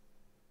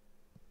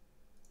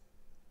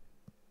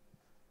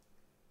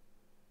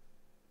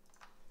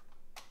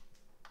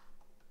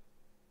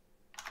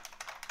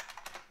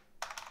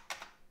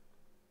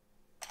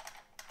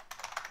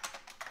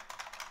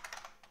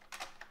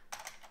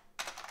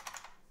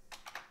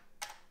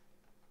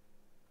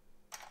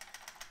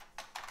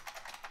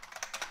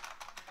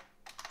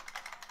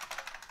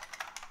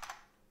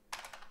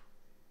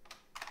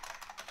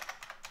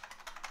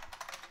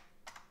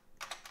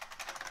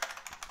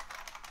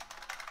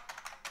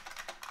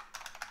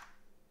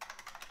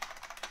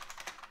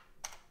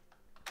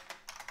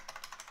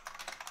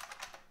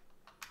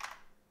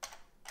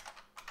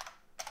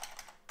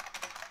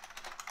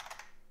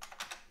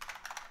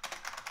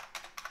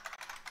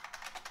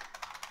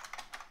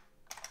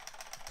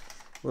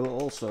 We'll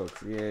also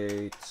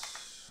create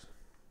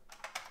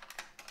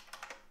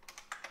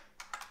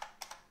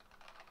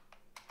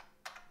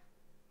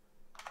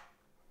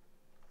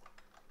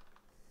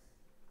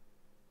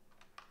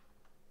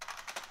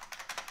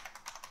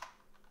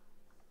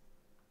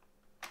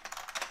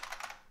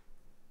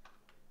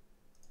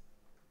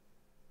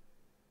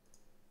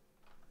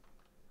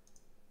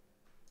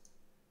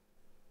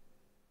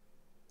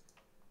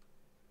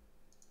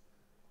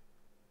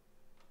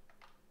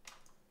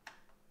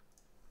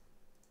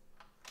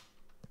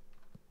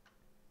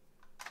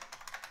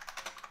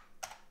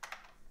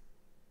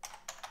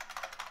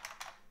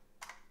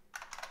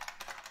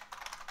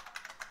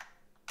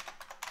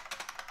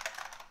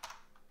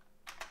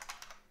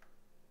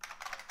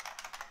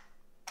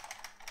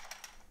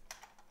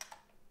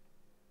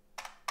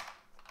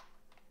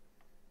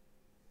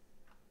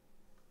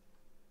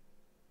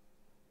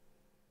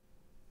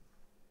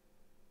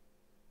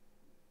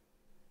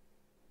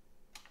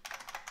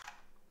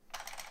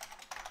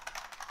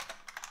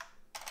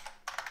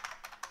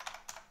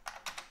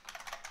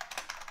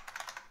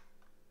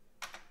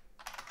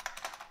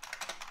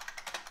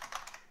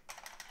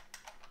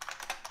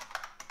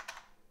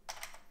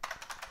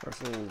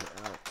parceled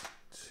out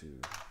to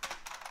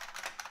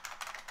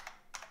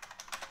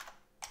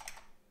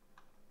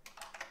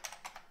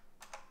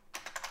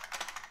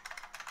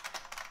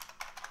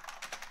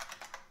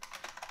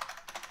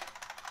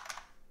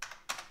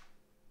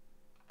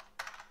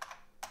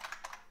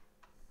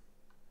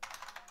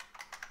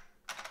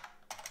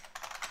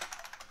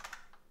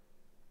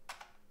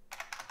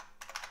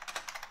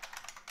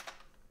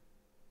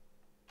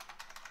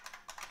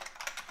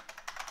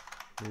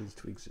needs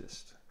to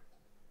exist.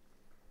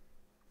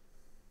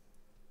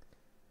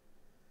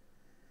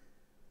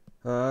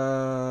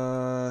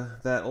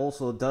 That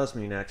also does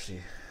mean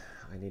actually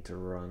I need to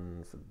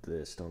run for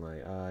this, don't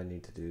I? I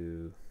need to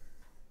do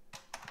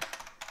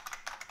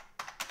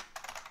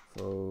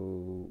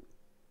faux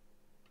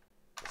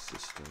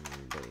system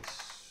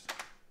base.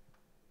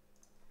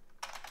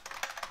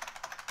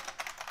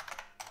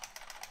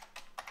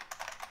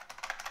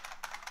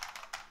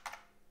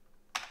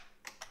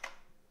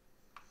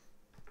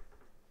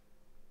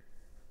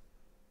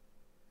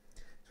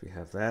 So we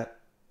have that.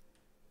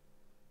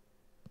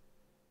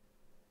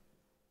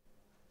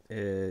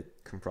 It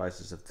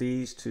comprises of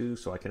these two,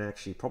 so I can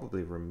actually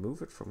probably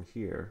remove it from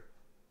here.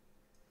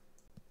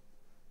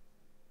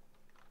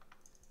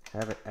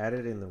 Have it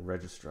added in the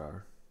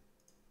registrar.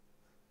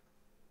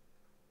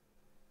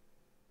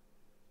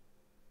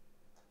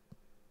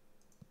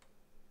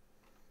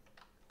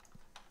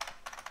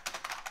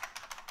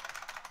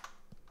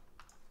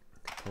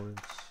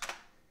 Components.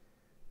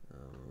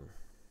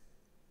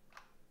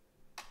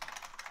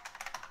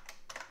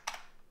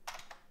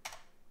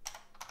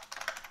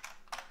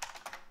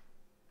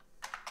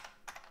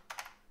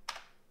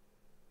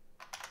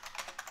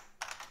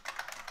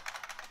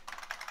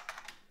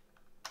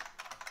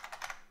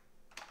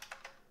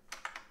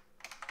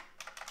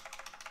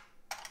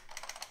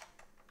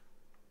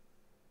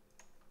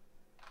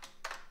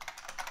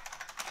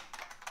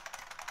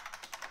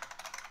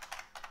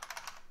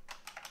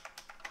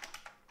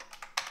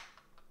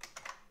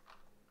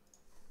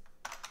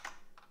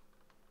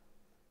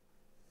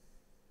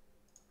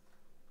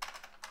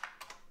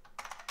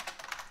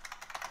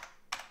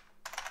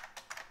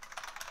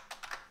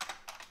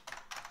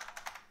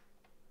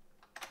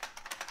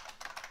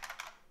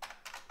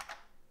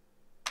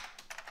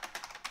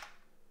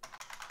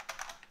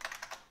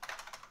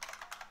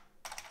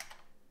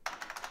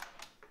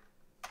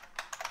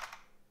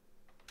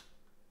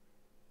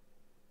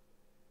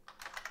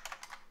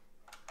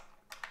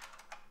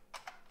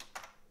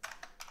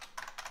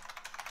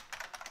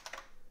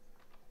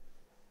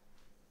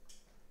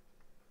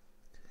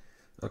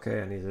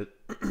 Okay, I need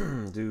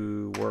to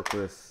do work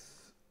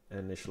with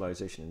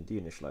initialization and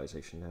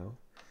deinitialization now.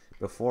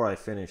 Before I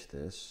finish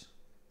this,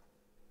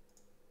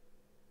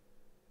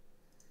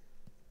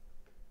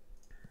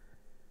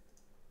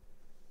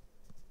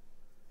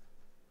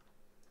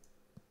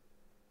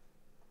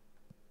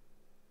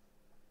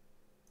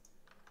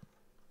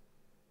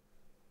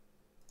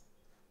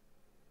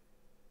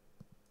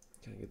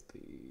 can I get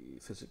the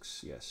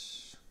physics?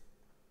 Yes.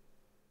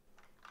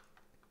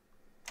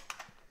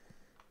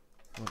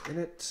 One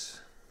init,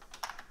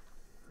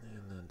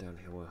 and then down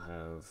here we'll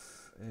have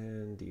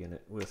and init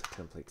with a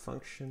template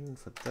function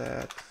for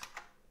that.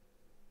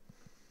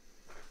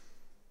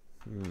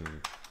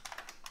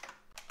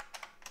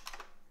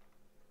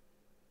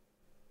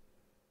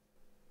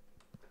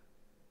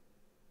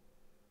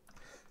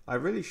 I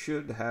really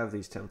should have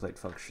these template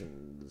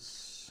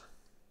functions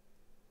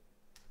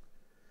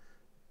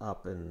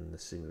up in the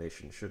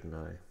simulation, shouldn't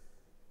I?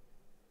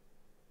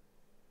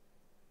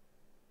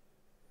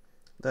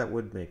 That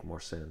would make more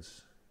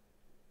sense,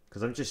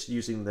 because I'm just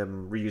using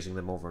them, reusing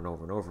them over and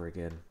over and over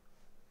again.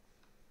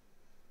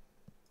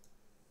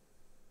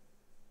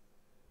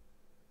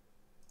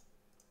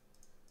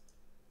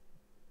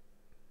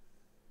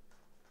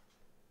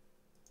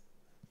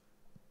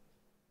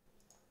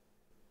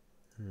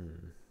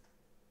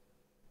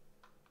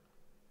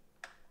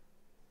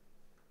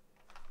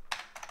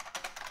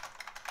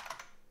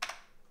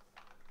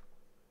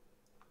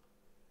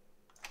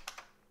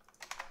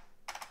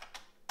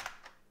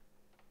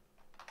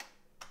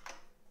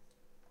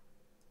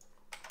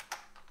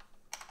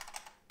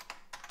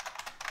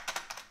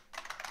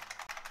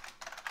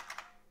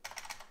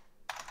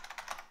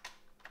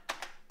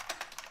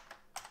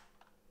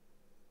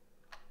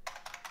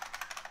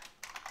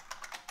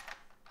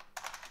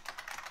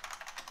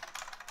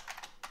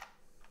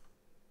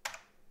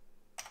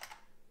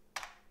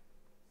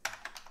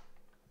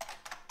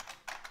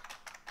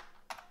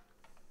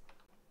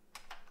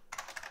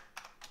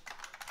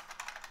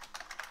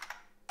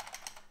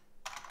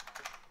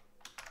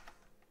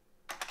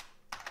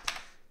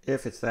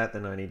 If it's that,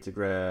 then I need to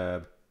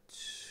grab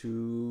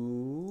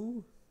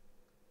 2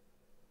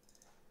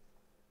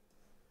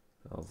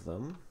 of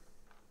them.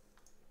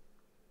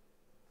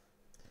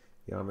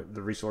 Yeah,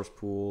 the resource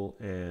pool,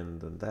 and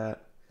then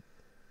that.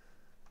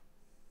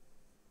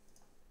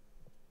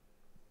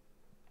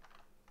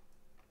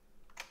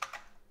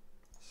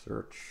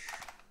 Search.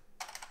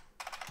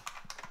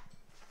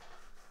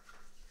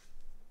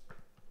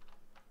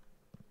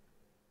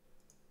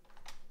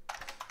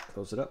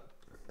 Close it up.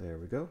 There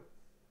we go.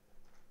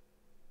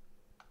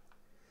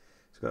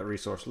 It's got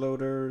resource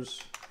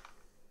loaders.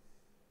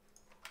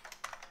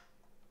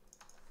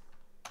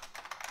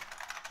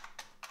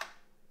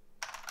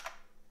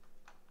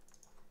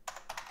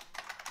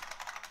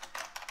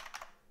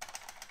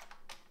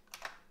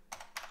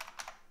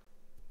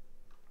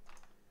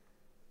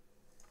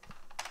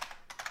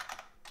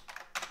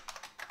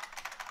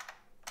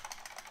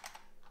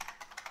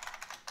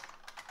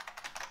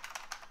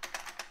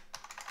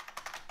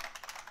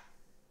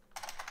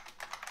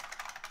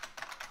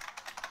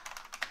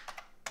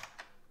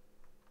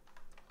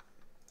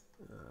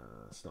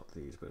 It's not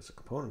these, but it's a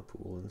component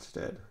pool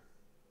instead.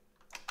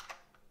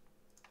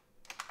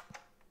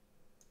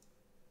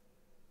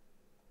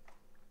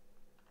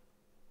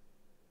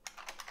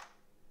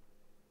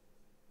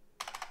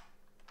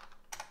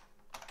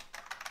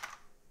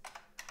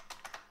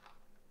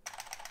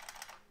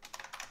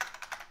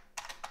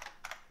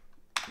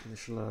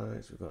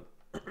 Initialize, we've got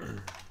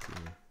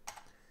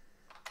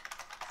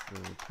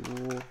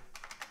pool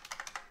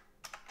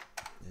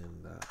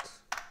and that.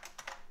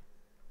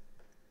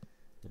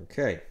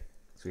 Okay,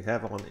 so we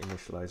have on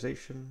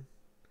initialization.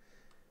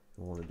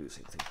 I want to do the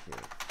same thing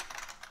here.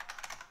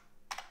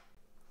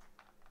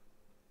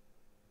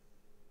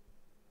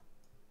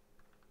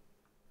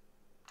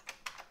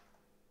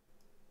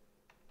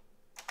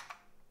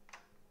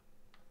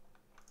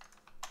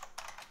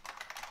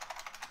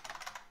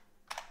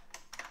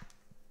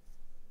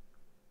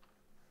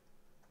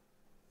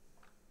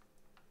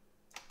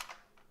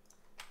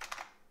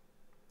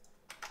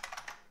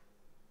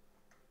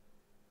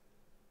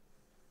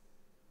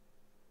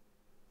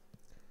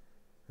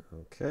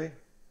 Okay.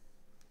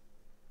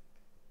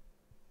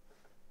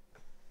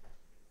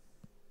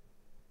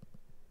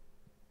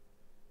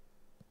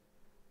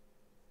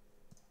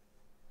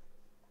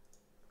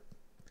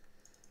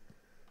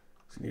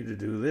 So we need to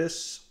do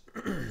this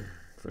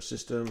for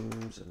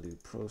systems and do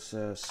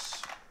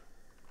process.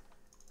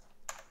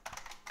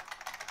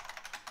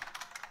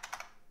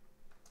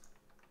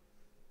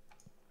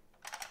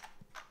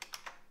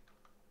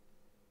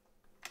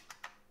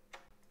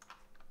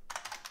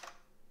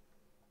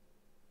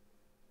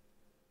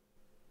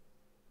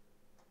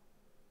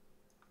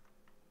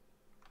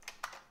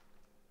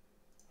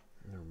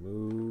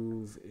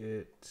 Remove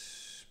it,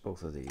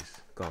 both of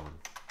these, gone.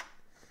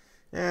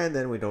 And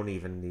then we don't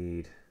even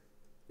need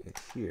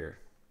it here.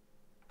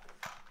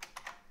 A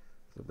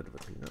little bit of a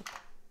cleanup.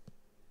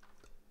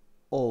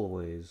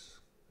 Always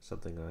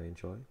something I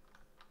enjoy.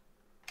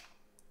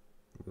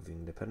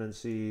 Moving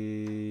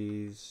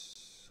dependencies.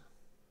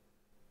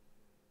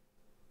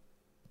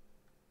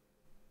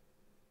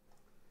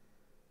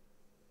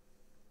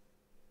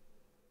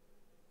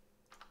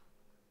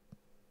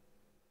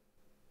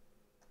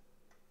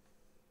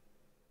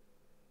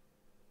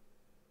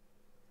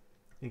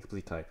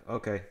 Incomplete type.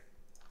 Okay.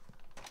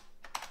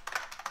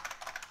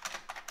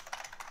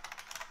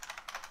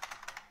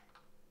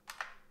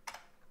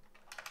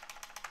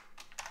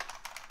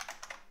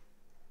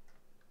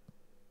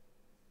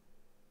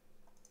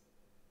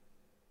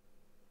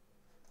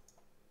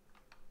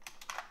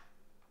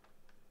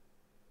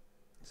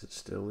 Is it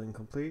still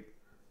incomplete?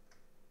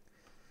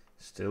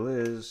 Still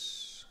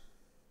is.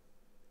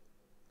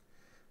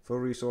 Full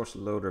resource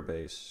loader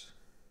base.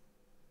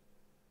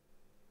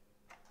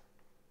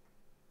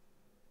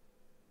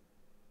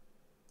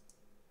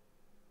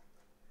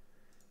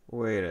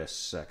 Wait a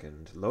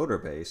second. Loader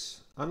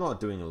base? I'm not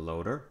doing a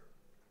loader.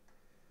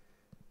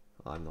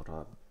 I'm not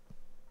a...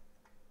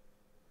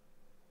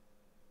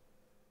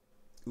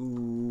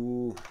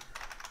 Ooh.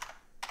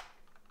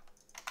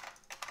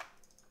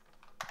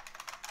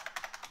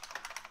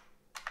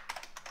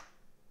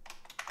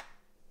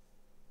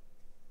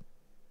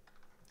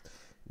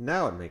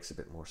 Now it makes a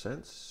bit more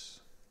sense.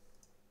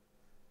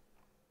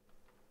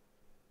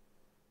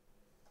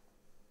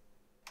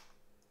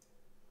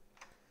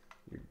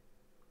 You're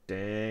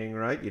dang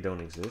right you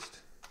don't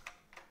exist.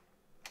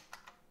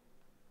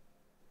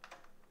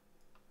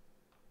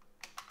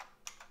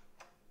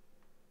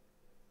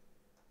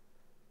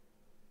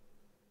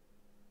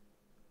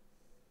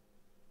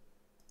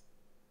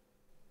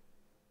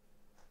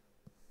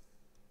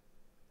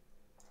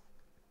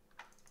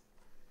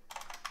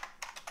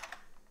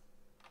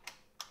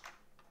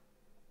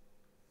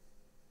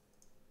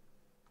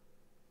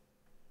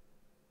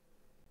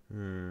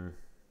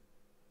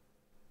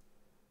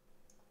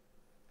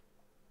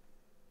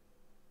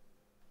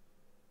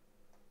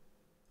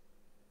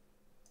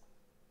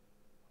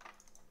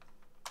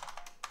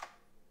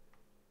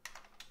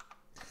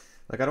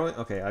 Like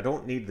I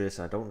don't need this,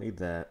 I don't need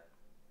that.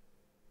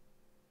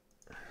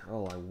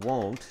 Oh, I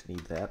won't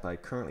need that, but I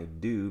currently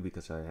do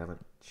because I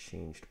haven't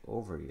changed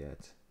over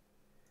yet.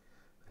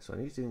 So I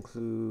need to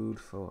include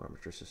faux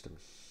armature system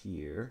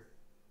here.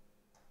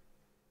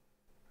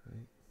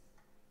 Right.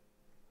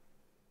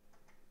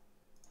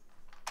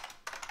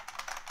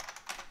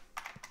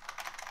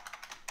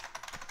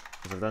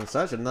 Because I've done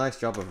such a nice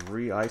job of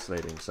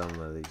re-isolating some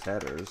of these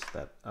headers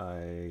that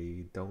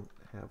I don't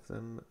have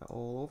them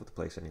all over the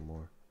place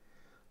anymore.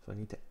 So I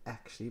need to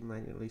actually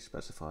manually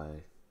specify.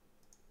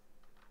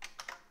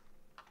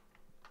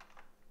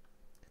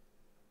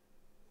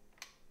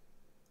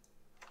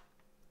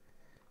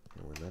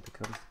 And when that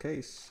becomes the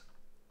case,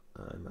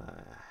 I'm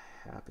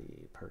a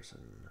happy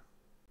person.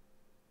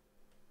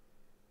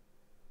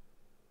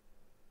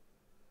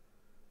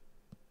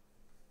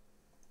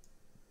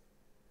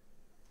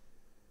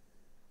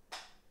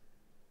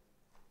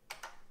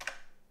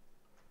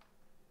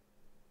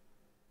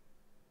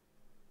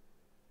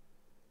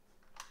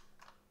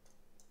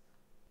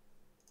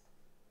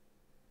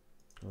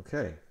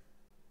 Okay.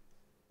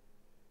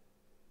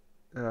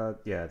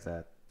 Yeah,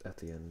 that at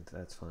the end,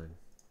 that's fine.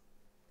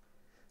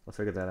 I'll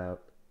figure that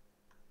out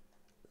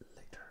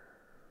later.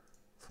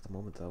 For the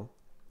moment, though,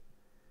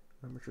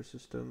 armature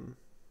system.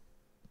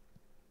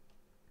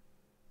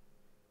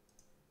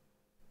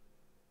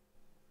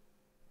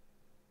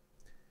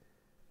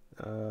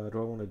 Do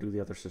I want to do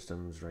the other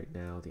systems right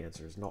now? The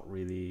answer is not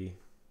really.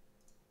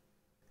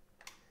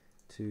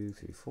 2,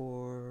 3,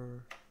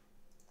 4.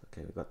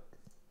 Okay, we got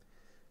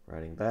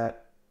writing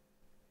that,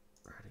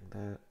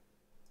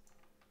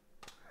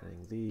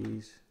 writing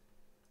these.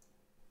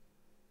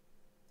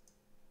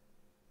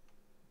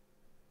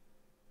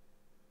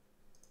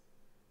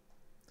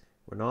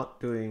 We're not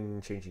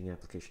doing changing the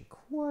application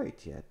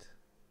quite yet.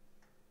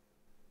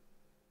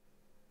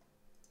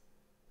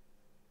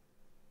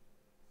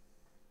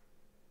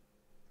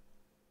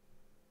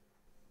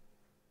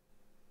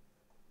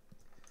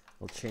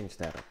 I'll change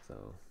that up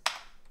though.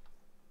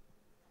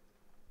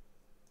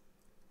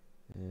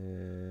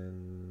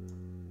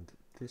 And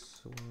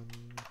this one.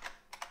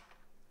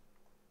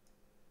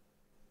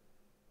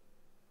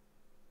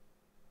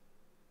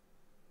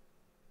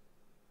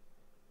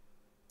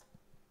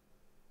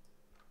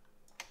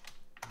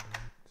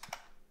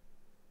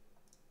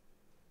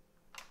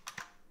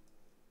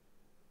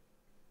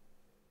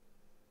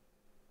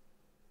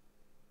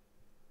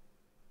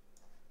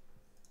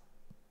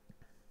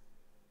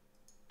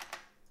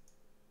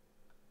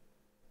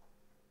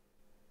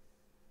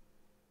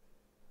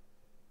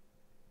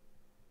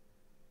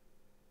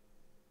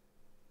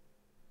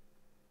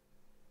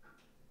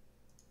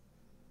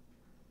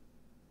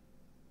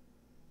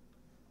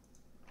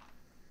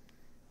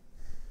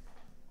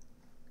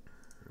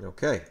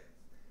 Okay,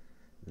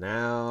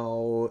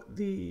 now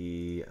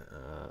the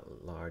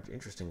large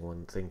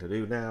interesting thing to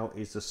do now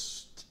is to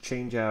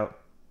change out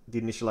the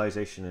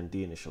initialization and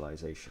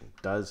deinitialization.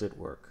 Does it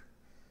work?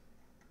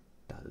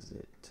 Does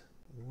it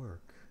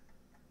work?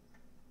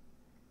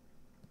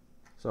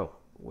 So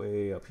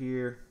way up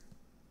here,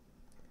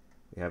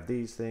 we have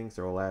these things,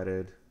 they're all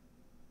added.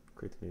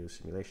 Create the new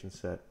simulation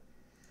set.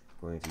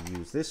 I'm going to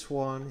use this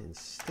one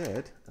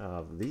instead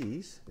of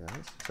these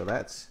guys. So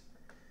that's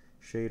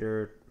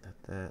shader,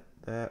 that.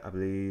 I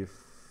believe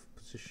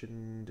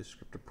position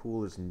descriptor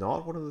pool is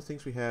not one of the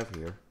things we have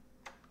here.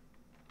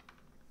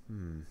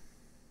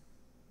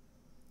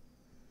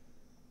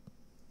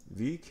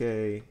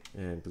 VK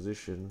and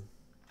position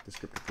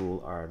descriptor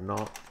pool are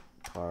not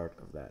part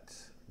of that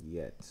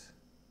yet.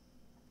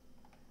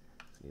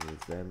 So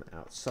move them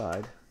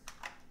outside.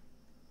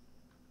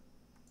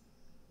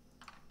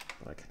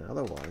 But I can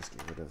otherwise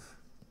get rid of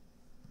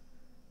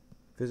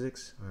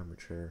physics,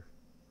 armature,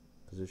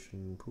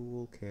 position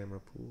pool,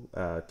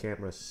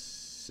 camera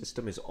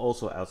system is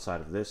also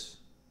outside of this.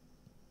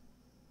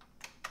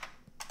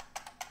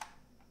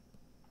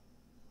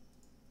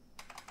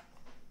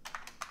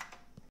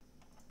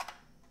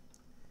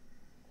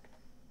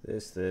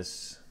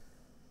 This.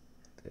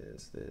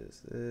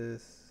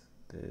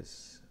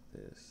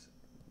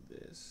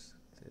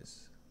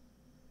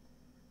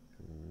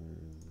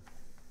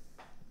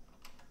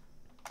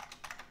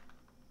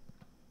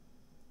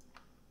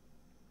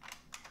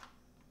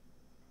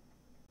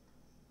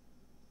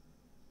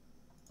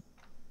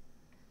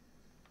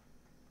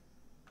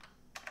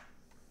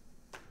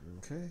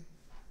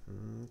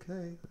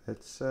 Okay,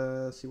 let's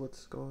see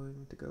what's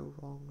going to go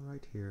wrong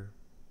right here.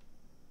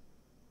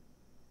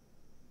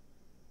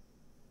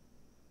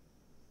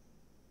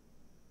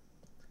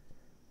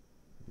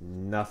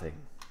 Nothing.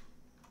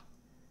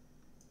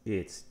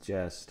 It's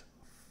just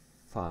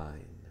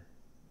fine,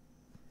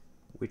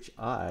 which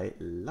I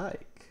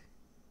like.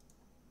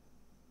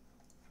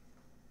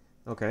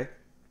 Okay.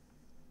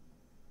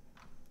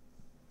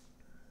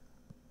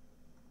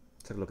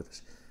 Let's have a look at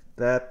this.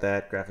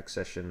 That graphic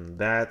session,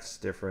 that's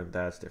different.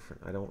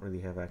 I don't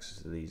really have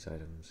access to these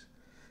items.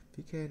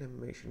 PK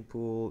animation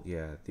pool,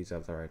 yeah, these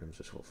other items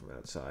are sold from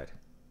outside.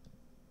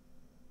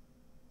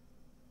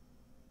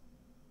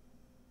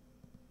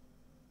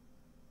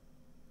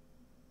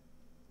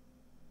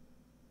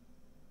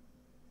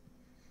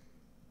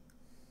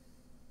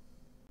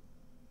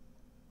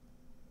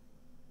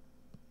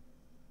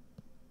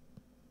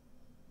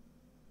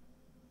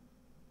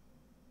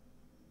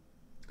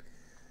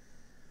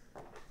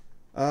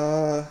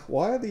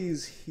 Why are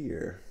these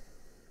here?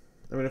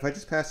 I mean, if I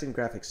just pass in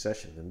graphic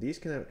session, then these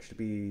can actually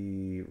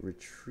be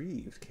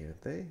retrieved, can't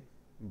they?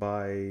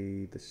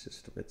 By the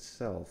system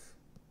itself.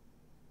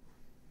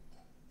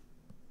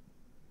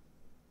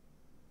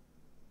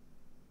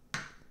 I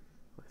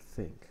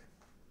think.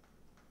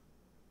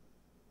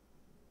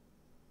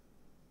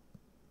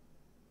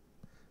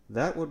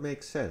 That would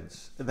make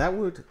sense. That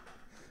would...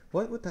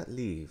 What would that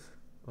leave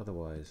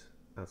otherwise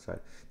outside?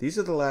 These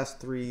are the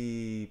last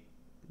three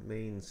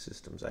main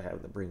systems I have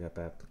in the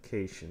Bringup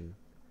application,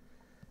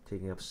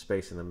 taking up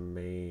space in the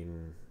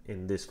main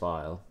in this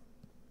file.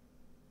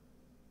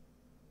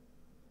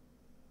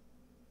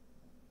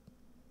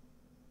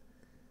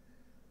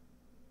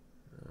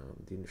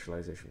 The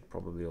initialization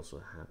probably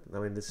also happened. I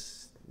mean,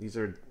 these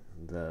are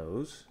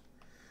those.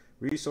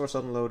 Resource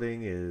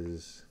unloading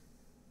is,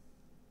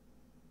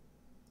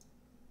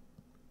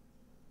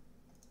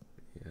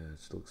 yeah,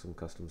 it's still some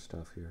custom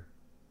stuff here.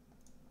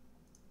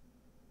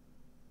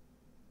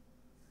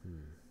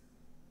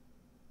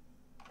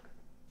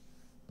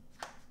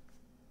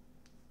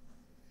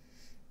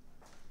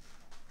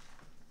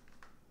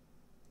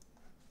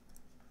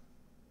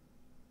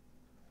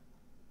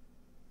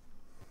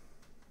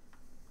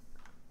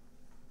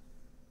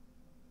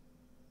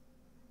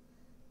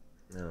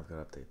 Now I've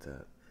got to update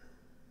that.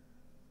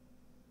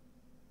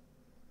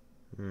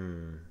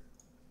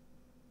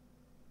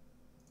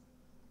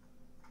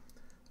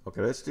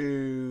 Okay, let's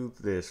do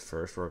this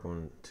first. We're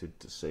going to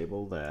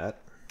disable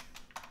that.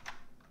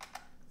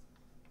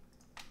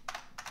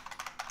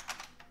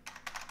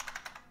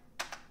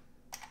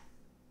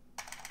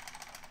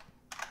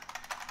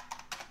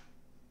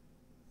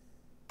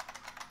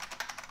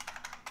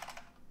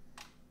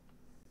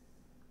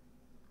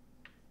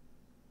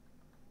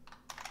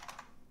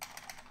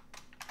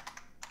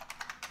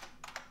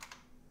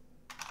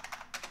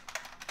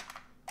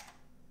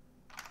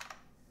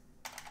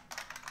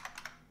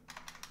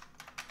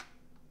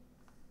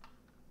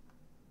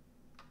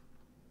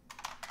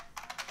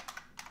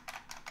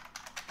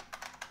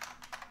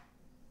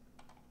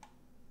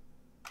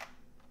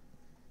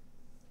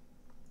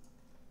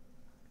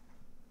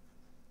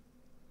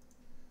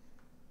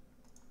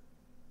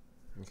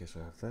 Okay,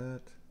 so I have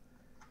that.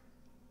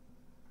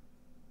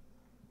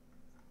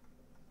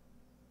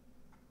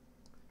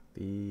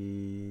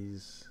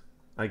 These,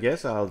 I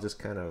guess I'll just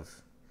kind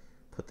of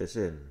put this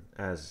in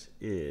as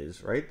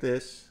is, right?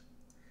 This,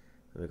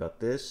 and we got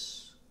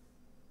this.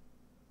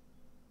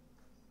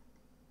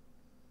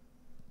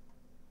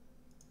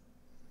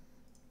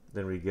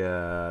 Then we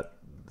got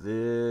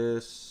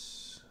this.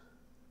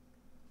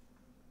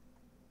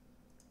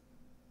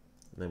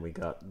 Then we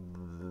got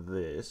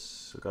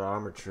this. We got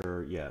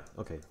armature. Yeah.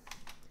 Okay.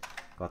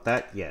 Got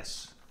that.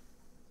 Yes.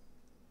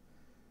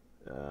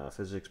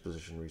 Physics,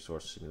 position,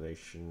 resource,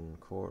 simulation,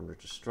 core, and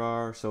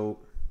registrar. So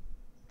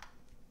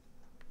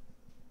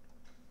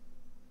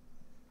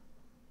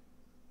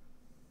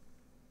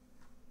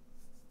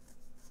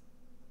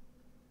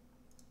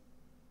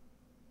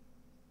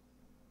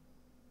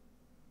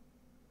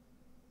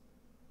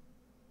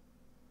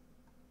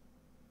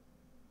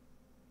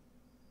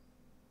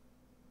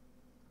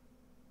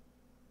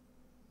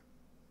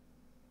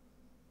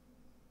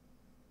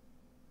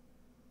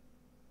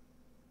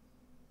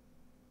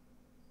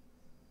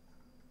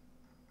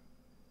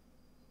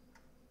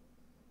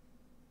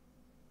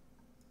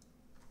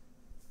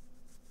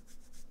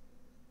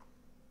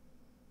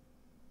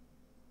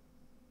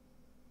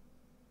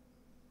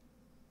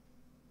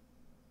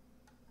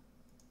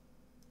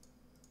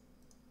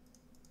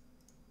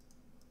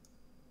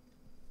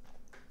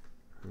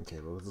okay,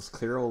 well, let's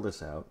clear all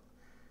this out.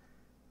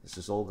 This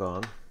is all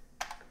gone.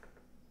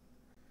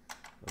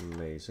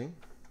 Amazing.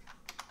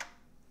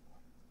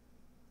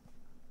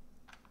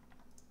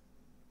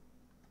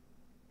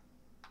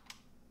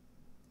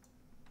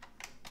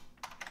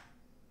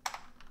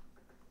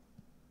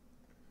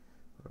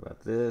 What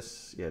about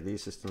this? Yeah,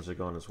 these systems are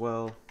gone as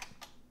well.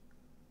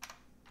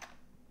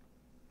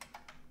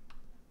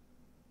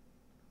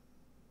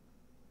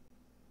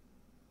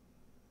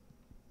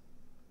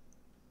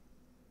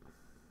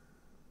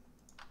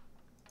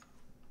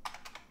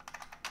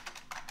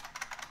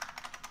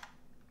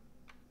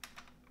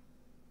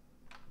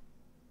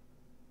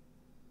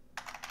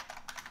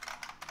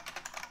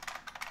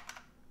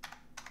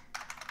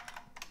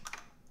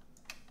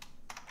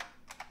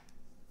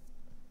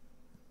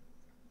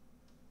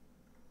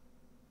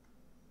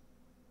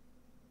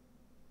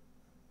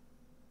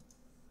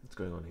 What's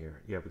going on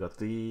here? Yeah, we got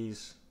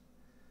these.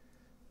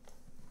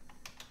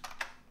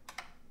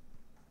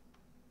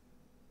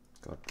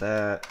 Got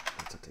that.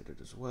 That's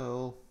updated as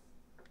well.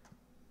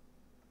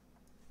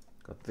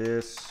 Got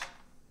this.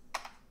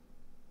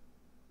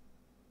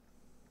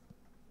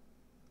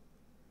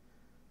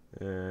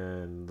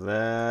 And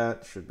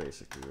that should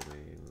basically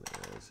remain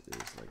as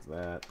is, like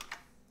that,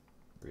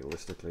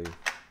 realistically.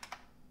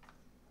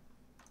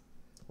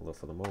 Although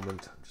for the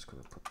moment, I'm just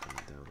going to put them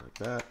down like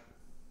that.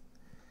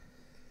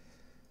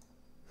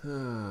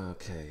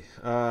 Okay,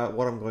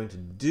 what I'm going to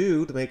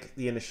do to make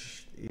the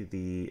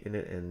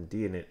init and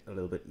deinit a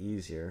little bit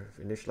easier,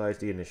 initialize,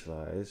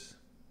 deinitialize,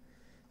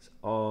 it's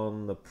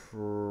on the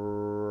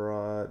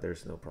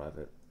there's no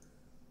private.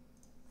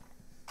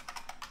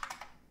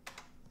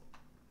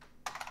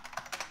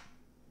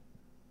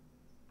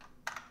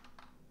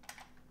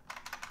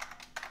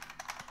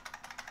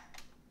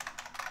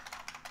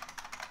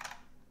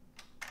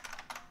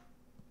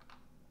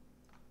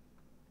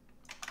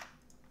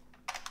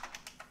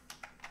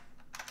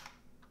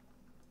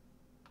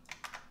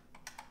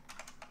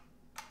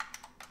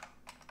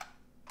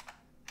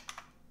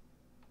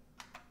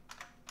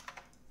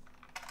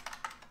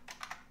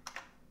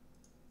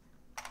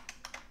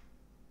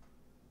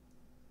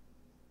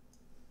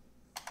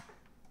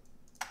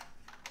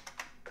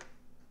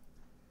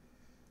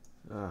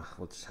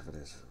 We'll just have it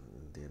as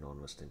the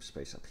anonymous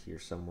namespace up here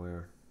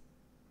somewhere.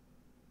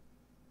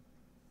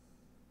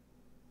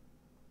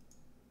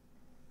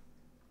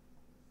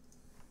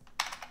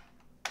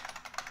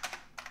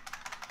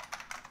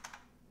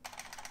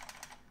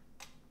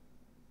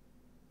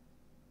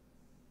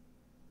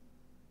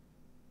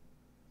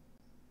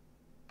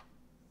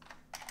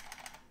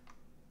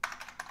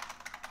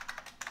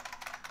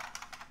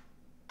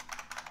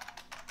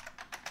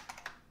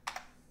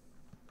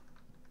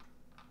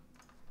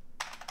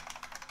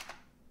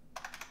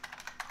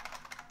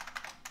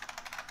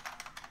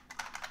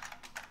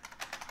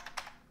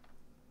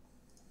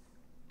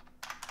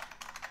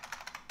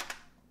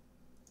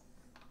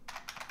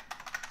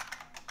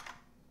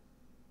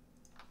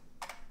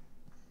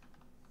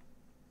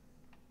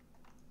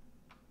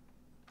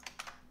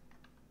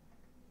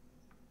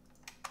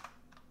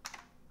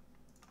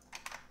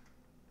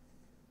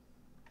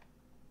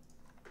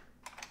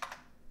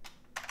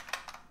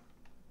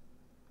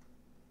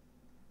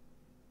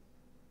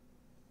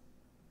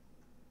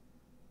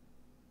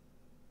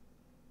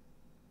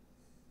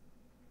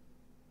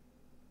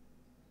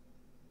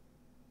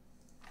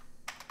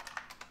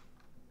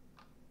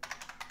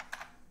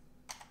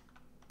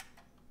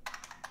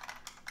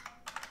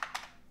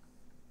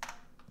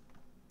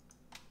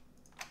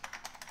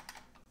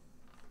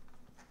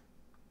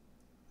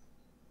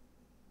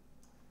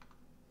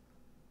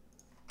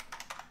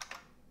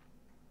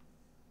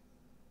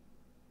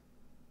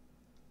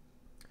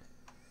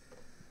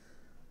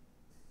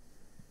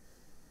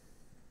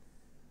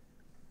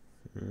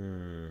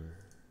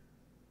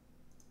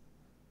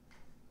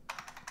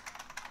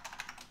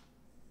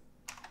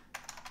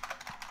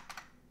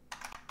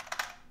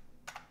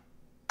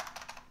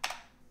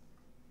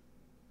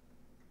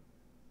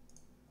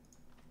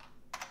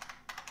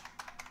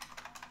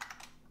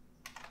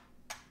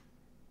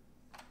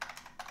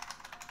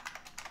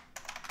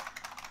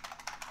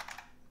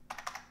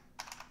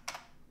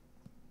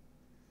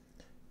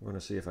 going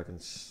to see if I can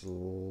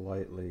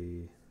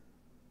slightly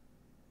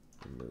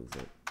remove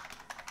it.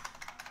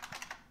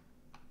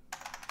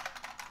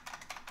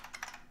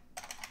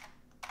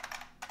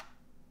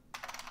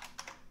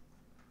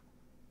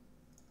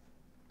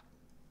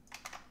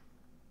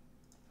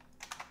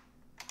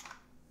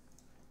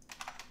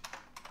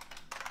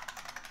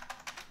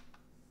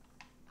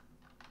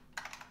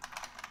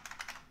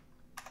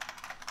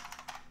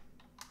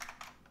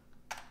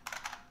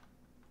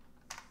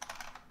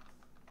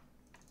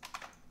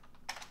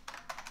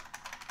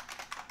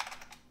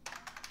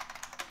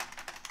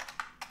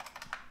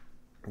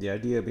 The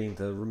idea being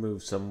to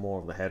remove some more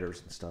of the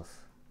headers and stuff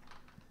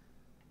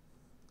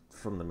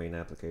from the main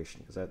application,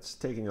 because that's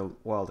taking a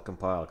while to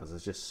compile because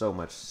there's just so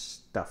much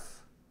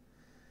stuff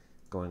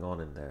going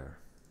on in there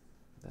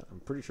that I'm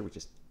pretty sure we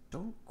just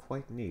don't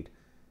quite need.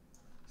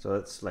 So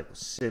it's like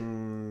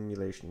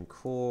simulation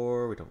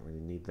core, we don't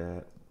really need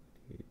that.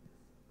 We need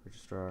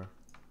registrar.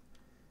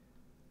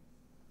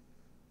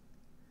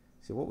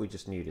 See, what we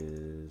just need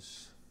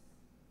is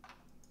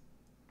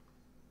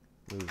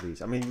move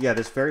these. I mean, yeah,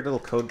 there's very little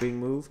code being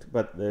moved,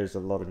 but there's a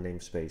lot of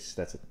namespace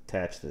that's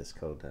attached to this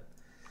code that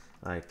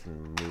I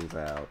can move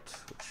out,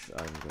 which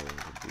I'm going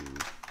to do.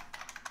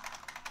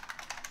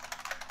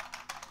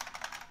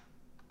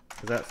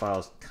 That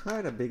file's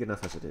kind of big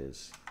enough as it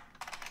is.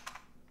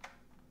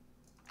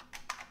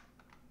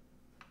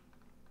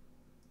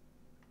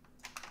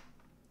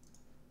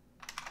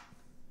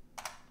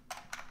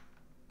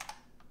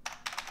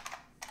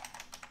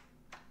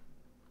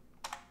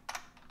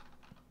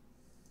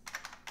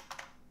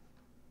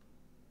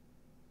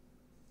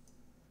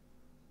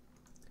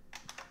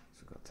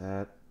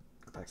 That.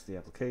 Go back to the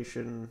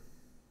application.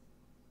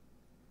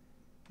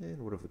 And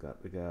what have we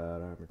got? We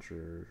got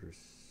armatures.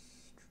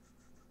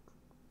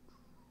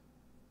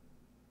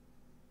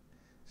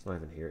 It's not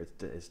even here.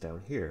 It's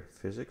down here.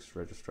 Physics,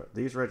 registrar.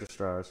 These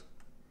registrars.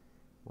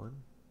 1,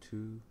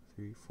 2,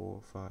 3,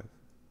 4, 5.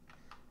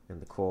 And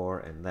the core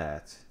and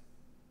that.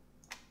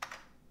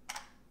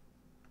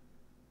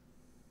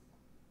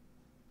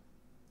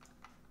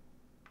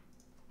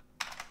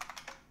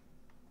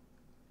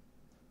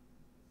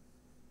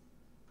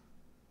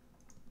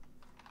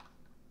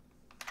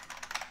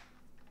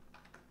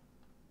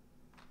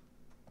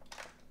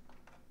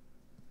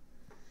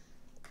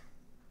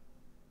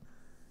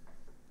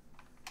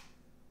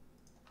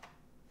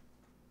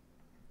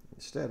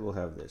 Instead, we'll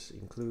have this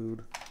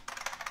include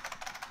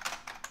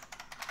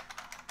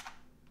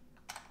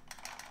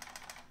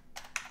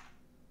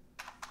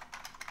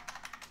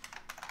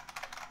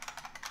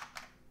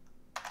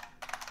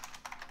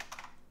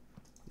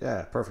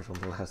perfect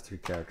when the last 3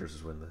 characters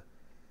is when the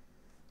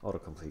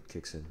autocomplete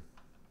kicks in.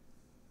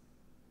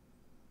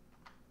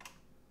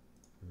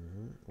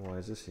 Why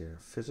is this here?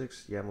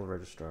 Physics YAML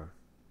registrar.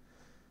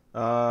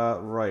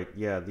 Right,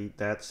 yeah,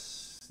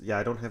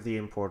 I don't have the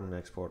import and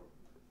export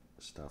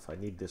stuff. I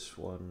need this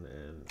one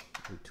and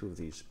need 2 of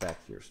these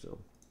back here still.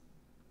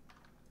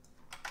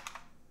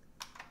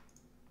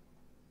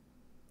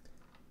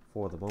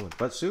 For the moment.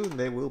 But soon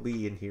they will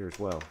be in here as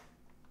well.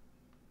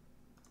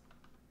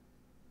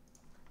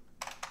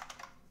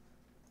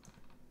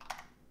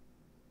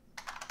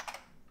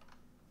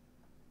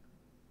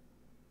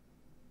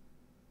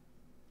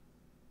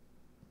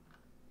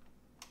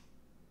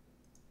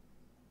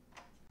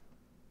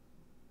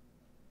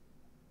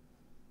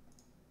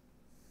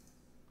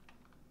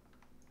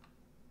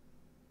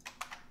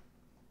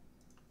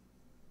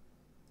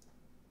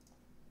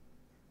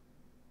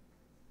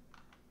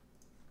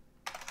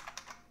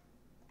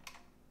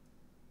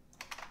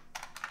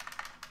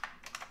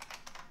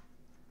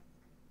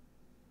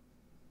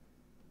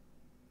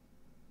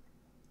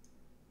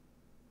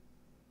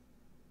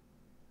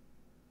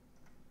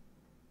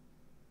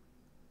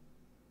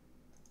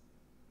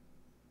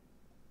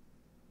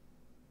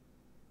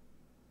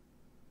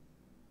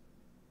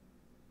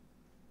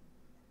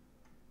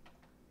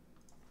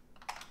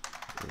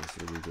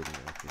 This really didn't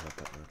actually help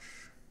that much.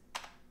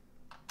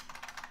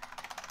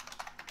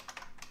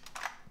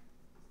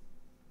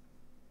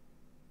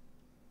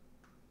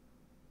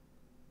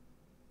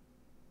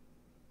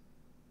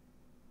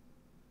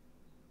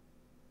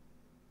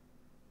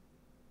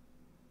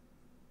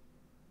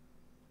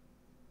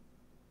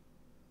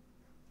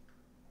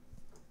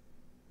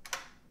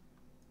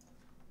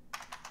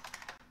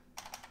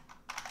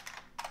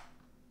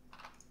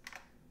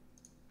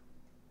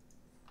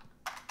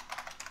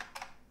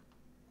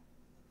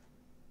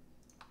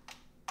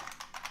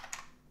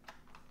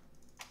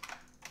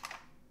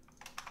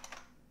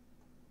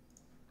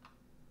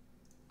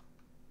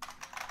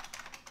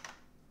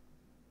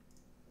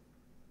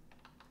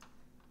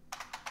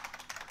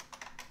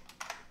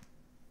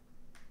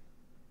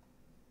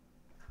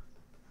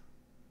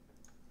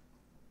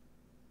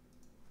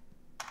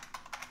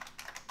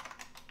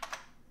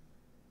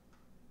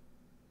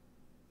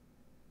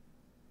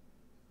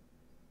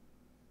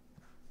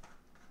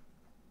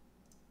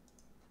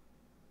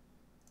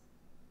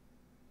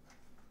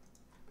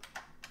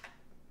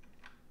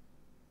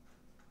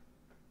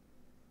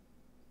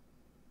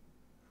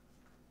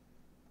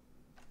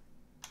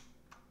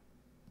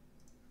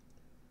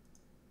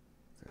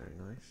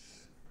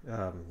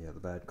 Yeah, the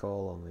bad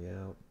call on the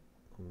out,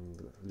 on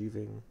the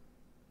leaving.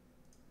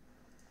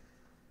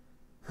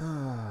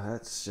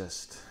 That's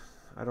just,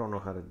 I don't know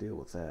how to deal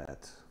with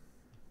that.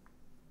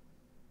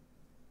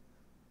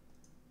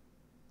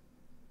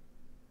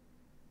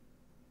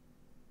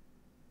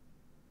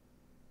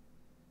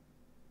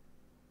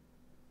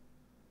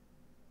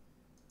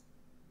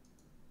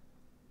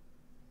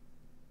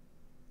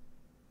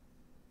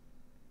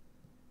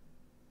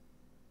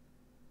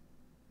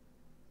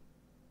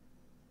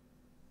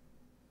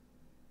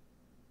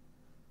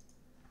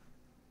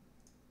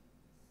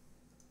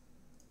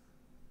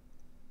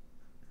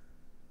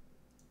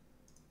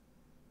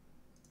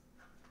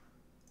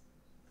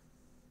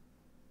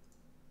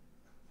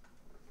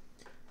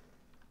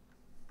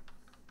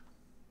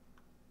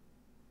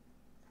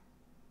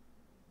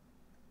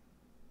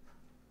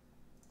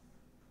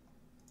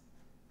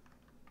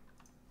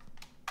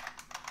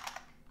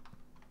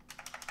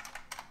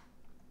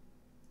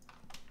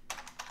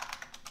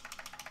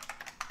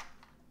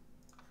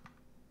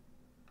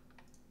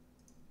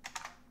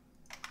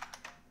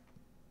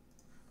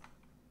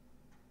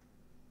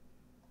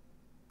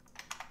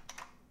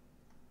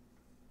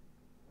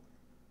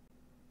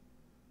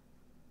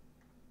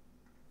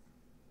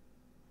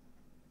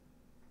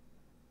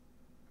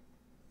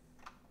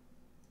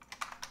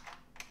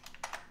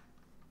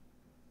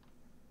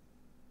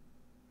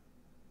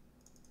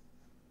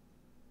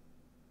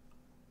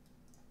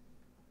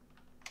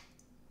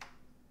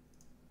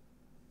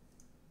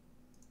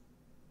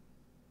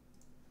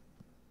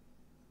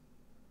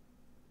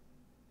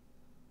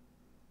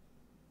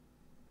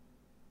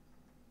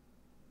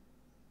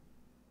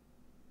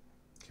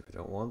 Okay, we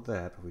don't want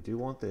that, but we do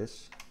want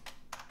this.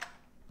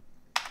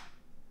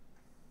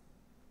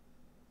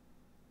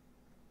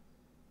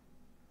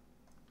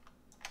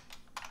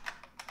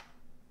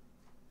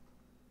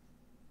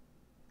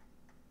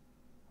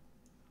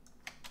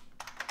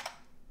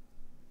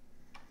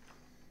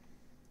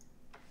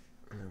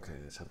 Okay,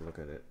 let's have a look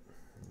at it.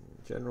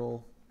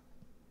 General.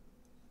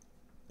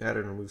 Add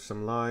and remove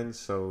some lines,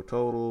 so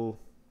total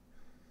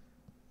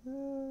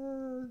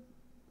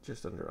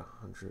just under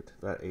 100,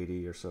 about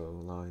 80 or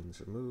so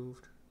lines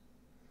removed.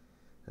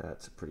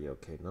 That's a pretty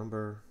okay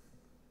number.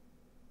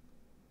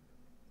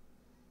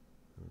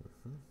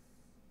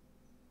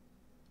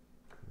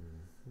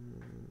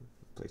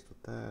 Replaced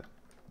with that.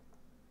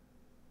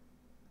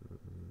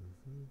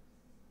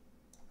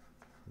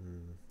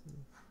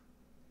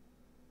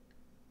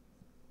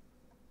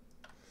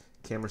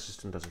 Camera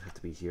system doesn't have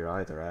to be here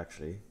either,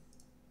 actually.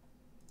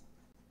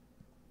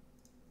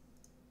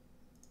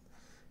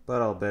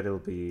 But I'll bet it'll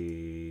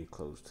be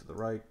close to the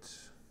right.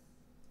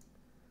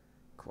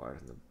 Acquired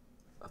in the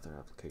other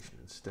application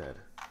instead.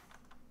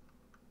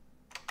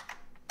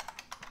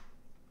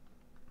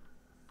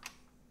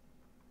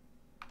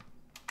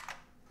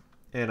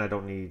 And I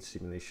don't need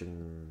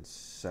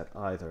SimulationSet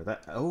either.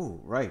 That,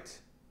 oh,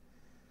 right.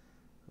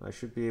 I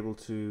should be able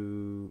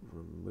to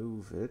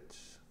remove it.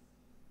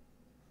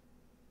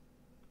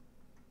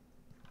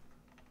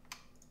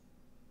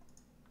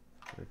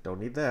 I don't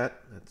need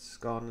that. That's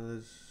gone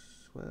as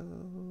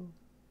well.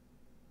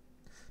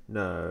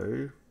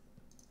 No.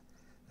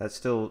 That's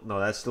still, no,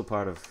 that's still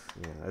part of,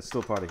 yeah, that's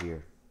still part of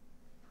here.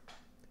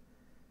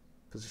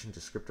 Position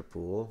descriptor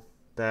pool.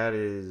 That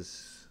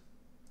is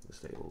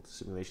disabled.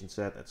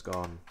 SimulationSet, that's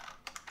gone.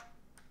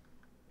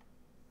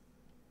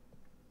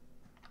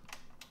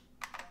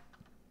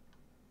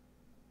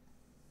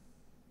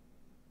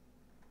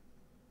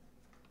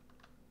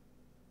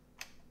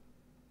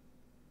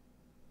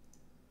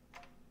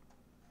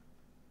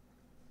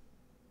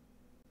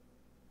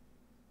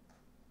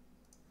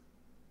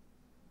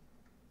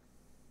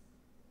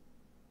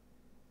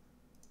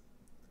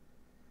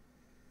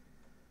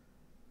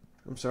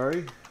 I'm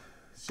sorry.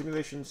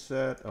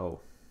 SimulationSet, oh.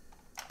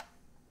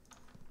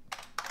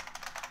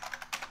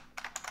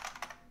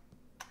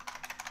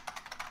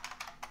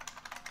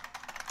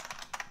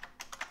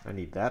 I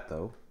need that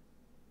though.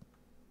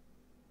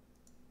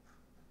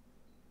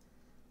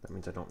 That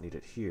means I don't need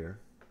it here.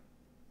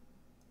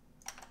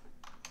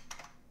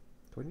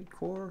 Do I need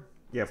core?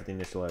 Yeah, for the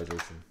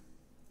initialization.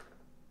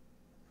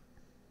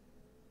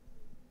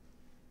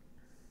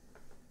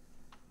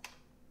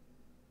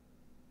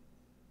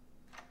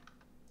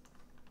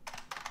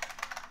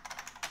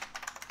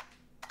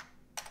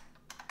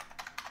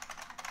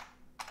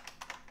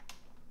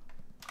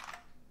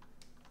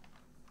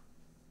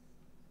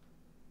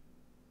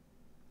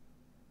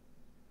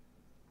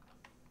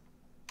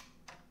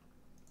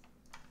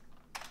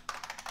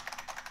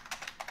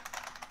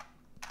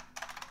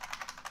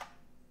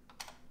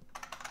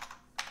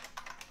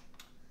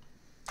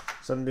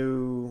 Some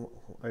new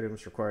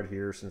items required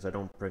here since I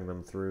don't bring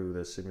them through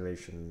the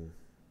simulation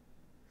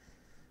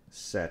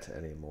set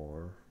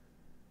anymore.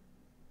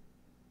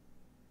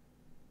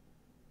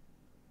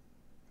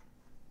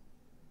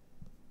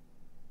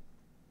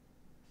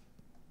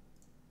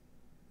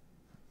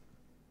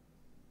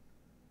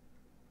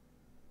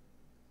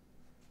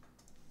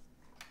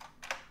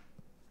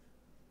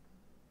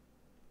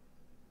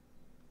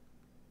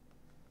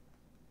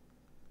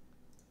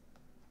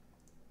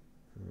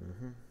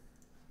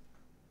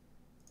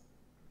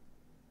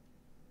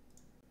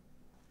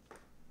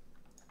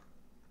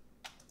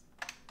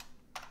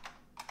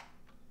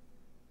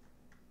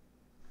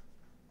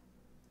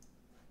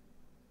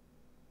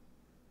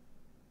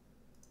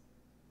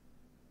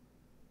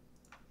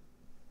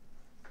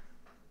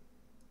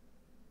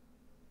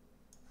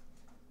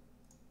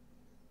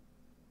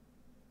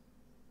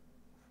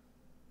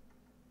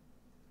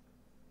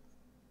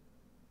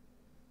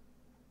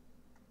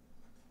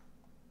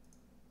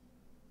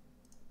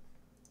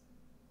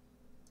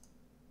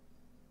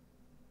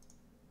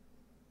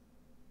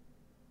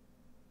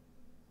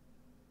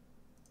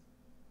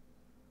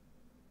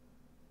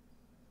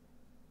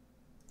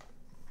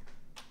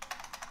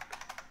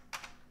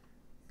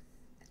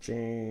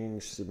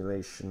 Change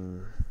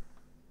simulation.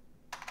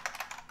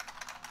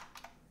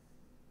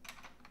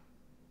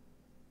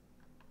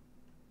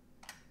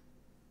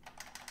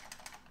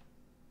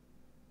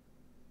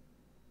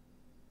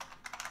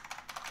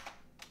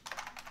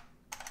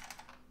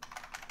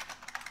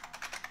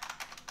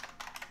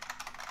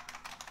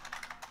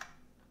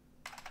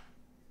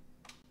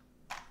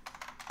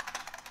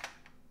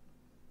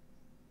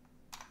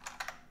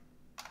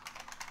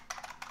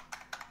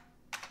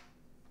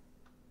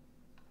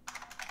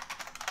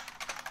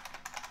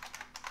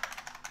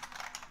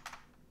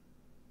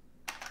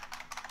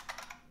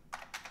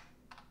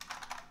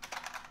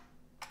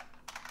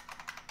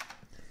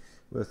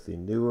 With the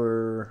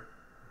newer,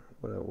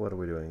 what are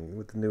we doing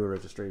with the newer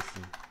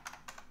registration?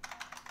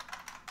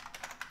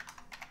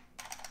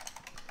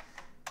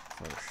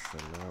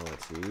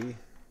 Functionality,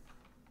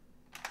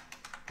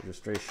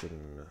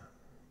 registration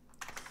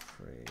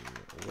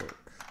framework.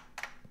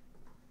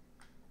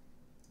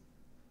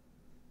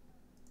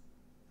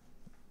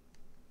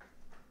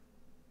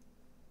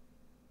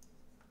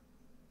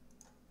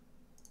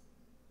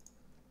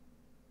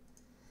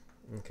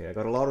 Okay, I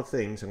got a lot of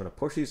things. I'm going to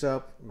push these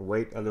up and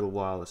wait a little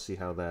while to see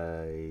how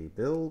they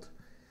build.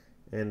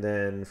 And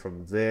then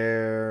from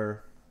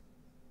there,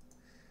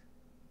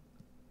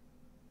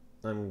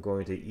 I'm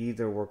going to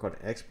either work on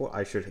export.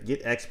 I should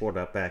get export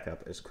up back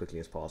up as quickly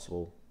as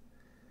possible.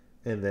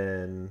 And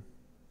then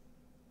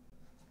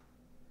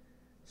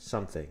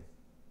something.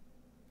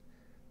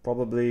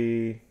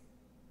 Probably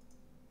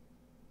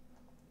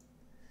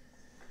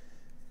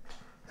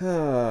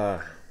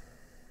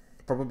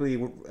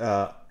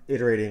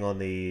iterating on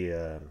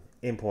the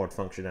import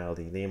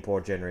functionality, the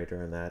import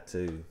generator, and that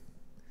to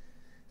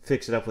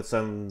fix it up with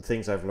some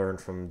things I've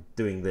learned from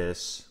doing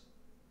this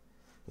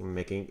and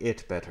making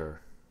it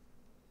better.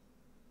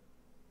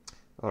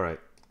 All right,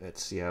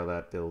 let's see how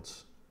that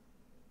builds.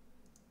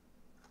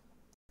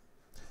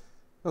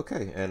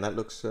 Okay, and that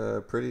looks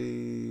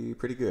pretty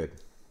good.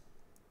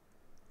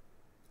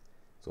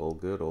 It's all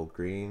good, all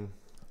green,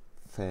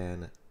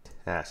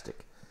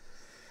 fantastic.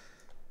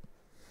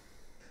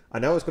 I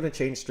know it's going to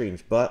change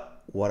streams,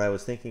 but what I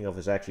was thinking of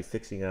is actually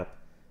fixing up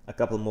a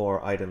couple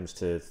more items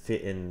to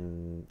fit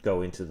in,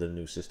 go into the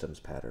new systems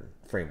pattern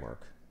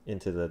framework,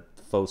 into the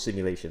faux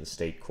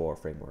SimulationState core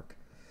framework.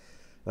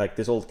 Like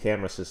this old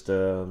camera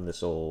system,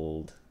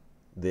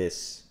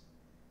 this,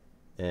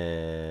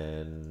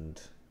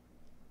 and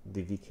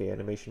the VK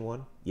animation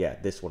one. Yeah,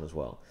 this one as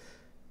well.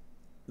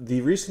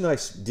 The reason I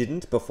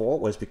didn't before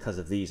was because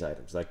of these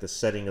items, like the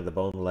setting of the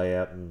bone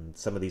layout and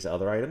some of these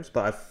other items,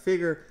 but I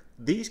figure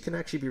these can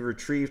actually be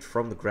retrieved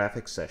from the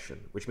graphics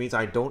session, which means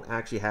I don't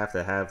actually have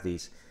to have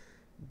these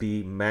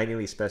be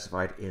manually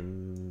specified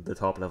in the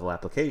top level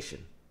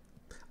application.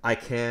 I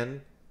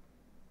can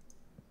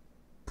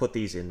put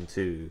these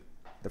into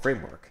the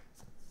framework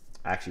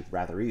actually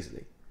rather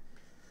easily.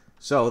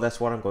 So that's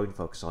what I'm going to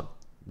focus on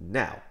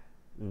now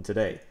and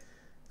today,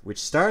 which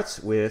starts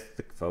with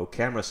the faux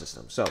camera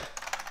system. So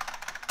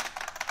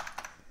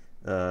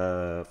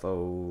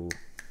faux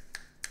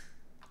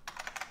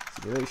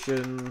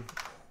simulation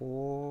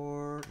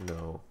core,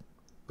 no,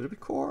 would it be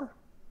core?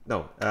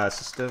 No,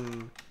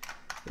 system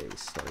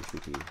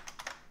base.hpt.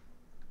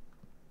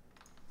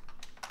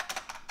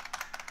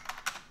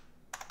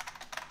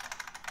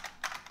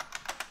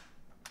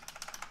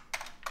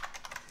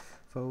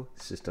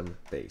 Faux system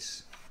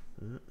base.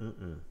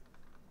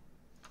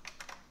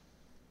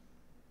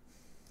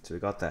 So we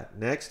got that.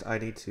 Next, I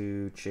need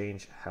to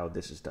change how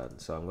this is done.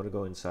 So I'm going to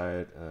go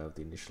inside of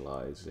the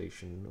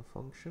initialization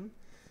function.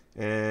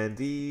 And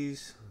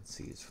these, let's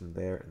see, it's from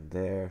there and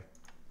there.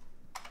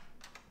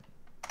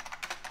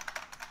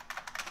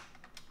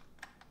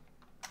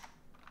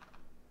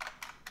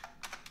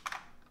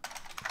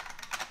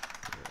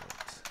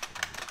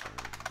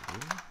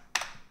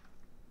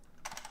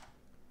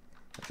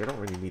 Actually, I don't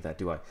really need that,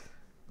 do I?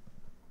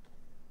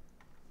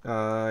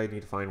 I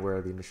need to find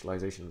where the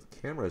initialization of the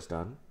camera is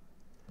done,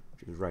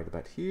 which is right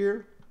about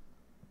here.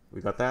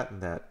 We got that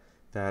and that.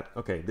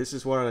 Okay, this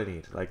is what I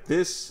need. Like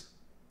this.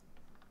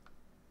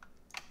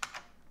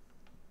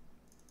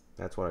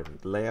 That's what I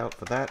need. Layout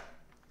for that.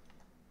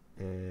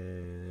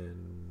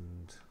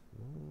 And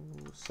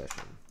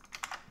session.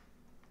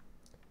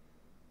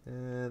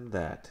 And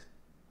that.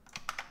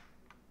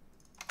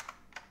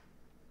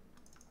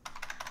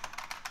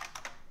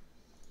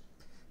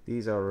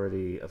 these are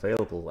already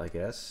available, I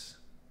guess.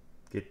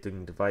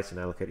 Getting device and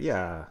allocate.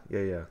 Yeah.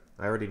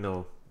 I already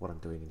know what I'm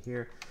doing in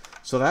here.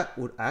 So that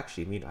would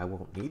actually mean I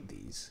won't need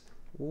these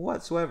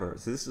whatsoever.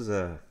 So this is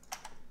a...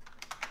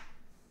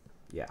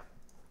 Yeah.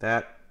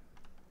 That.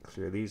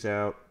 Clear these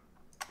out.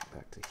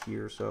 Back to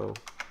here, so...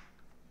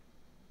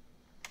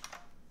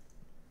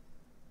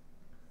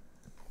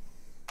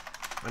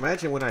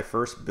 Imagine when I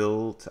first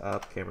built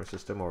up camera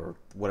system, or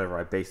whatever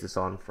I based this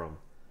on from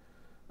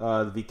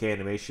the VK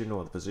animation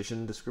or the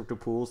position descriptor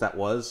pools, that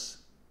was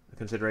a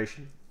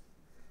consideration.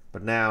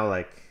 But now,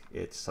 like,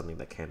 it's something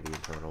that can be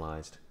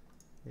internalized.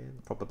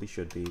 And probably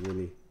should be,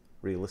 really,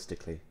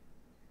 realistically.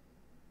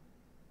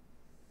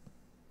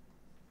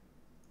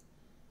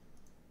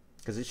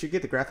 Because it should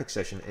get the graphics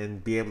session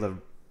and be able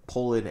to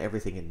pull in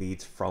everything it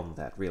needs from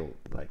that real,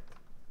 like,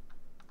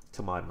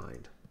 to my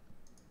mind.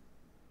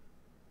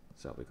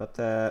 So we got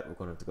that. We're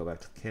going to have to go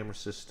back to the camera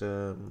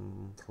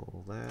system,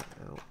 pull that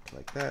out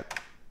like that.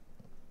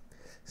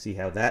 See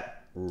how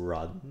that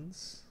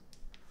runs.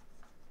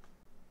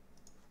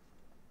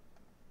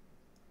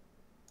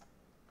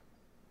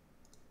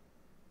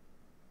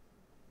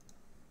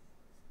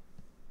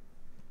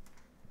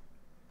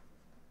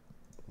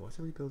 What's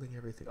it rebuilding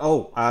everything?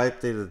 Oh, I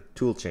did a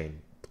tool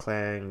chain.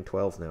 Clang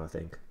 12 now, I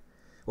think.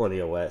 Or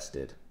the OS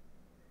did.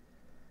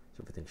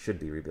 So everything should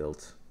be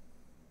rebuilt.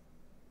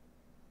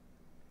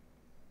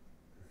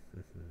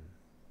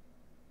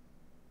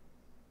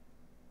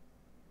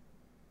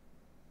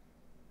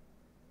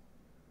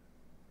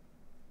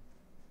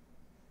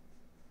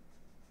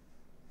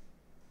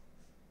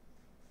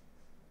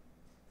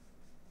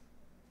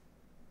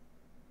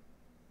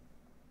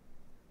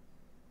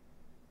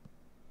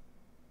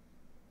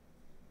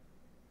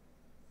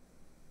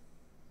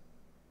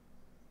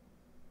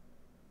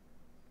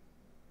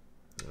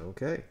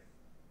 Okay.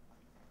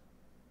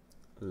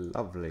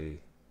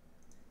 Lovely.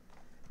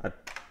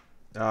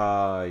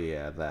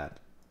 Yeah, that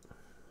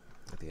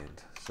at the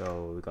end.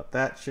 So we got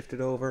that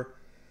shifted over.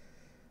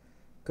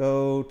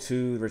 Go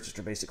to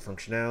register basic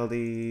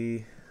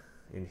functionality.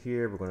 In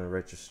here, we're going to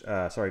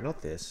register. Sorry,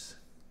 not this.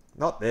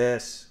 Not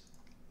this.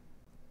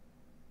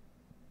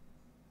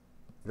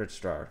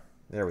 Registrar.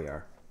 There we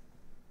are.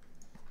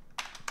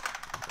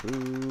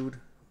 Include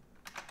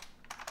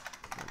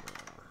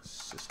camera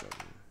system.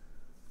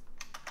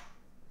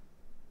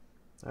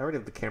 I already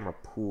have the camera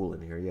pool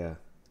in here, yeah.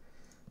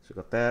 So we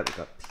got that, we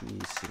got P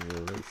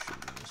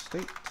simulation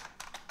state.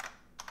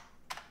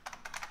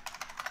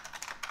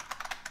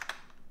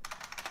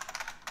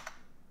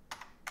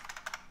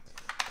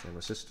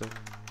 Camera system.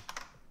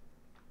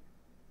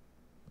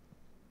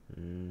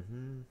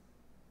 Same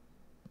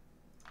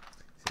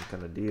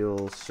kind of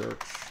deal,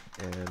 search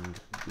and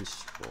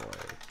destroy.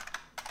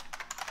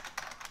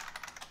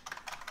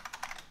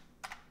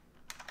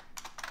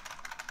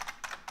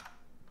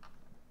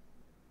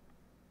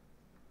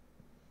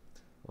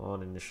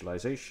 On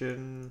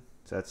initialization,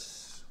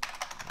 that's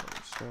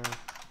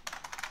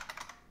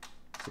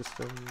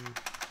system.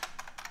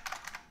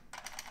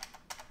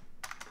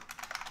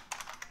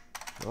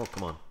 Oh,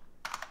 come on.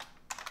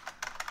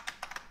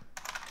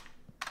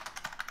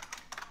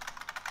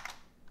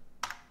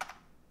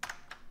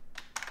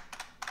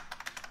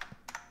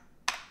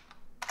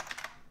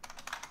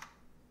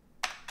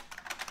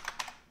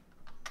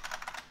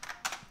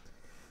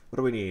 What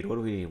do we need? What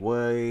do we need?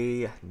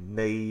 We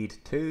need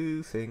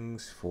two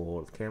things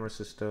for the camera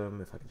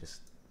system. If I can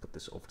just put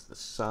this over to the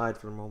side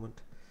for a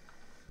moment.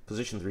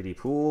 Position 3D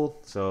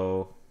pool.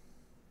 So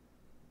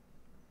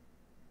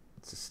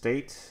it's a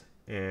state,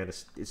 and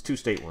it's two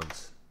state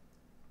ones.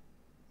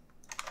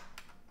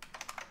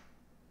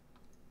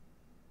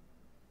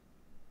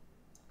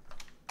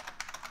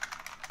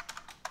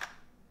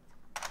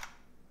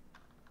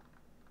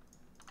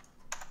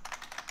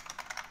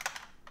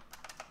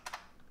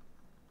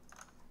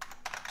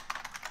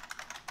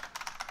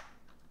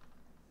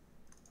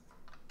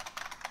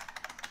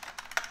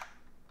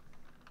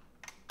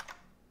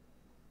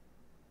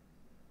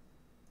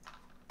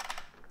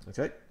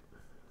 Okay,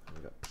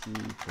 we got P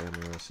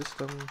camera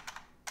system,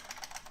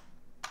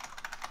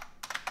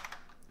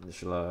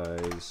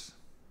 initialize,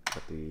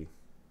 got the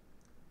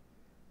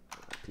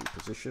P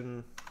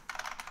position,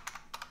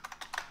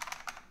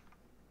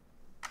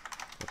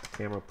 got the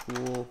camera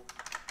pool,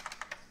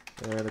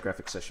 and the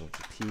graphics session, which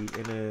is P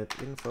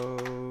init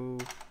info,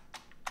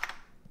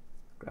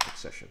 graphics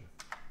session.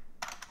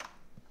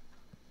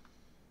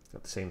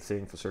 Got the same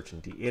thing for search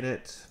and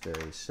dinit,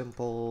 very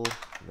simple,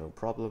 no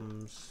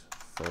problems.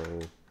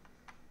 Faux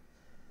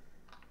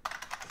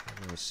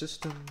camera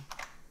system,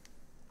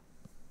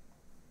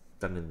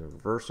 done in the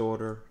reverse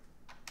order.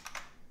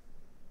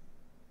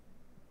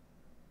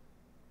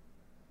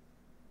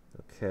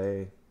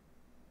 Okay.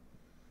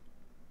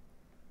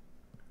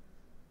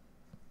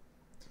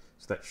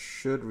 So that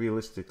should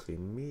realistically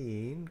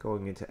mean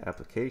going into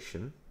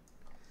application.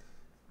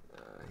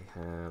 I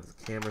have the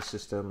camera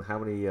system. How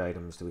many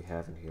items do we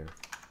have in here?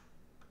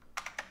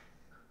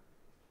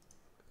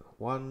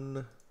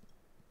 1,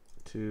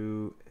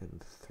 2,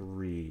 and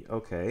 3.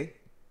 Okay.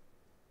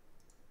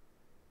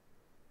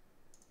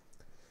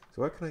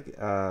 So what can I get?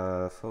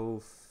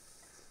 Faux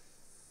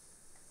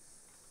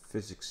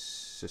physics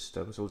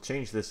systems. We'll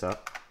change this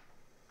up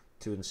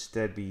to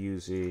instead be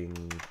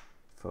using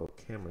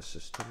faux camera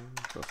system,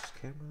 process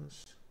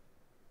cameras.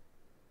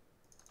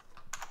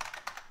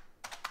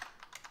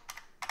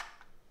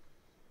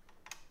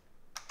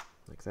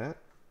 Like that.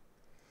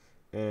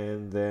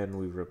 And then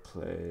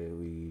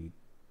we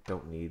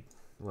don't need,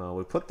 well,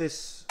 we put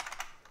this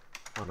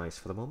on ice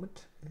for the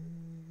moment.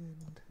 And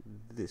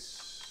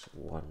this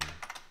one.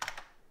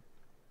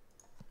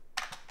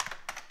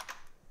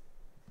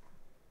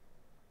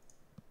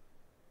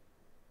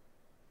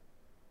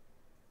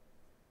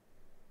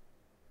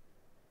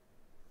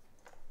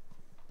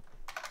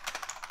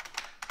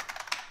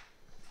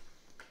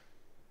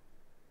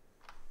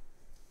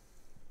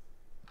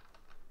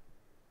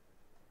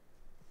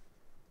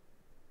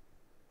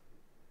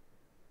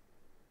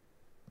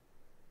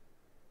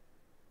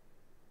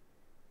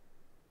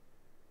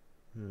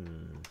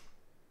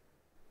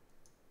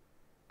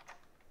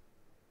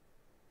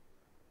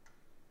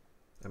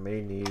 I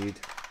may need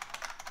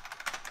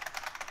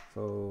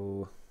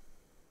faux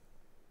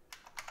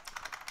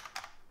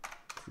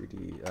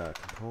 3D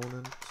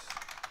component,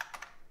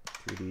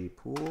 3D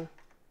pool.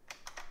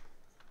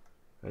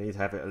 I need to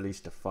have it at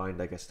least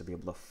defined, I guess, to be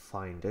able to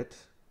find it.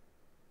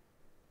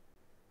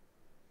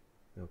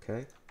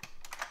 Okay.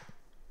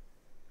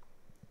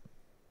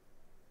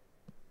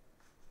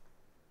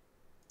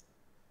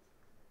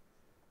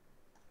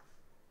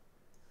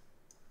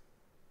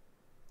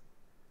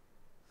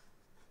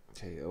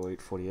 Okay,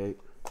 0848.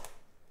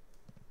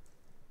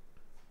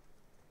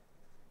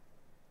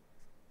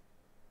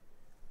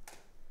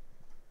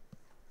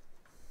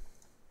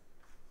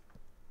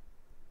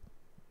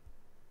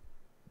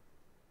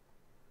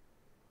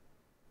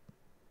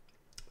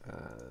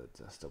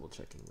 Just double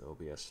checking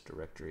OBS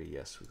directory.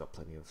 Yes, we've got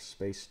plenty of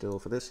space still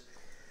for this.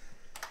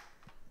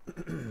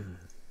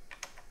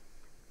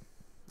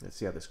 Let's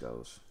see how this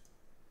goes.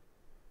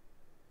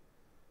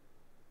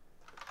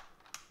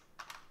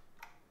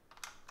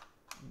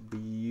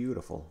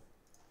 Beautiful.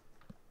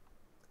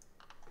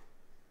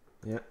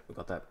 Yeah, we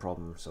got that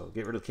problem. So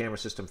get rid of the camera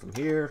system from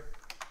here.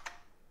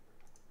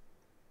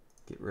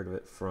 Get rid of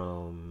it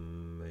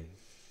from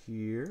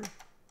here.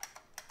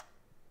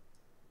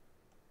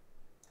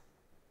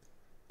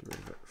 Get rid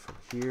of it from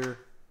here.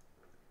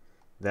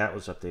 That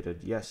was updated,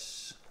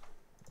 yes.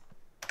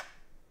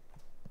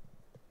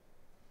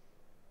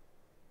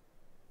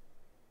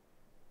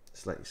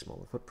 Slightly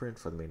smaller footprint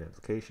for the main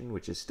application,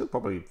 which is still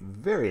probably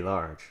very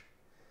large.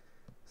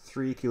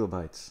 3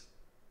 kilobytes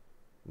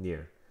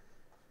near.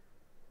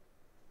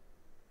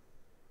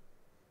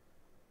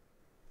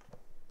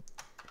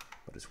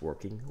 But it's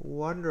working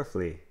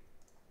wonderfully.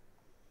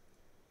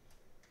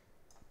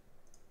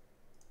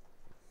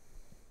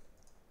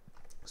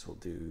 So we'll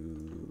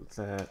do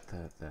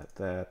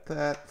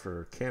that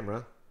for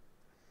camera.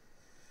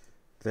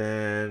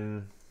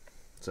 Then,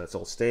 so that's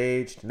all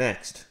staged.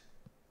 Next,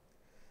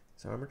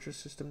 is armature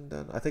system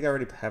done? I think I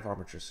already have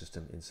armature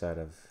system inside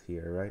of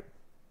here, right?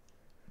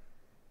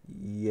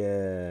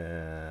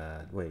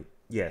 Yeah, wait,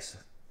 yes.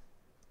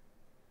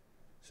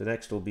 So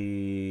next will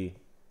be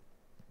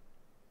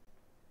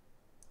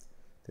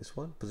this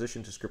one,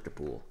 position descriptor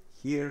pool.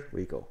 Here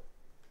we go.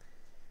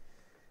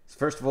 So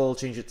first of all,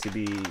 change it to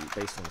be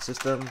based on the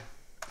system.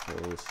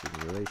 So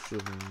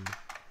simulation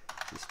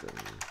system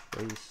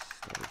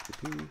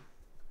base.http.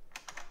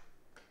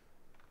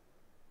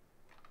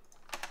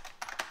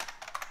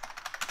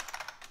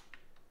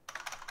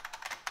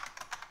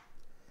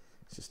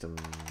 System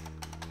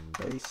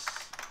base.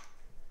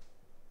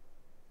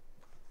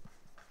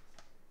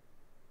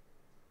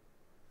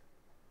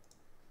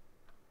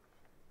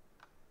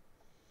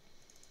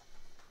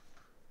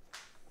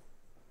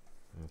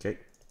 Okay.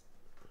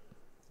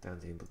 Down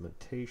to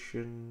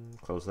implementation.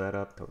 Close that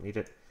up. Don't need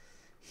it.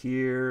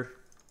 Here.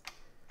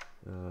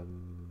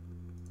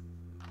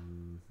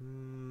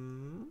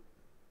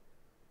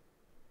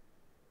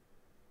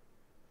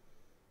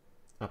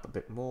 Up a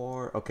bit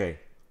more. Okay.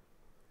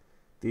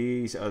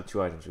 These are the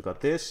two items. We've got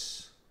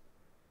this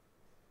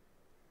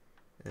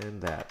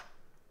and that.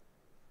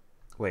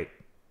 Wait,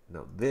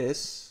 no,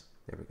 this.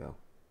 There we go.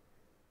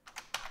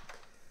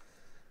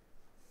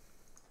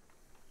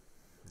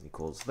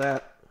 Equals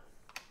that.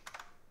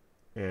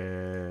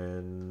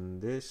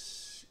 And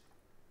this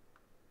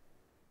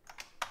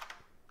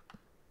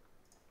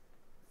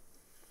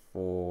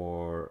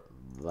for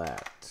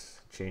that.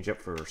 Change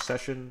up for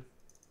session.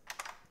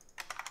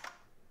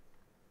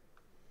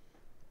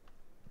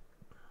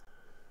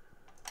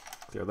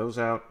 Clear those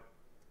out.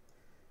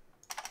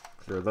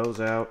 Clear those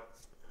out.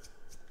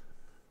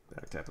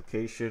 Back to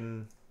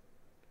application.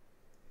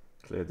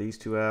 Clear these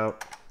two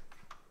out.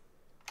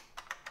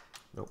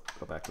 Nope,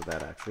 go back to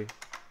that actually.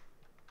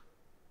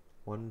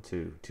 1,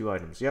 2, 2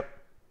 items, yep.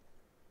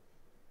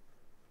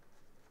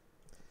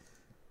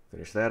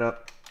 Finish that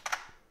up.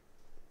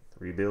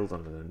 Rebuild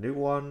onto the new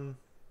one.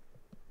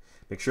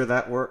 Make sure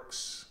that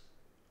works.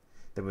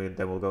 Then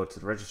we'll go to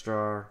the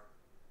registrar.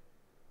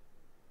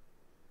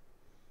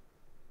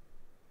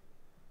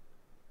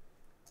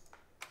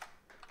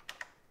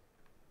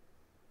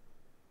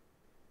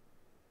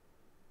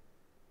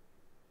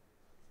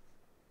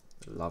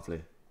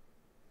 Lovely.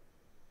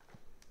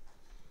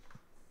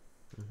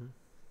 Mm-hmm.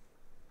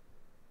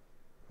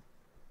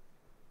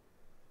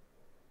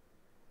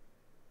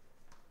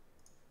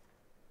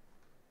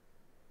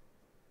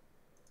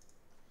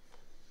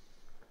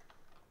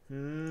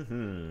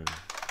 Mm-hmm.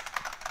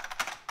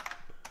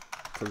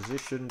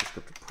 Position,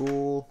 descriptor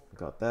pool,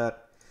 got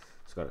that.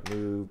 It's got a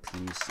new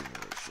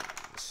simulation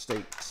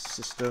state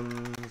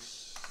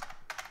systems.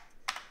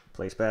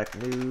 Place back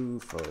new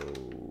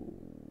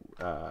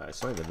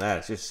it's not even that,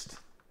 it's just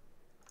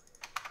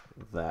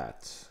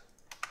that.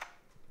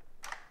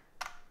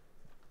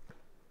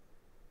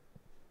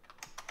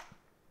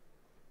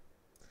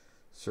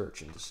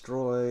 Search and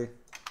destroy.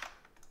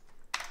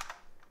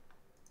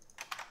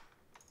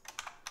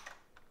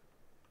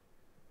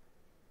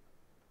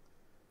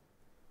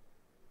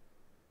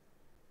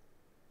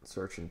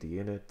 Search and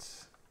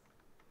deinit.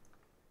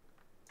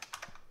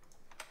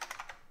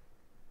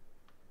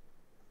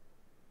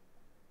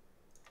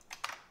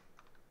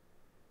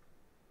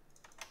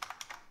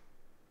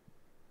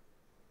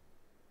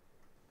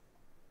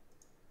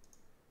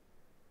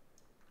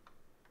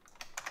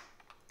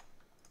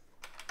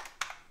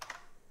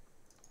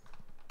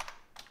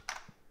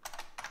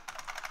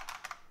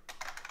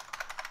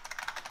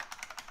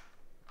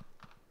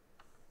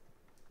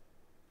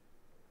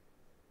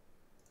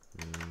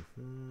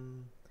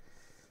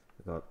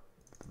 Got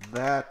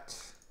that.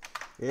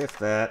 If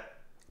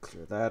that,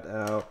 clear that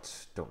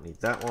out. Don't need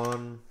that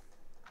one.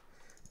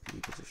 P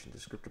position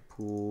descriptor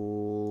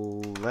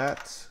pool,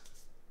 that.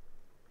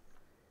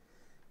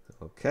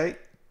 Okay.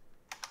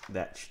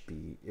 That should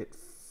be it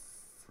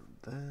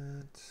for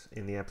that.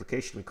 In the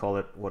application, we call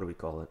it, what do we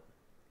call it?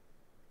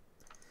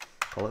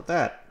 Call it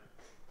that.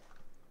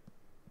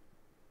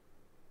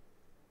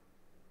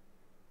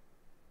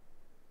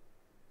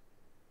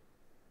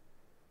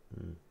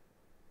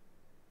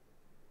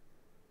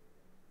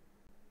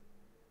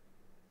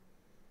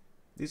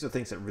 These are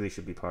things that really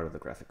should be part of the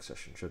graphics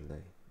session, shouldn't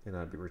they? And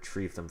I'd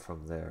retrieve them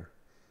from there.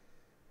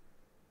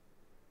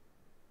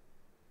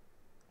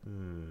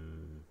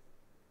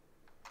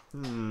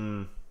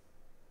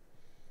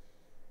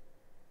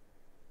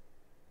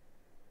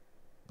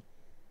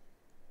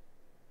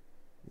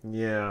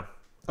 Yeah.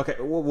 Okay,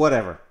 well,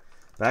 whatever.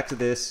 Back to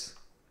this.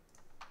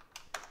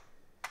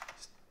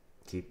 Just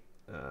keep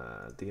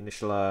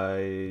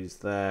deinitialize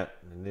that,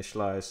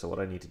 initialize. So what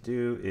I need to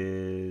do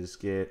is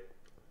get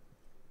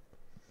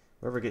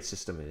wherever get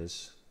system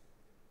is,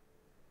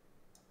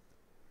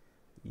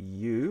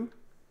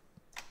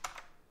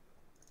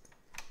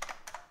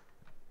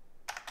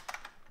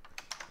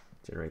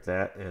 generate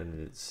that,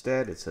 and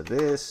instead it's a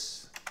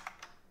this.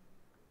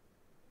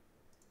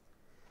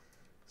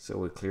 So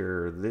we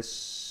clear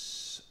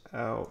this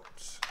out.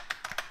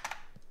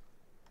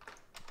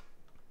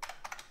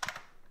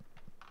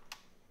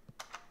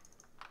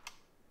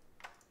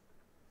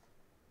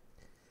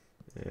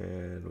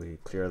 And we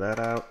clear that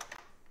out.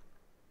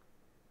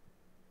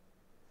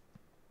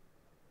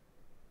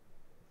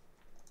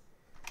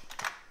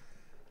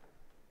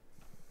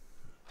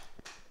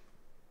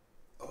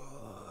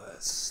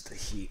 That's the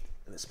heat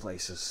in this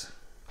place is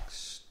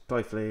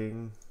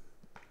stifling.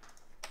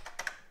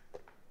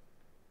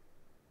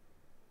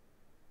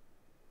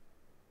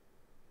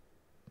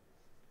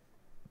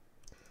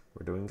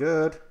 We're doing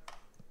good.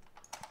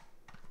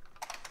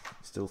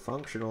 Still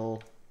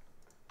functional.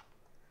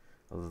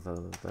 Other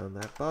than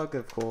that bug,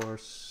 of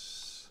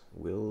course.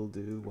 Will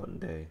do one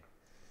day.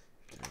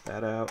 Get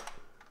that out.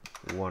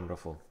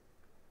 Wonderful.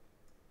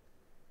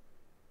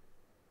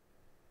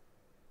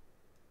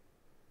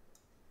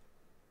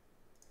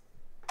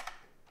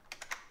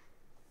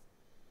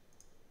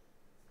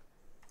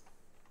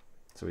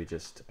 So we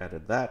just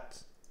added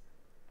that.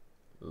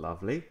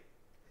 Lovely.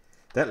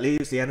 That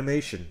leaves the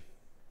animation.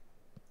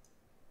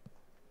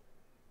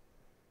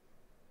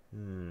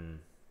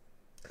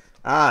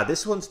 Ah,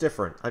 this one's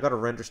different. I got a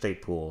render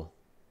state pool.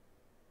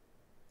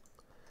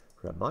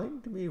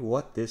 Remind me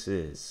what this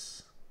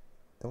is.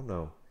 Don't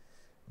know.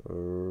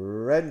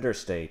 Render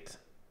state.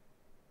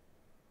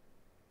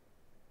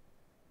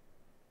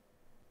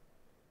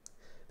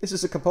 This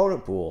is a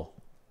component pool.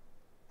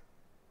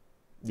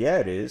 Yeah,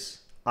 it is.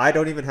 I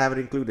don't even have it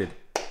included.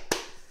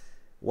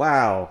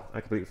 Wow, I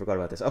completely forgot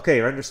about this.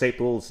 Okay, render state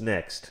pool's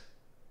next.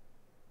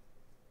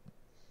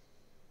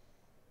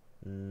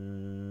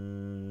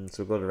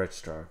 So go to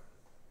registrar.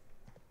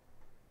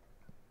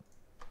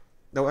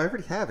 No, I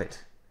already have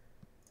it.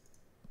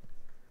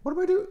 What am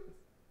I doing?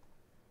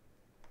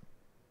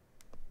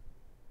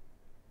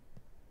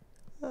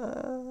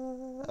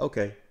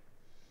 Okay.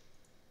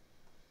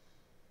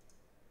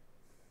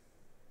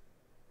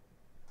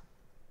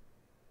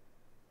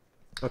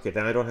 Okay,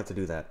 then I don't have to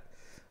do that.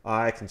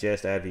 I can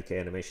just add VK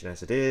animation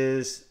as it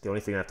is. The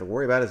only thing I have to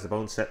worry about is the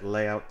bone set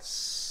layout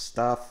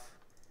stuff,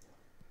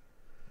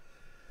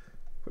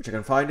 which I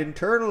can find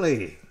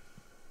internally.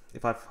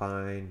 If I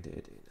find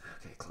it.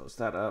 Okay, close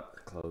that up,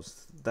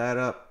 close that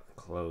up,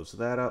 close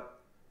that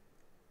up,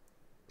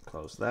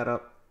 close that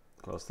up,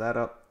 close that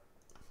up.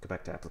 Go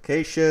back to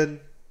application.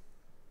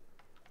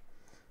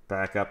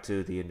 back up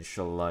to the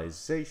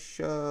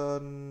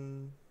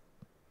initialization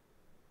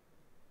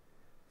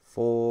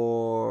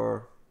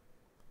for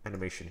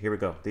animation. Here we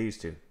go. These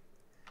two.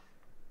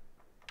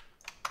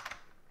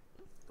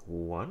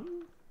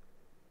 1.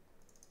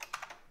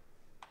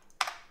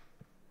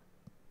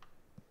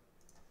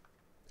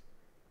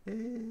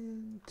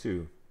 And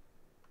 2.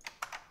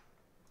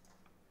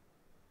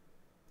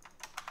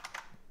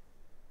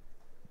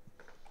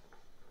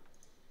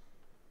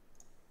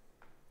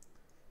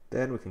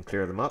 Then we can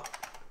clear them up.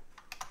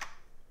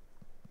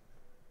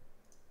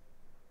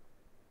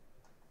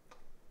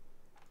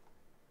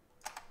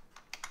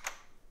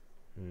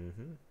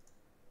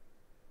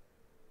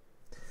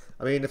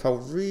 I mean, if I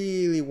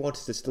really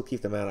wanted to still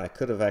keep them out, I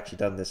could have actually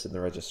done this in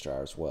the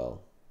registrar as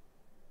well.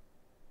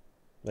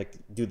 Like,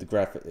 do the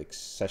graphics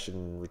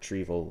session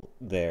retrieval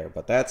there.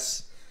 But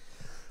that's...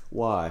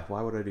 Why?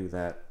 Why would I do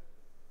that?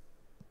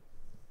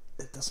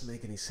 It doesn't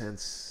make any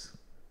sense.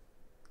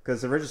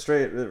 Because the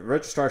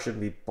registrar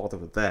shouldn't be bothered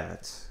with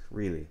that,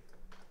 really.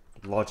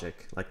 Logic,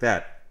 like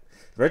that.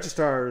 The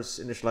registrar's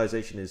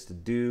initialization is to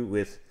do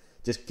with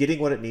just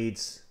getting what it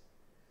needs.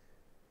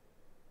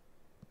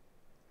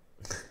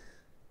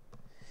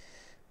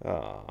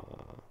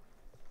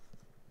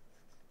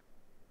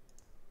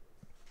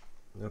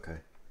 Okay.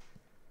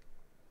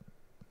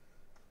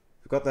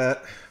 We've got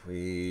that.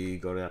 We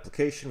go to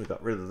application. We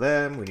got rid of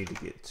them. We need to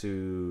get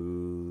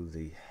to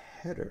the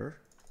header.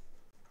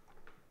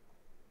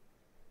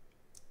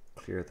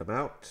 Clear them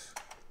out.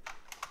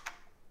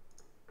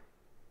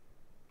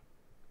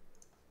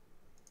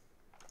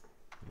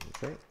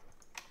 Okay.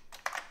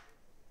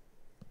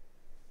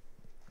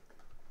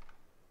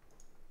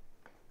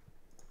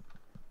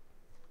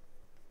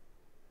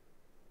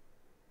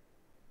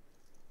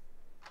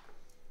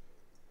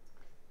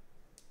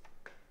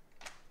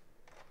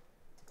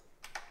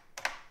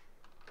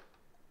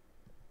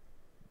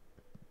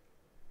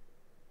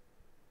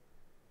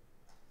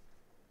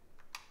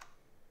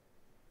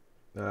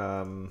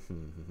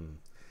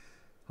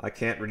 I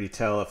can't really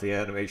tell if the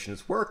animation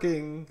is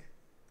working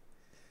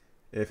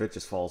if it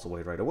just falls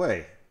away right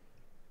away.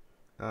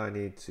 I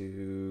need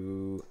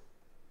to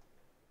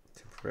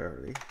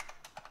temporarily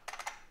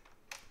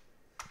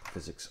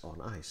physics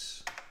on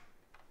ice.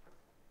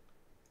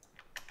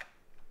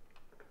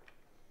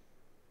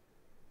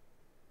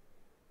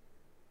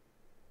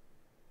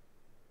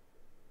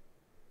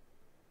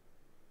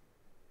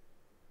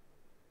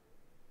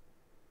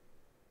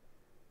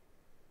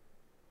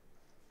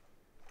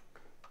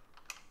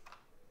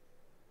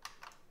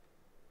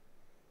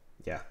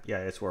 Yeah,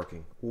 it's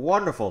working.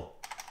 Wonderful.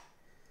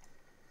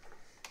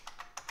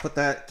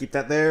 Keep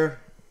that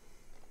there.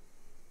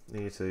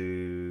 Need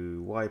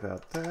to wipe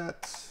out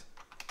that. So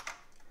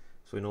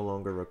we no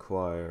longer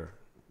require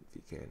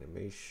VK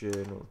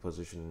animation or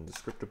position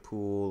descriptor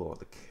pool or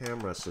the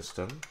camera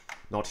system.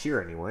 Not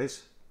here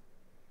anyways.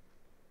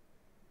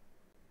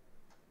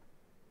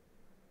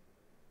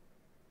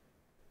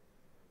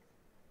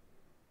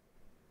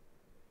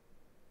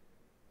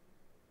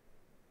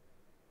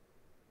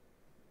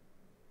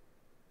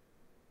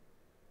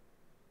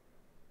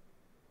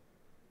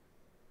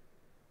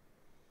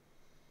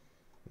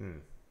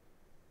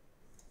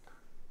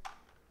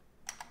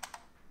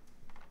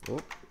 Oh.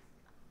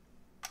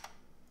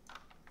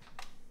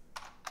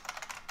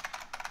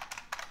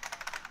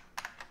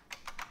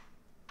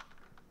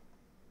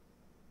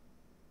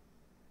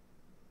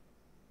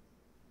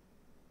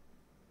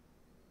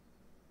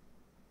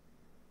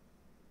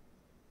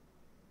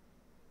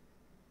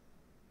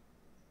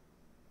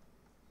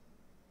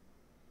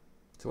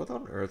 So what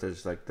on earth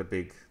is like the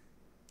big...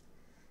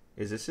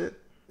 Is this it?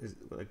 Is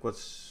like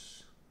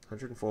what's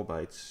 104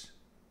 bytes?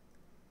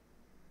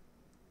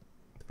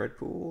 Thread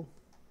pool?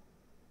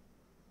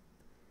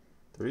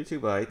 32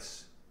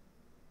 bytes.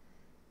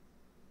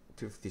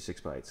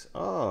 256 bytes.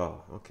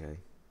 Oh, okay.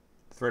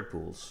 Thread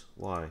pools.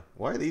 Why?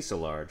 Why are these so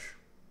large?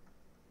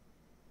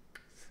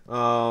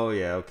 Oh,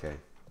 yeah, okay.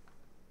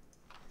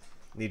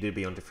 Need to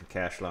be on different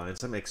cache lines.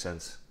 That makes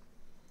sense.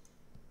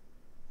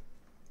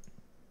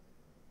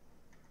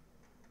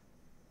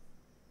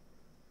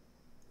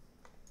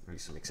 At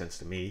least it makes sense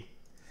to me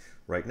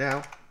right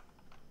now.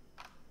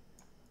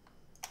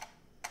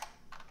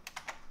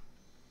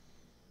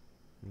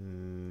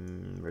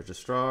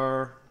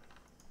 Registrar.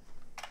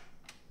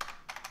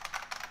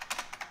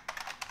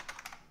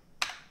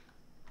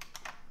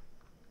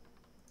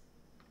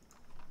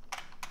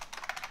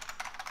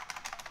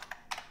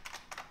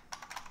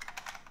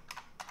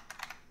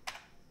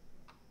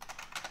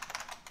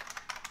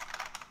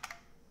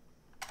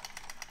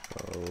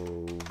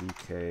 Oh,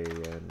 VK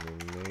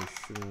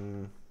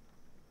animation.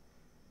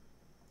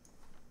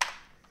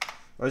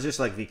 Or is this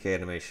like VK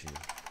animation?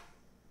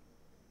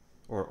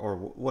 Or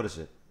what is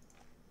it?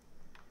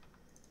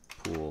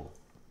 Pool.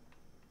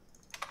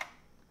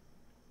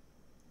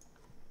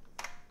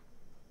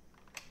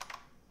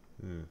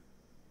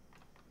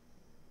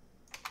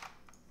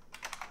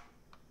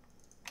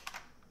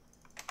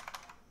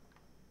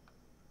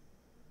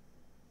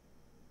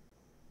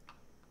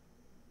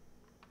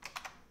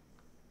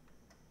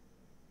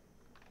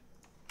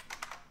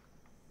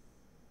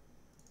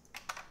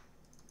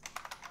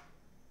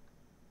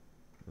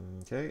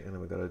 Okay, and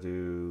then we gotta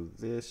do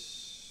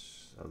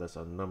this. Oh, that's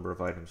a number of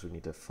items we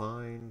need to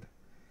find.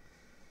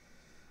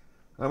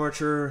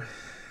 Armature,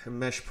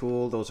 mesh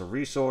pool, those are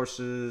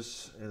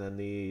resources, and then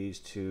these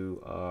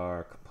two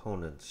are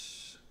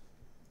components.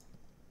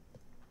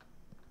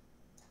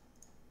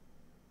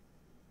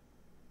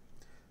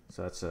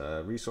 So that's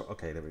a resource.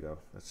 Okay, there we go.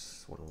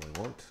 That's what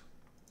we want.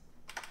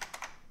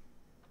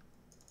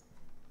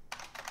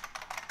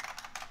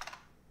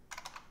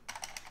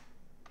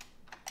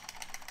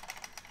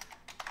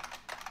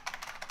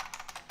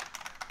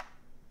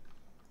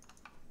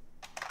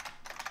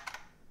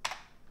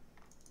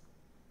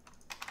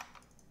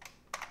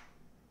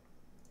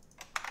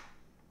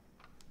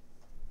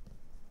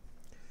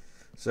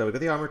 So we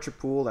got the armature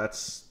pool,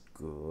 that's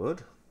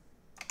good.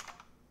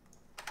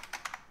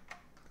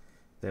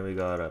 Then we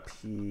got a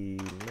P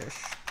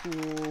mesh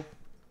pool.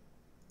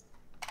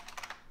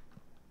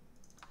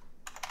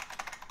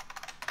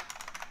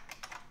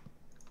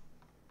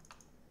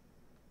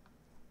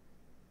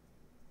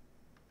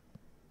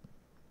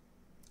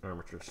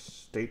 Armature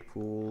state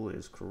pool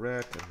is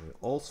correct, and we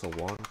also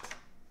want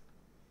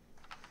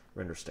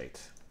render state.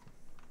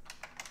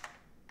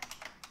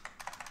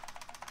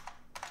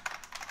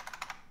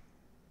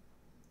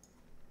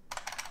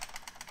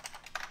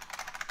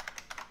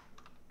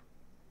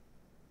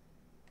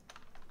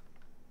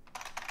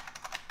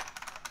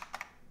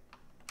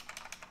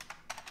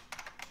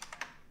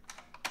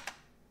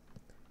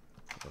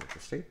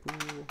 State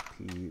pool,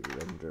 P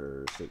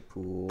render state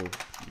pool,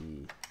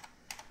 P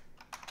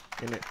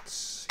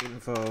init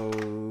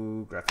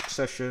info graphic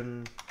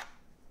session.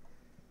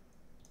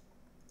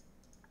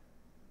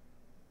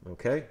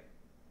 Okay.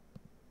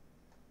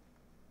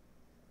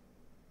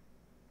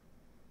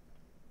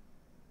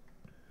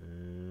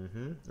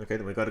 Okay,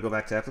 then we got to go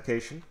back to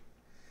application.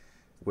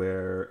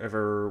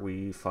 Wherever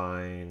we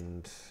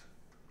find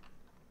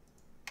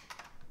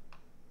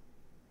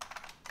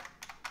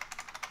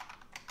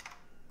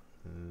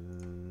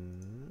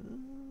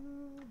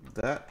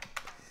that,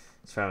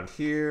 it's found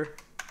here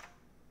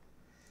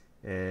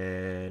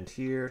and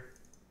here.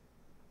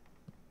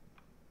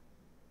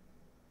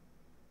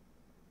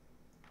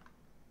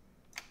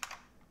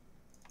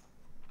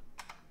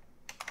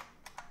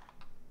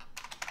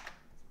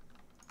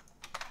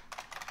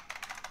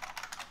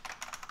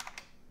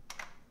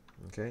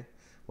 Okay.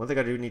 One thing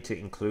I do need to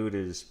include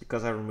is,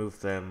 because I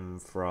removed them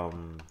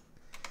from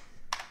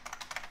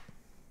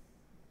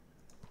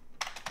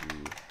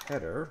the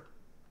header,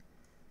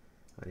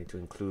 I need to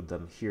include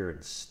them here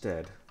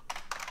instead.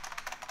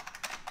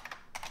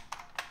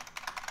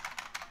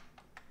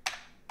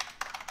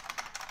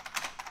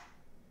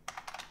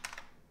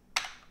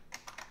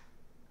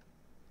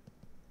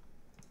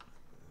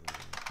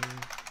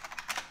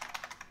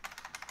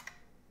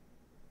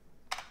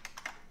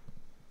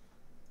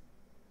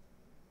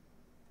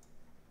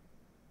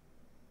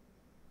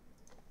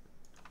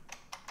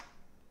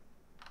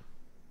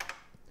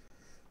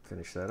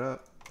 Finish that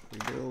up,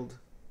 rebuild.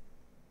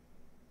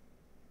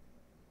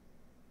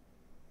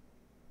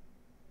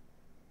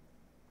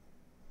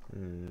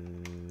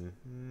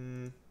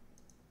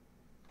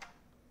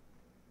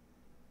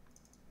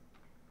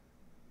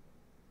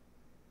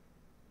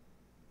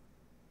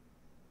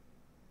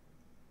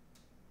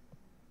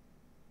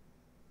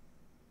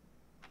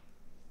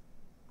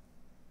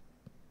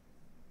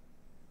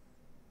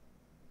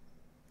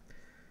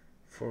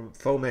 For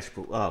faux mesh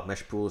pool. Oh,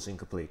 mesh pool is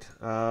incomplete.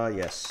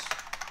 Yes.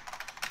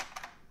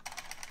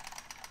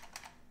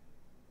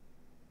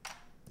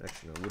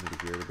 Actually, no, it wouldn't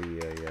be here. It would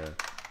be a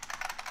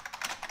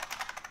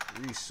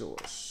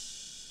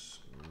resource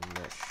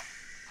mesh.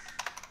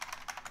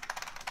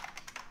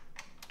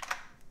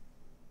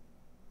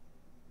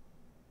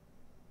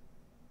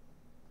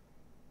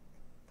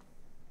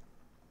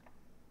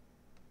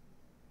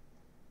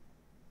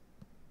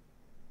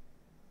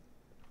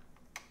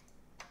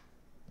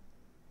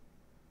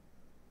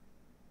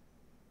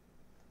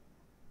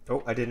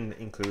 Oh, I didn't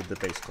include the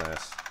base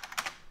class.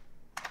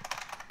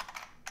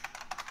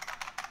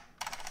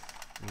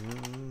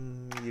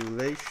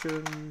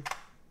 Simulation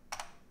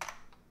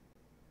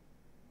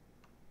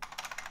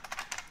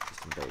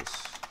system base.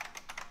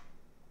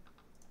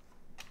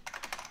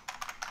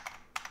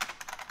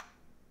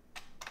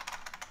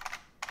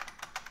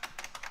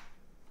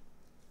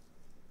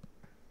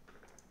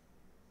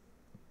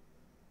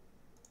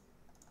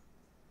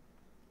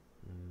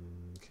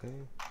 Okay.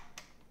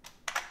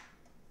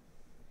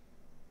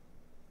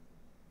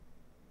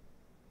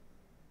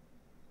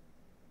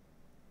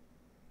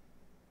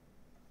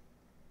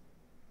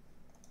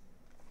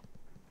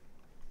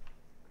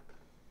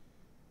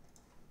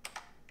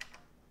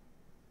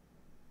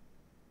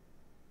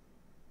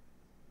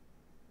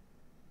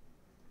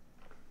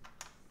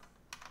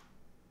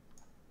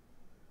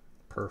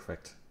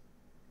 Perfect.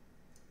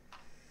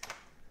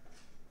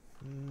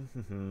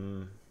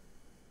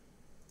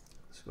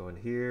 Let's go in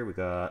here. We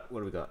got, what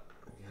do we got?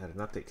 We had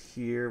an update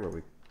here where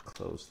we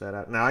close that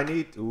out. Now I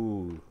need,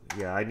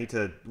 I need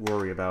to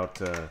worry about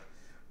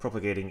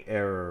propagating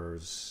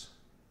errors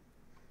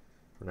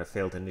when I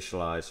fail to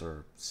initialize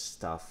or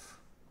stuff.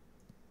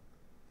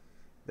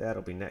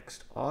 That'll be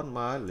next on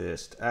my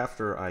list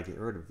after I get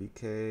rid of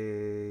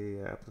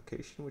VK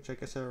application, which I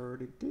guess I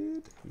already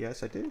did.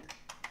 Yes, I did.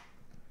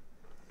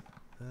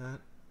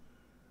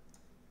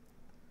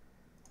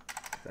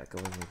 That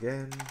going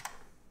again.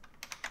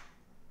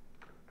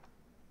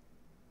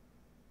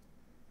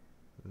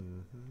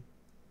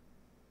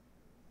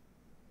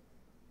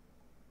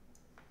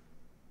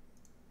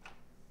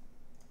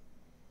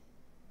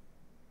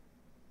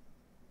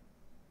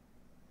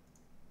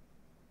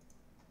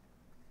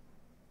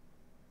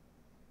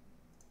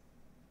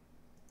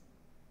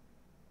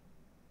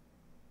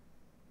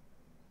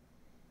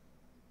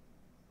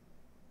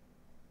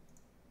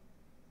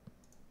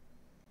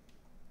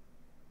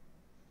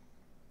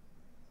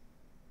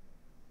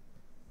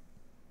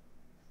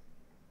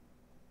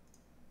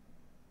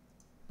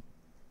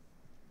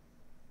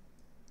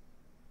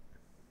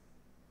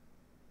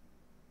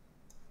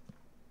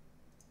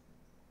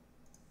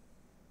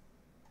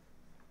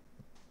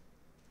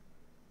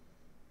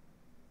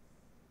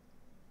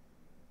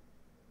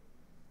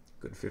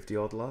 Good 50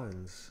 odd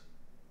lines.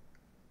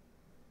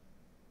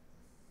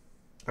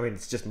 I mean,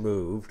 it's just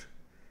moved,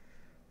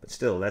 but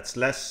still, that's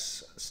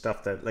less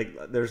stuff that, like,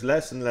 there's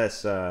less and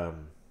less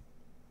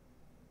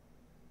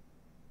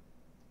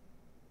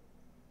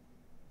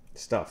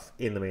stuff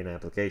in the main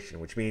application,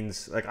 which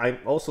means, like, I'm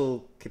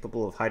also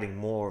capable of hiding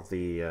more of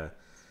the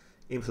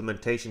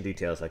implementation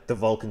details, like the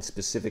Vulkan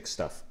specific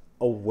stuff,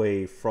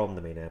 away from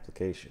the main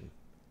application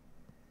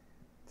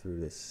through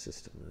this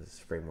system, this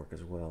framework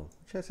as well,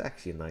 which is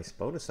actually a nice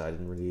bonus I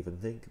didn't really even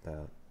think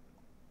about.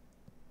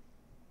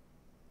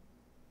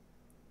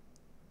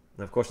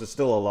 And of course, there's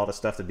still a lot of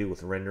stuff to do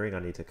with rendering. I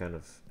need to kind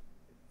of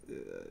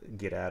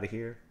get out of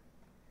here,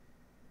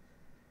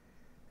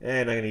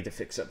 and I need to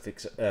fix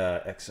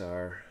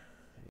XR.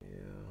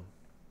 Yeah,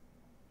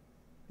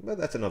 but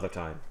that's another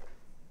time.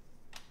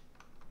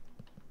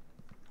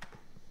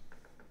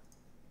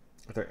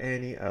 Are there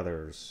any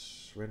others?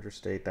 Render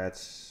state,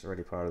 that's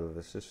already part of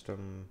the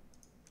system.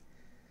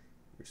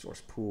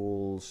 Resource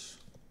pools.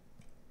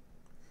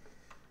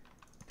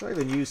 Do I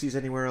even use these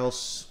anywhere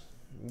else?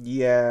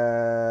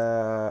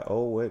 Yeah.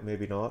 Oh, wait,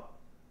 maybe not.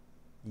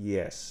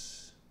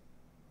 Yes.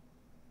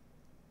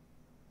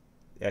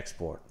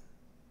 Export.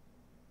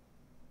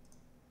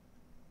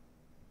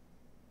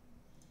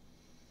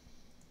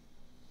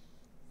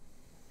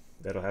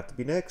 That'll have to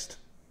be next.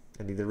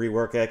 I need to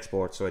rework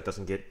export so it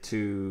doesn't get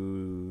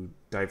too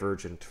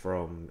divergent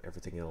from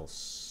everything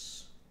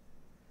else.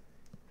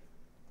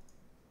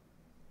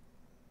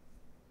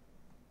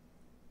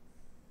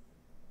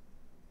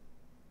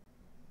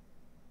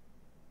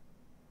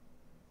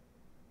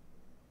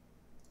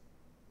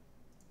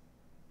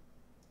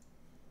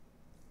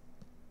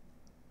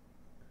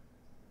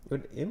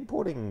 When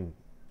importing...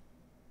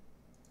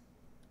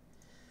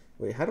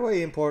 Wait, how do I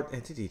import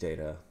entity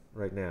data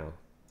right now?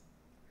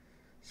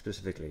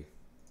 Specifically.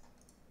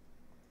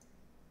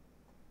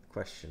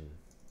 Question.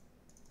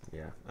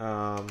 Yeah.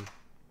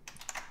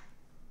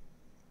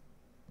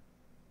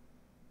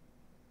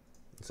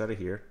 Is that a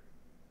here?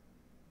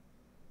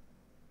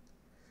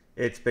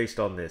 It's based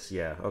on this.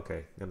 Yeah.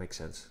 Okay. That makes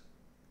sense.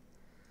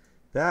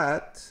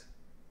 That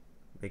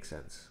makes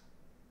sense.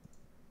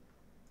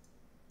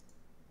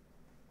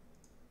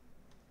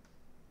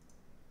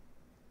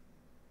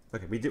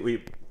 Okay.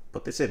 We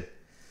put this in.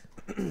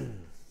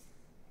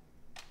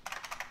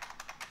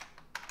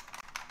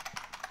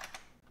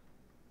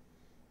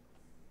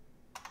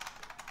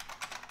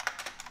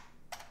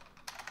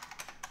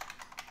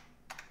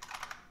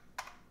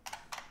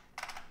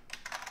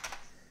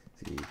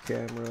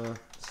 Camera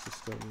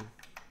system.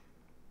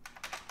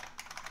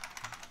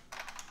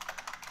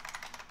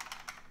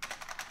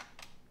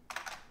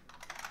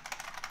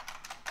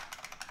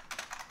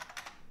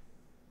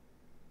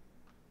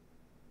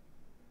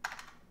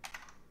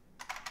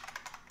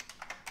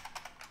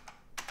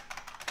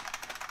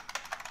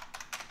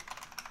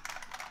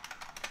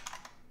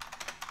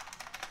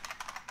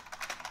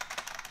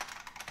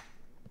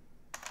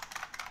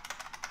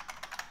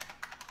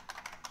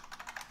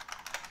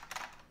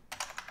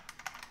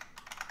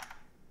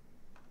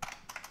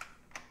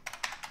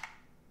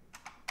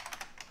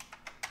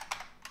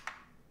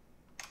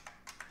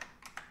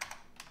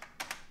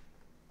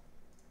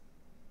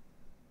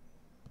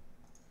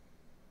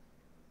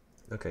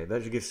 Okay,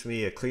 that gives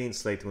me a clean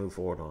slate to move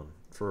forward on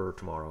for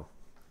tomorrow.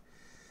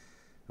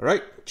 All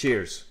right,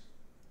 cheers.